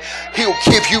empty-handed. He'll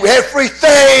give you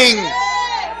everything.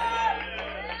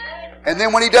 And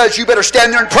then when He does, you better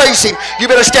stand there and praise Him. You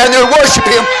better stand there and worship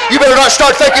Him. You better not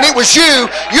start thinking it was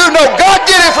you. You know God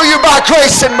did it for you by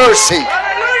grace and mercy.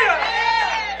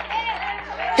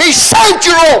 He saved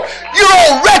your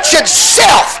old wretched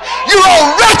self, your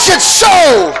old wretched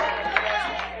soul.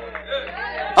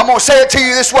 I'm going to say it to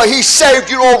you this way. He saved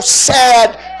your old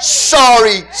sad,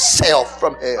 sorry self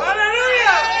from hell. Hallelujah!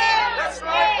 That's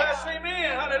right. That's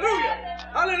amen. Hallelujah.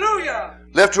 Hallelujah.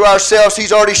 Left to ourselves,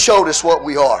 He's already showed us what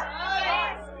we are.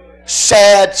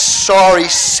 Sad, sorry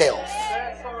self.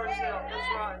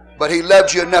 But He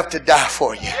loved you enough to die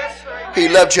for you. He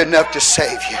loved you enough to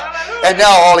save you. And now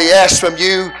all He asks from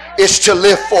you is to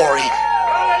live for Him.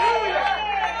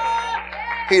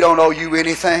 He don't owe you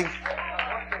anything.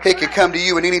 He can come to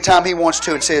you at any time He wants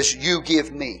to and says, you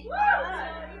give me.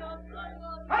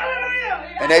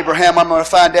 And Abraham, I'm going to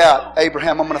find out.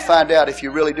 Abraham, I'm going to find out if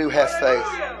you really do have faith.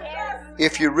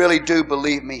 If you really do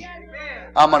believe me,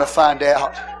 I'm going to find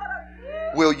out.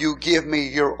 Will you give me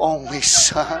your only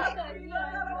son?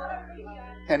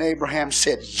 And Abraham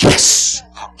said, yes,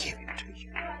 I'll give him to you.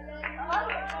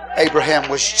 Abraham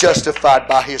was justified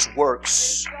by his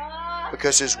works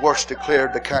because his works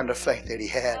declared the kind of faith that he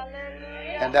had.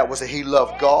 And that was that he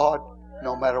loved God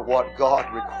no matter what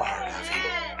God required of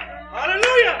him.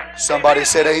 Hallelujah! Somebody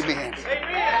said amen.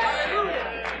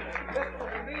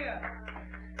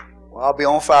 Well, I'll be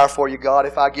on fire for you, God,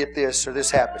 if I get this or this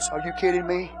happens. Are you kidding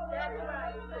me?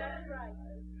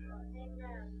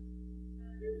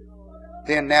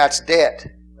 Then now it's debt.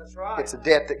 That's right. It's a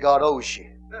debt that God owes you.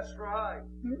 That's right.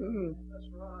 That's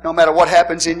right. No matter what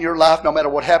happens in your life, no matter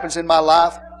what happens in my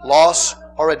life, loss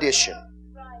or addition,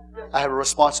 I have a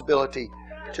responsibility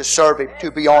to serve Him,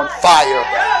 to be on fire,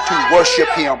 to worship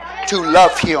Him, to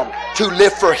love Him, to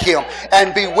live for Him,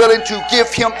 and be willing to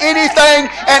give Him anything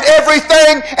and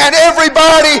everything and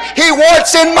everybody He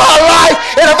wants in my life.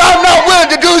 And if I'm not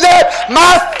willing to do that,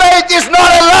 my faith is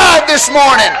not alive this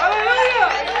morning.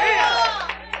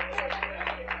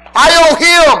 I owe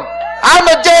Him. I'm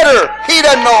a debtor. He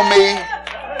doesn't owe me.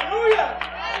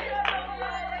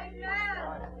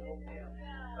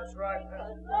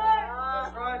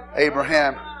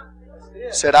 Abraham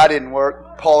said, I didn't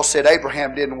work. Paul said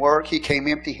Abraham didn't work. He came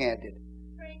empty-handed.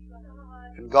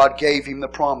 And God gave him the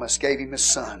promise, gave him His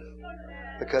son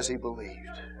because he believed.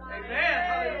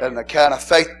 And the kind of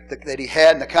faith that he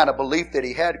had and the kind of belief that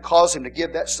he had caused him to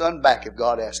give that son back if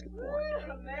God asked him for it.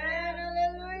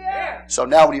 So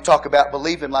now when you talk about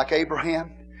believing like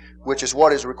Abraham, which is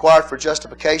what is required for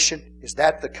justification. Is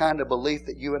that the kind of belief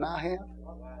that you and I have?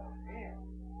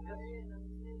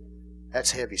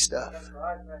 That's heavy stuff.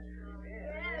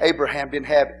 Abraham didn't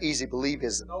have easy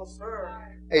believism.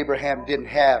 Abraham didn't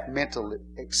have mental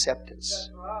acceptance.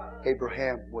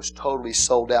 Abraham was totally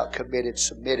sold out, committed,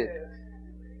 submitted,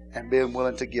 and being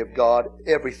willing to give God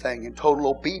everything in total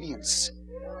obedience,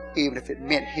 even if it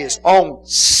meant His own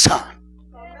Son.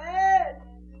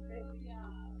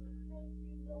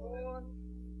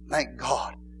 Thank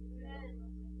God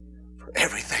for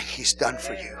everything He's done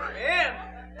for you.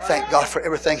 Thank God for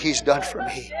everything He's done for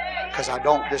me, because I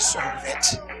don't deserve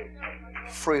it.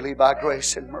 Freely by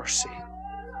grace and mercy.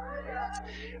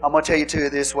 I'm going to tell you too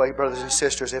this way, brothers and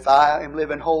sisters. If I am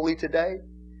living holy today,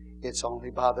 it's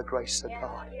only by the grace of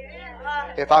God.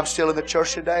 If I'm still in the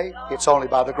church today, it's only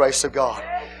by the grace of God.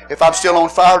 If I'm still on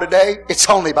fire today, it's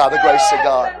only by the grace of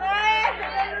God.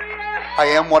 I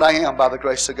am what I am by the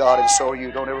grace of God, and so are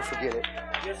you. Don't ever forget it.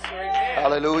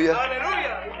 Hallelujah.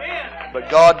 But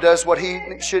God does what He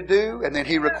should do, and then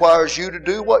He requires you to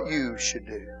do what you should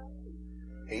do.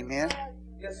 Amen.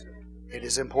 It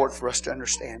is important for us to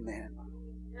understand that.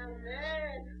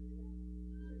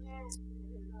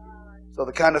 So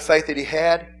the kind of faith that he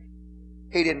had,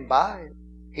 he didn't buy it.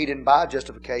 He didn't buy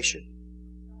justification.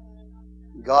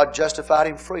 God justified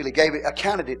him freely,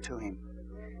 accounted it to him.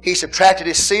 He subtracted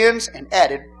his sins and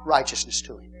added righteousness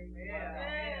to him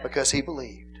because he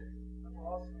believed.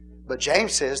 But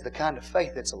James says the kind of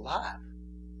faith that's alive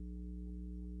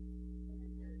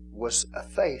was a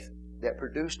faith that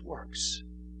produced works.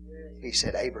 He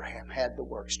said Abraham had the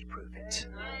works to prove it.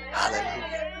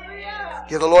 Hallelujah.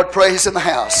 Give the Lord praise in the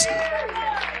house.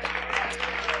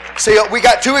 See, we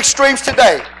got two extremes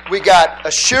today. We got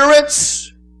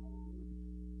assurance.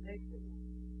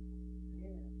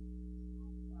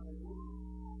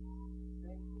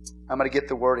 I'm going to get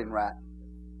the wording right.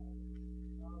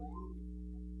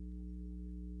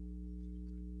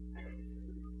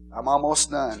 I'm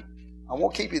almost done. I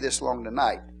won't keep you this long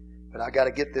tonight, but I got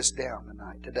to get this down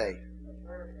today.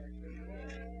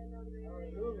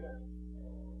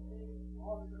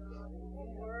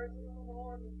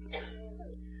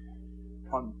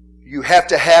 You have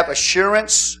to have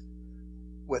assurance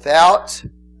without,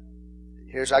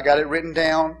 I got it written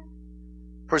down,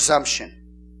 presumption.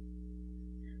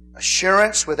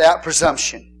 Assurance without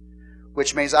presumption,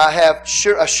 which means I have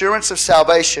assurance of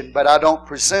salvation, but I don't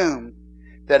presume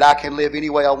that I can live any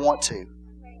way I want to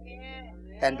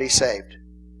and be saved.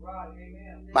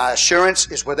 My assurance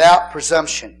is without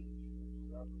presumption.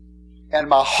 And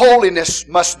my holiness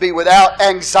must be without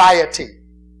anxiety.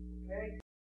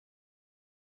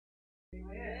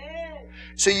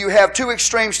 So you have two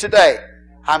extremes today.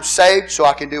 I'm saved so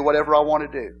I can do whatever I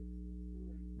want to do.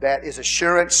 That is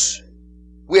assurance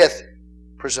with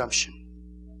presumption.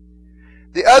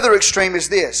 The other extreme is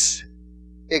this: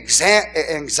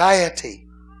 anxiety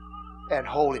and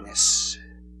holiness.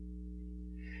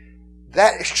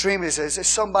 That extreme is as if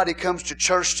somebody comes to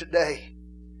church today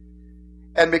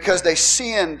and because they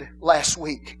sinned last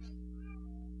week,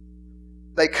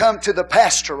 they come to the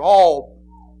pastor all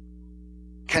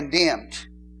condemned.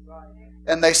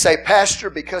 And they say,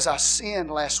 Pastor, because I sinned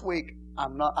last week,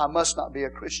 I must not be a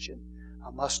Christian.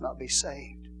 I must not be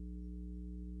saved.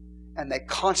 And they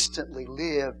constantly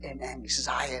live in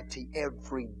anxiety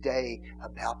every day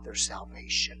about their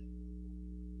salvation.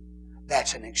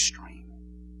 That's an extreme.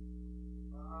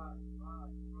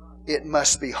 It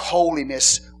must be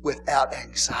holiness without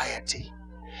anxiety.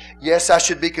 Yes, I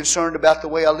should be concerned about the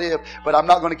way I live, but I'm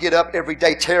not going to get up every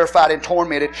day terrified and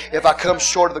tormented if I come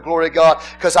short of the glory of God,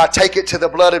 because I take it to the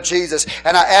blood of Jesus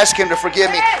and I ask Him to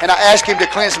forgive me and I ask Him to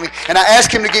cleanse me and I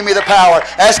ask Him to give me the power,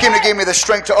 ask Him to give me the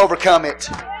strength to overcome it.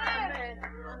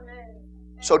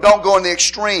 So don't go in the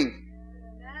extreme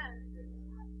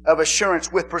of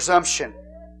assurance with presumption.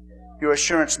 Your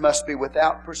assurance must be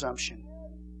without presumption.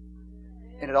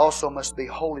 And it also must be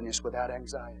holiness without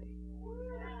anxiety.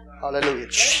 Hallelujah.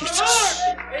 Jesus.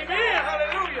 Amen.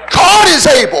 Hallelujah. God is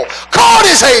able. God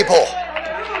is able.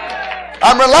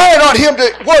 I'm relying on Him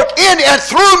to work in and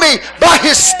through me by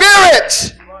His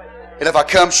Spirit. And if I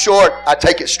come short, I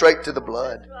take it straight to the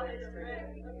blood.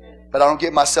 But I don't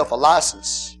give myself a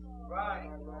license.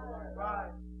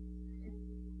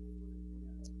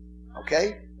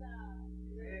 Okay?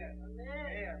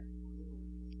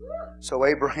 So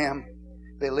Abraham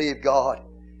believed God.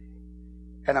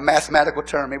 And a mathematical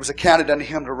term, it was accounted unto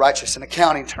him to righteousness, an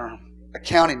accounting term.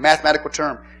 Accounting, mathematical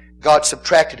term. God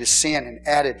subtracted his sin and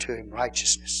added to him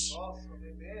righteousness. Awesome.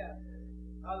 Amen.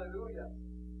 Hallelujah.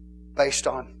 Based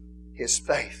on his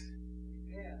faith.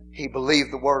 Amen. He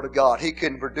believed the Word of God. He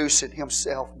couldn't produce it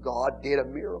himself. God did a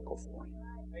miracle for him.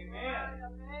 Amen.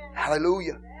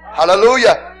 Hallelujah.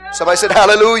 Hallelujah. Somebody said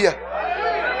hallelujah.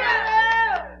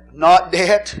 Not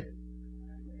debt.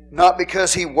 Not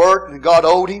because he worked and God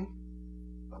owed him.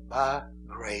 But by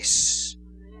grace.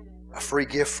 A free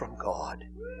gift from God.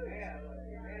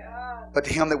 But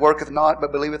to him that worketh not,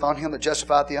 but believeth on him that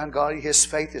justifieth the ungodly, his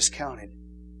faith is counted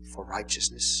for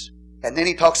righteousness. And then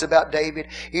he talks about David.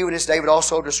 Even as David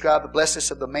also described the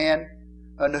blessedness of the man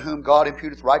unto whom God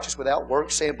imputeth righteousness without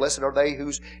works, saying, Blessed are they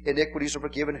whose iniquities are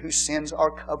forgiven, whose sins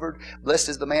are covered. Blessed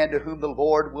is the man to whom the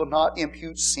Lord will not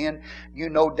impute sin. You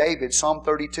know David, Psalm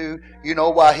 32. You know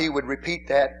why he would repeat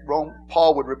that.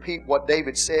 Paul would repeat what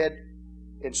David said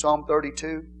in Psalm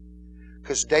 32.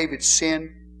 Because David's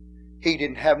sin, he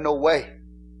didn't have no way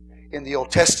in the Old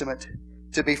Testament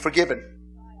to be forgiven.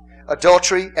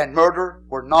 Adultery and murder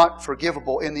were not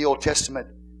forgivable in the Old Testament.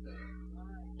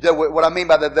 What I mean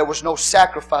by that, there was no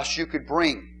sacrifice you could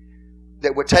bring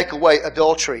that would take away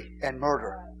adultery and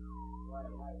murder.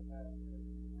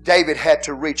 David had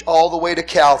to reach all the way to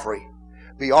Calvary,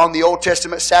 beyond the Old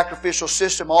Testament sacrificial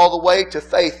system, all the way to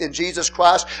faith in Jesus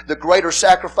Christ, the greater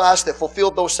sacrifice that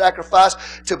fulfilled those sacrifices,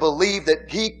 to believe that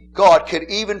God could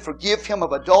even forgive him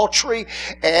of adultery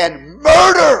and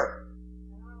murder.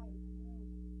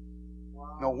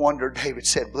 No wonder David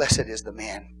said, Blessed is the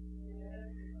man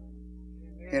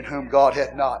in whom God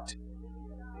hath not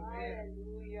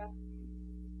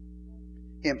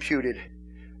imputed,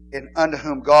 and unto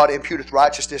whom God imputeth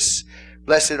righteousness.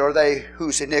 Blessed are they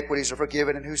whose iniquities are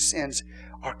forgiven and whose sins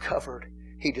are covered.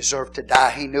 He deserved to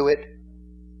die. He knew it.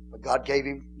 But God gave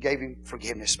him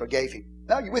forgiveness, forgave him.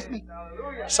 Now, you with me?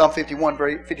 Psalm 51,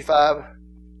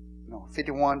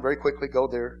 51, very quickly, go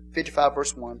there. 55,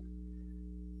 verse 1.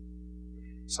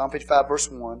 Psalm 55, verse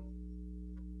 1.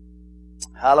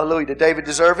 Hallelujah. Did David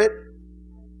deserve it?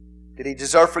 Did he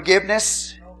deserve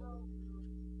forgiveness?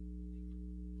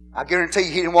 I guarantee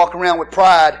you he didn't walk around with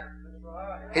pride.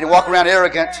 He didn't walk around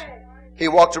arrogant. He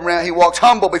walked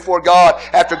humble before God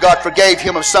after God forgave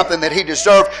him of something that he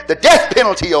deserved the death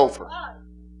penalty over.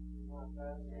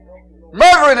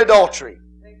 Murder and adultery.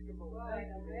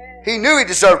 He knew he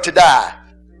deserved to die.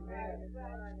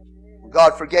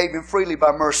 God forgave him freely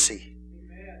by mercy.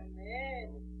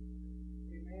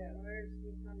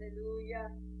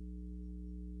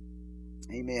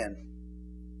 Amen.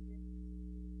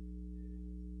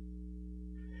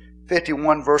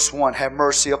 51 verse 1. Have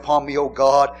mercy upon me, O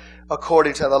God,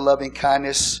 according to thy loving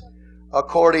kindness,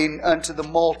 according unto the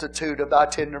multitude of thy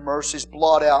tender mercies.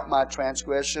 Blot out my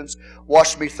transgressions.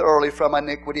 Wash me thoroughly from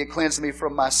iniquity and cleanse me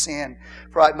from my sin.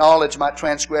 For I acknowledge my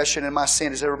transgression, and my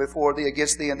sin is ever before thee.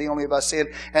 Against thee and thee only have I sinned,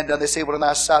 and done this evil in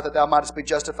thy sight, that thou mightest be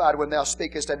justified when thou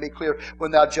speakest, and be clear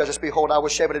when thou judgest. Behold, I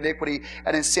was shapen in iniquity,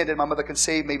 and in sin did my mother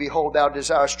conceive me. Behold, thou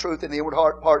desirest truth in the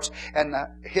inward parts, and the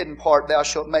hidden part thou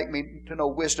shalt make me to know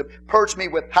wisdom. Purge me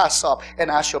with hyssop,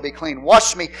 and I shall be clean.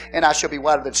 Wash me, and I shall be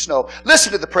whiter than snow.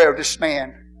 Listen to the prayer of this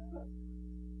man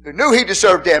who knew he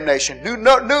deserved damnation,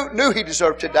 knew he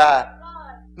deserved to die.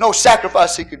 No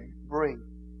sacrifice he could bring.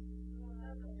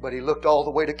 But he looked all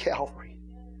the way to Calvary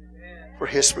for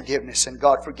his forgiveness, and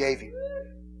God forgave him.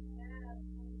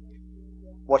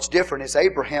 What's different is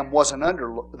Abraham wasn't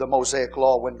under the Mosaic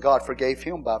law when God forgave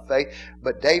him by faith,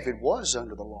 but David was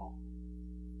under the law.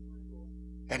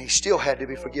 And he still had to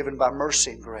be forgiven by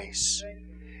mercy and grace.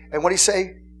 And what did he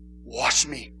say? Wash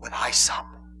me with hyssop.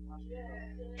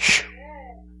 Whew.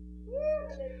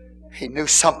 He knew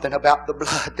something about the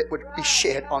blood that would be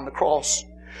shed on the cross.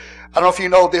 I don't know if you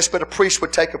know this, but a priest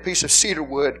would take a piece of cedar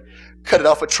wood, cut it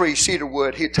off a tree, cedar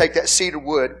wood. He'd take that cedar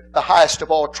wood, the highest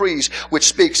of all trees, which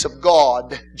speaks of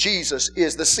God. Jesus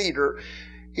is the cedar.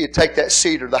 He'd take that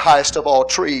cedar, the highest of all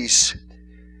trees.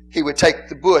 He would take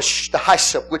the bush, the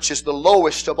hyssop, which is the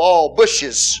lowest of all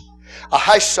bushes. A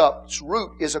hyssop's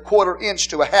root is 1/4 inch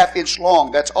to a 1/2 inch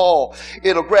long. That's all.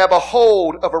 It'll grab a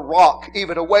hold of a rock,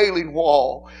 even a wailing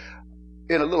wall.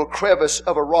 In a little crevice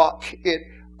of a rock, it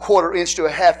 1/4 inch to a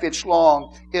 1/2 inch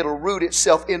long. It'll root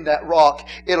itself in that rock.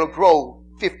 It'll grow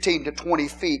 15 to 20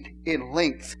 feet in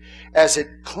length as it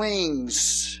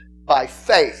clings by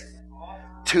faith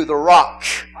to the rock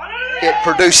it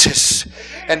produces.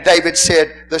 And David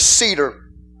said, the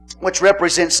cedar, which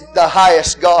represents the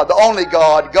highest God, the only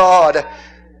God,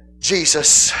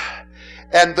 Jesus.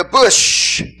 And the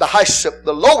bush, the hyssop,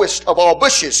 the lowest of all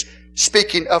bushes,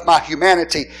 speaking of my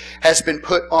humanity, has been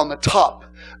put on the top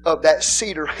of that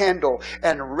cedar handle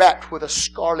and wrapped with a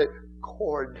scarlet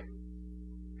cord,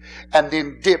 and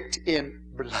then dipped in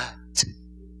blood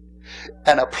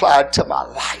and applied to my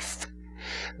life.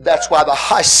 That's why the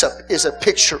hyssop is a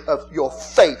picture of your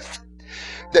faith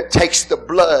that takes the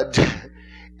blood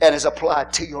and is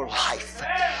applied to your life.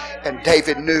 And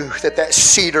David knew that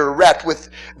cedar wrapped with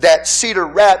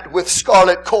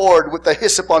scarlet cord with the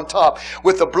hyssop on top,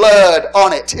 with the blood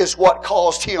on it, is what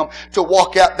caused him to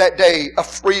walk out that day a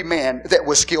free man that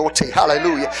was guilty.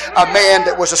 Hallelujah. A man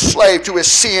that was a slave to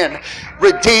his sin,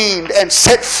 redeemed and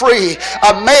set free.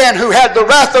 A man who had the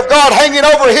wrath of God hanging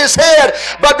over his head,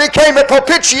 but became a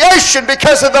propitiation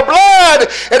because of the blood.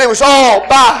 And it was all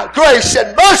by grace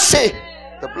and mercy.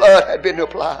 The blood had been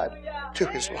applied to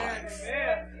his life.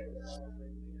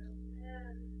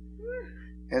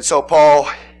 And so Paul,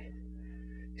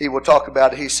 he will talk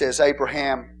about it. He says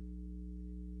Abraham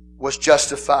was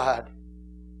justified.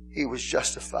 He was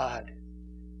justified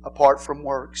apart from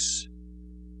works.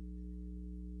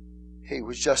 He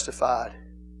was justified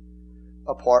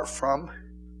apart from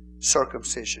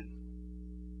circumcision.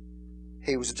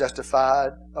 He was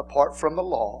justified apart from the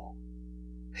law.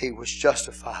 He was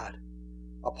justified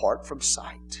apart from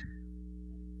sight.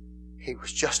 He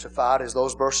was justified, as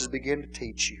those verses begin to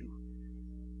teach you,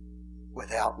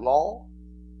 without law.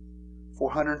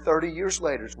 430 years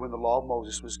later is when the law of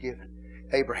Moses was given.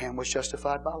 Abraham was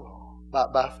justified by law,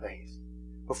 by faith,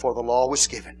 before the law was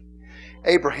given.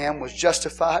 Abraham was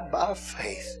justified by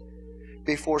faith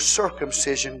before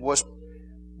circumcision was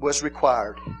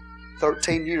required.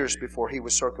 13 years before he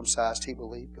was circumcised, he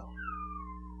believed God.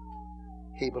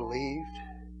 He believed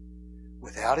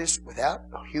without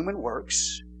human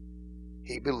works.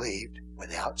 He believed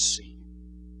without sin.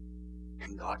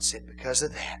 And God said, because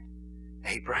of that,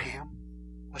 Abraham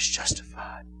was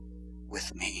justified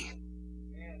with me.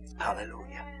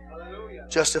 Hallelujah. Hallelujah.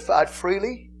 Justified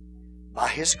freely by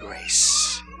His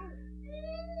grace,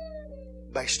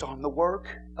 based on the work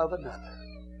of another,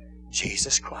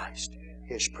 Jesus Christ,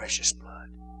 His precious blood.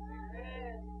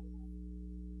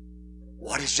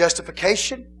 What is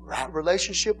justification? Right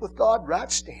relationship with God,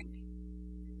 right standing.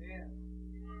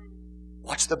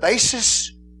 What's the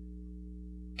basis?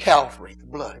 Calvary, the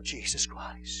blood of Jesus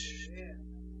Christ.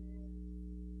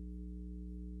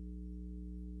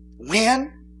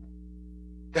 When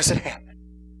does it happen?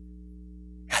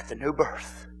 At the new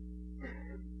birth.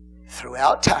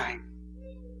 Throughout time.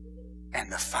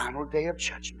 And the final day of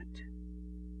judgment.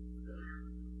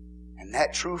 And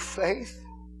that true faith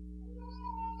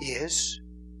is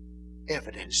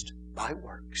evidenced by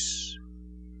works.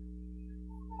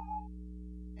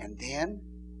 And then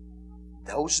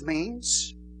those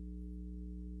means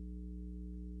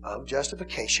of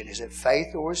justification. Is it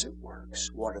faith or is it works?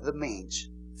 What are the means?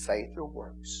 Faith or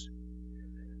works?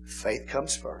 Faith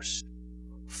comes first,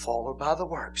 followed by the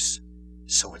works.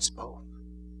 So it's both.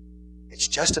 It's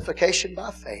justification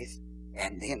by faith,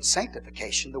 and then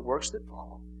sanctification, the works that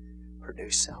follow,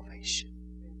 produce salvation.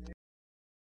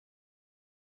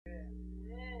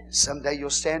 Someday you'll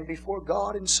stand before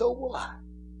God, and so will I.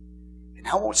 And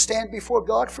I won't stand before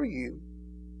God for you.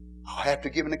 I'll have to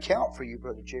give an account for you,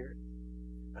 Brother Jared.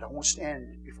 But I won't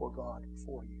stand before God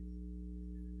for you.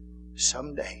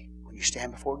 Someday, when you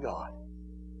stand before God,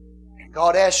 and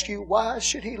God asks you, why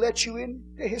should He let you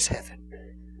into His heaven?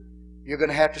 You're going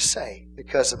to have to say,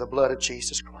 because of the blood of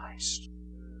Jesus Christ.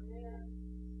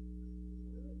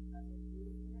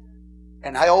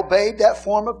 And I obeyed that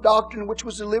form of doctrine which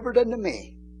was delivered unto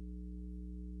me.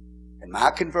 And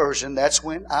my conversion, that's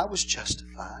when I was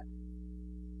justified.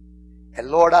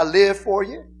 And Lord, I lived for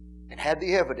you and had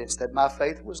the evidence that my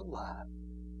faith was alive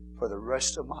for the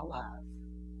rest of my life.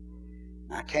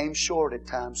 I came short at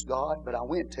times, God, but I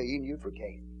went to you and you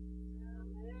forgave me.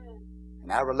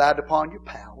 And I relied upon your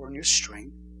power and your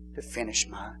strength to finish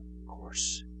my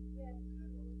course.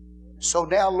 So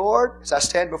now, Lord, as I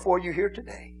stand before you here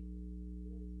today,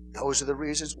 those are the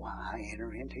reasons why I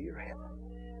enter into your heaven.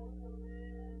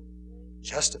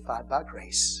 Justified by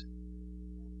grace.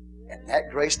 And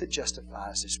that grace that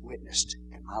justifies is witnessed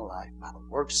in my life by the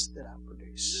works that I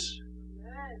produce.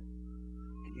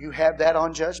 And you have that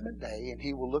on Judgment Day, and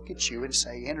He will look at you and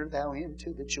say, enter thou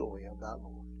into the joy of thy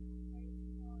Lord.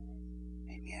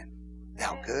 Amen.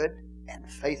 Thou good and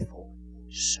faithful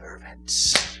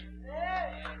servants.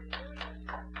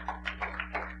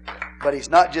 But He's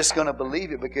not just going to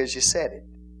believe it because you said it.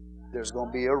 There's going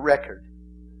to be a record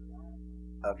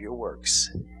of your works.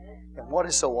 And what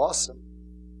is so awesome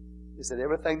is that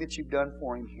everything that you've done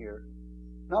for Him here,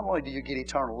 not only do you get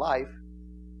eternal life,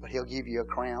 but He'll give you a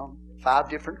crown, 5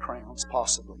 different crowns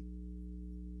possibly.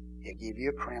 He'll give you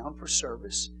a crown for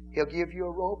service. He'll give you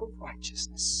a robe of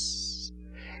righteousness.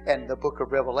 And the book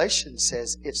of Revelation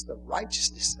says it's the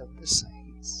righteousness of the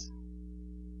saints.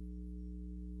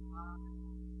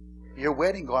 Your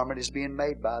wedding garment is being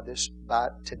made by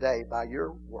today by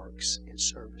your works in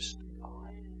service to God.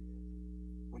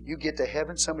 When you get to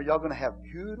heaven, some of y'all are going to have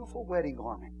beautiful wedding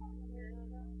garment.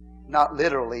 Not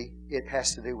literally, it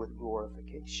has to do with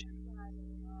glorification.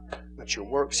 But your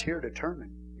works here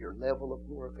determine your level of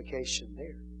glorification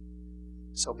there.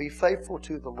 So be faithful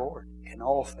to the Lord in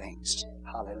all things.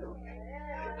 Hallelujah.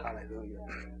 Hallelujah.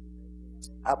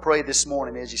 I pray this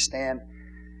morning as you stand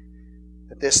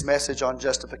that this message on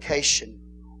justification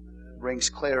brings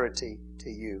clarity to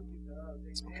you.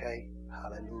 Okay?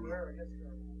 Hallelujah.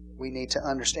 We need to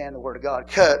understand the Word of God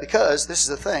because this is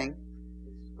the thing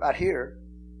right here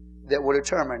that will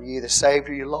determine you either saved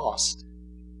or you're lost.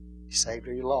 You're saved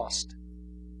or you're lost.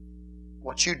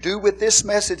 What you do with this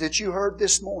message that you heard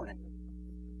this morning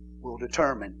will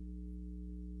determine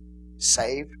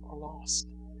saved or lost.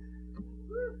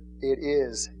 It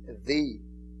is the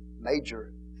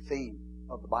major theme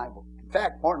of the Bible. In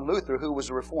fact, Martin Luther, who was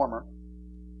a reformer,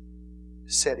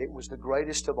 said it was the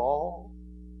greatest of all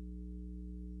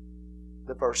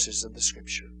the verses of the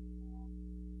Scripture.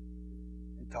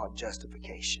 He taught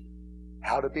justification.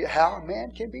 How a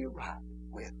man can be right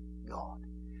with God.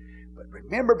 But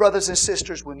remember, brothers and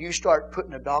sisters, when you start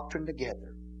putting a doctrine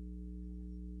together,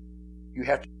 you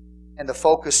have to, and the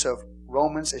focus of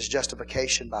Romans is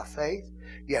justification by faith.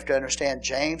 You have to understand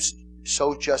James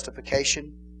shows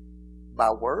justification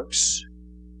by works.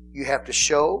 You have to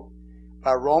show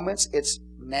by Romans it's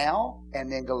now,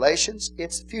 and in Galatians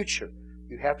it's future.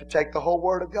 You have to take the whole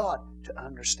Word of God to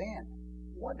understand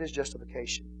what does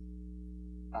justification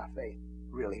by faith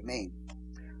really mean.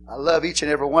 I love each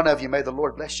and every one of you. May the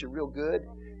Lord bless you real good.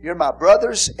 You're my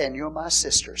brothers and you're my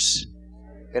sisters.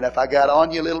 And if I got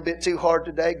on you a little bit too hard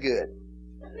today, good.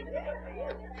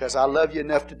 Because I love you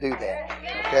enough to do that.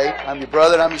 Okay? I'm your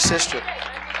brother and I'm your sister.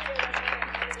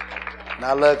 And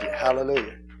I love you.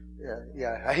 Hallelujah.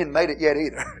 Yeah. I hadn't made it yet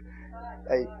either.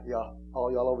 Hey, y'all,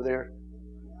 all y'all over there.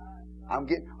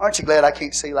 Aren't you glad I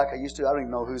can't see like I used to? I don't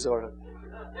even know who's over.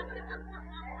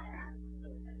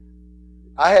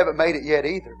 I haven't made it yet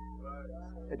either.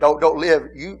 Don't live.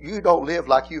 You don't live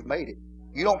like you've made it.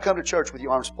 You don't come to church with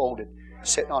your arms folded,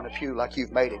 sitting on a pew like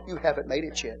you've made it. You haven't made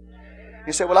it yet.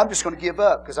 You say, well, I'm just going to give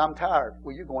up because I'm tired.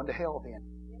 Well, you're going to hell then.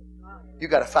 You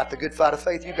got to fight the good fight of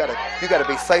faith. You got to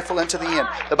be faithful unto the end.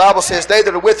 The Bible says, they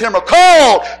that are with Him are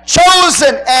called,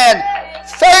 chosen, and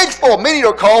faithful. Many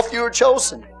are called, few are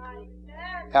chosen.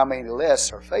 How many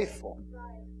less are faithful?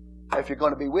 If you're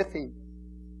going to be with Him,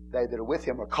 they that are with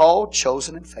Him are called,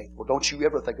 chosen, and faithful. Don't you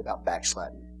ever think about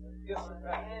backsliding.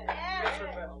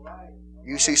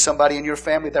 You see somebody in your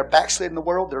family, they're backsliding the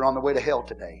world, they're on their way to hell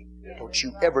today. Don't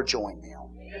you ever join them.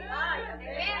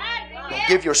 Don't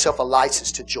give yourself a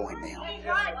license to join them.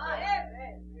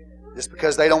 Just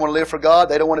because they don't want to live for God,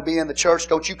 they don't want to be in the church,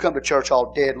 don't you come to church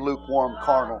all dead, lukewarm,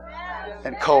 carnal,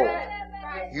 and cold.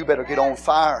 You better get on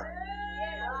fire.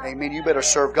 Amen. You better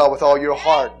serve God with all your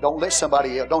heart. Don't let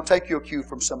somebody else. Don't take your cue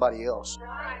from somebody else.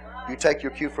 You take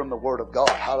your cue from the Word of God.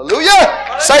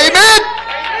 Hallelujah. Say amen.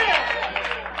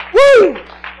 Woo.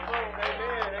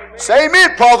 Say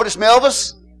amen, Prophetess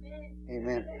Melvis.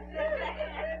 Amen.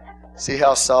 See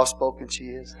how soft-spoken she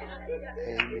is?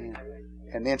 Amen.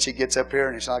 And then she gets up here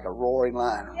and it's like a roaring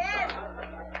lion.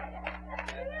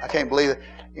 I can't believe it.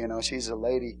 You know, she's a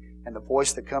lady, and the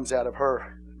voice that comes out of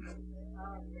her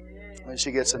when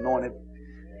she gets anointed.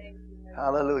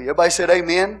 Hallelujah. Everybody said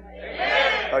amen.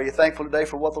 Amen. Are you thankful today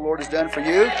for what the Lord has done for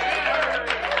you?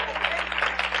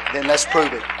 Then let's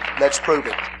prove it. Let's prove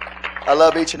it. I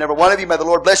love each and every one of you. May the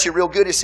Lord bless you real good.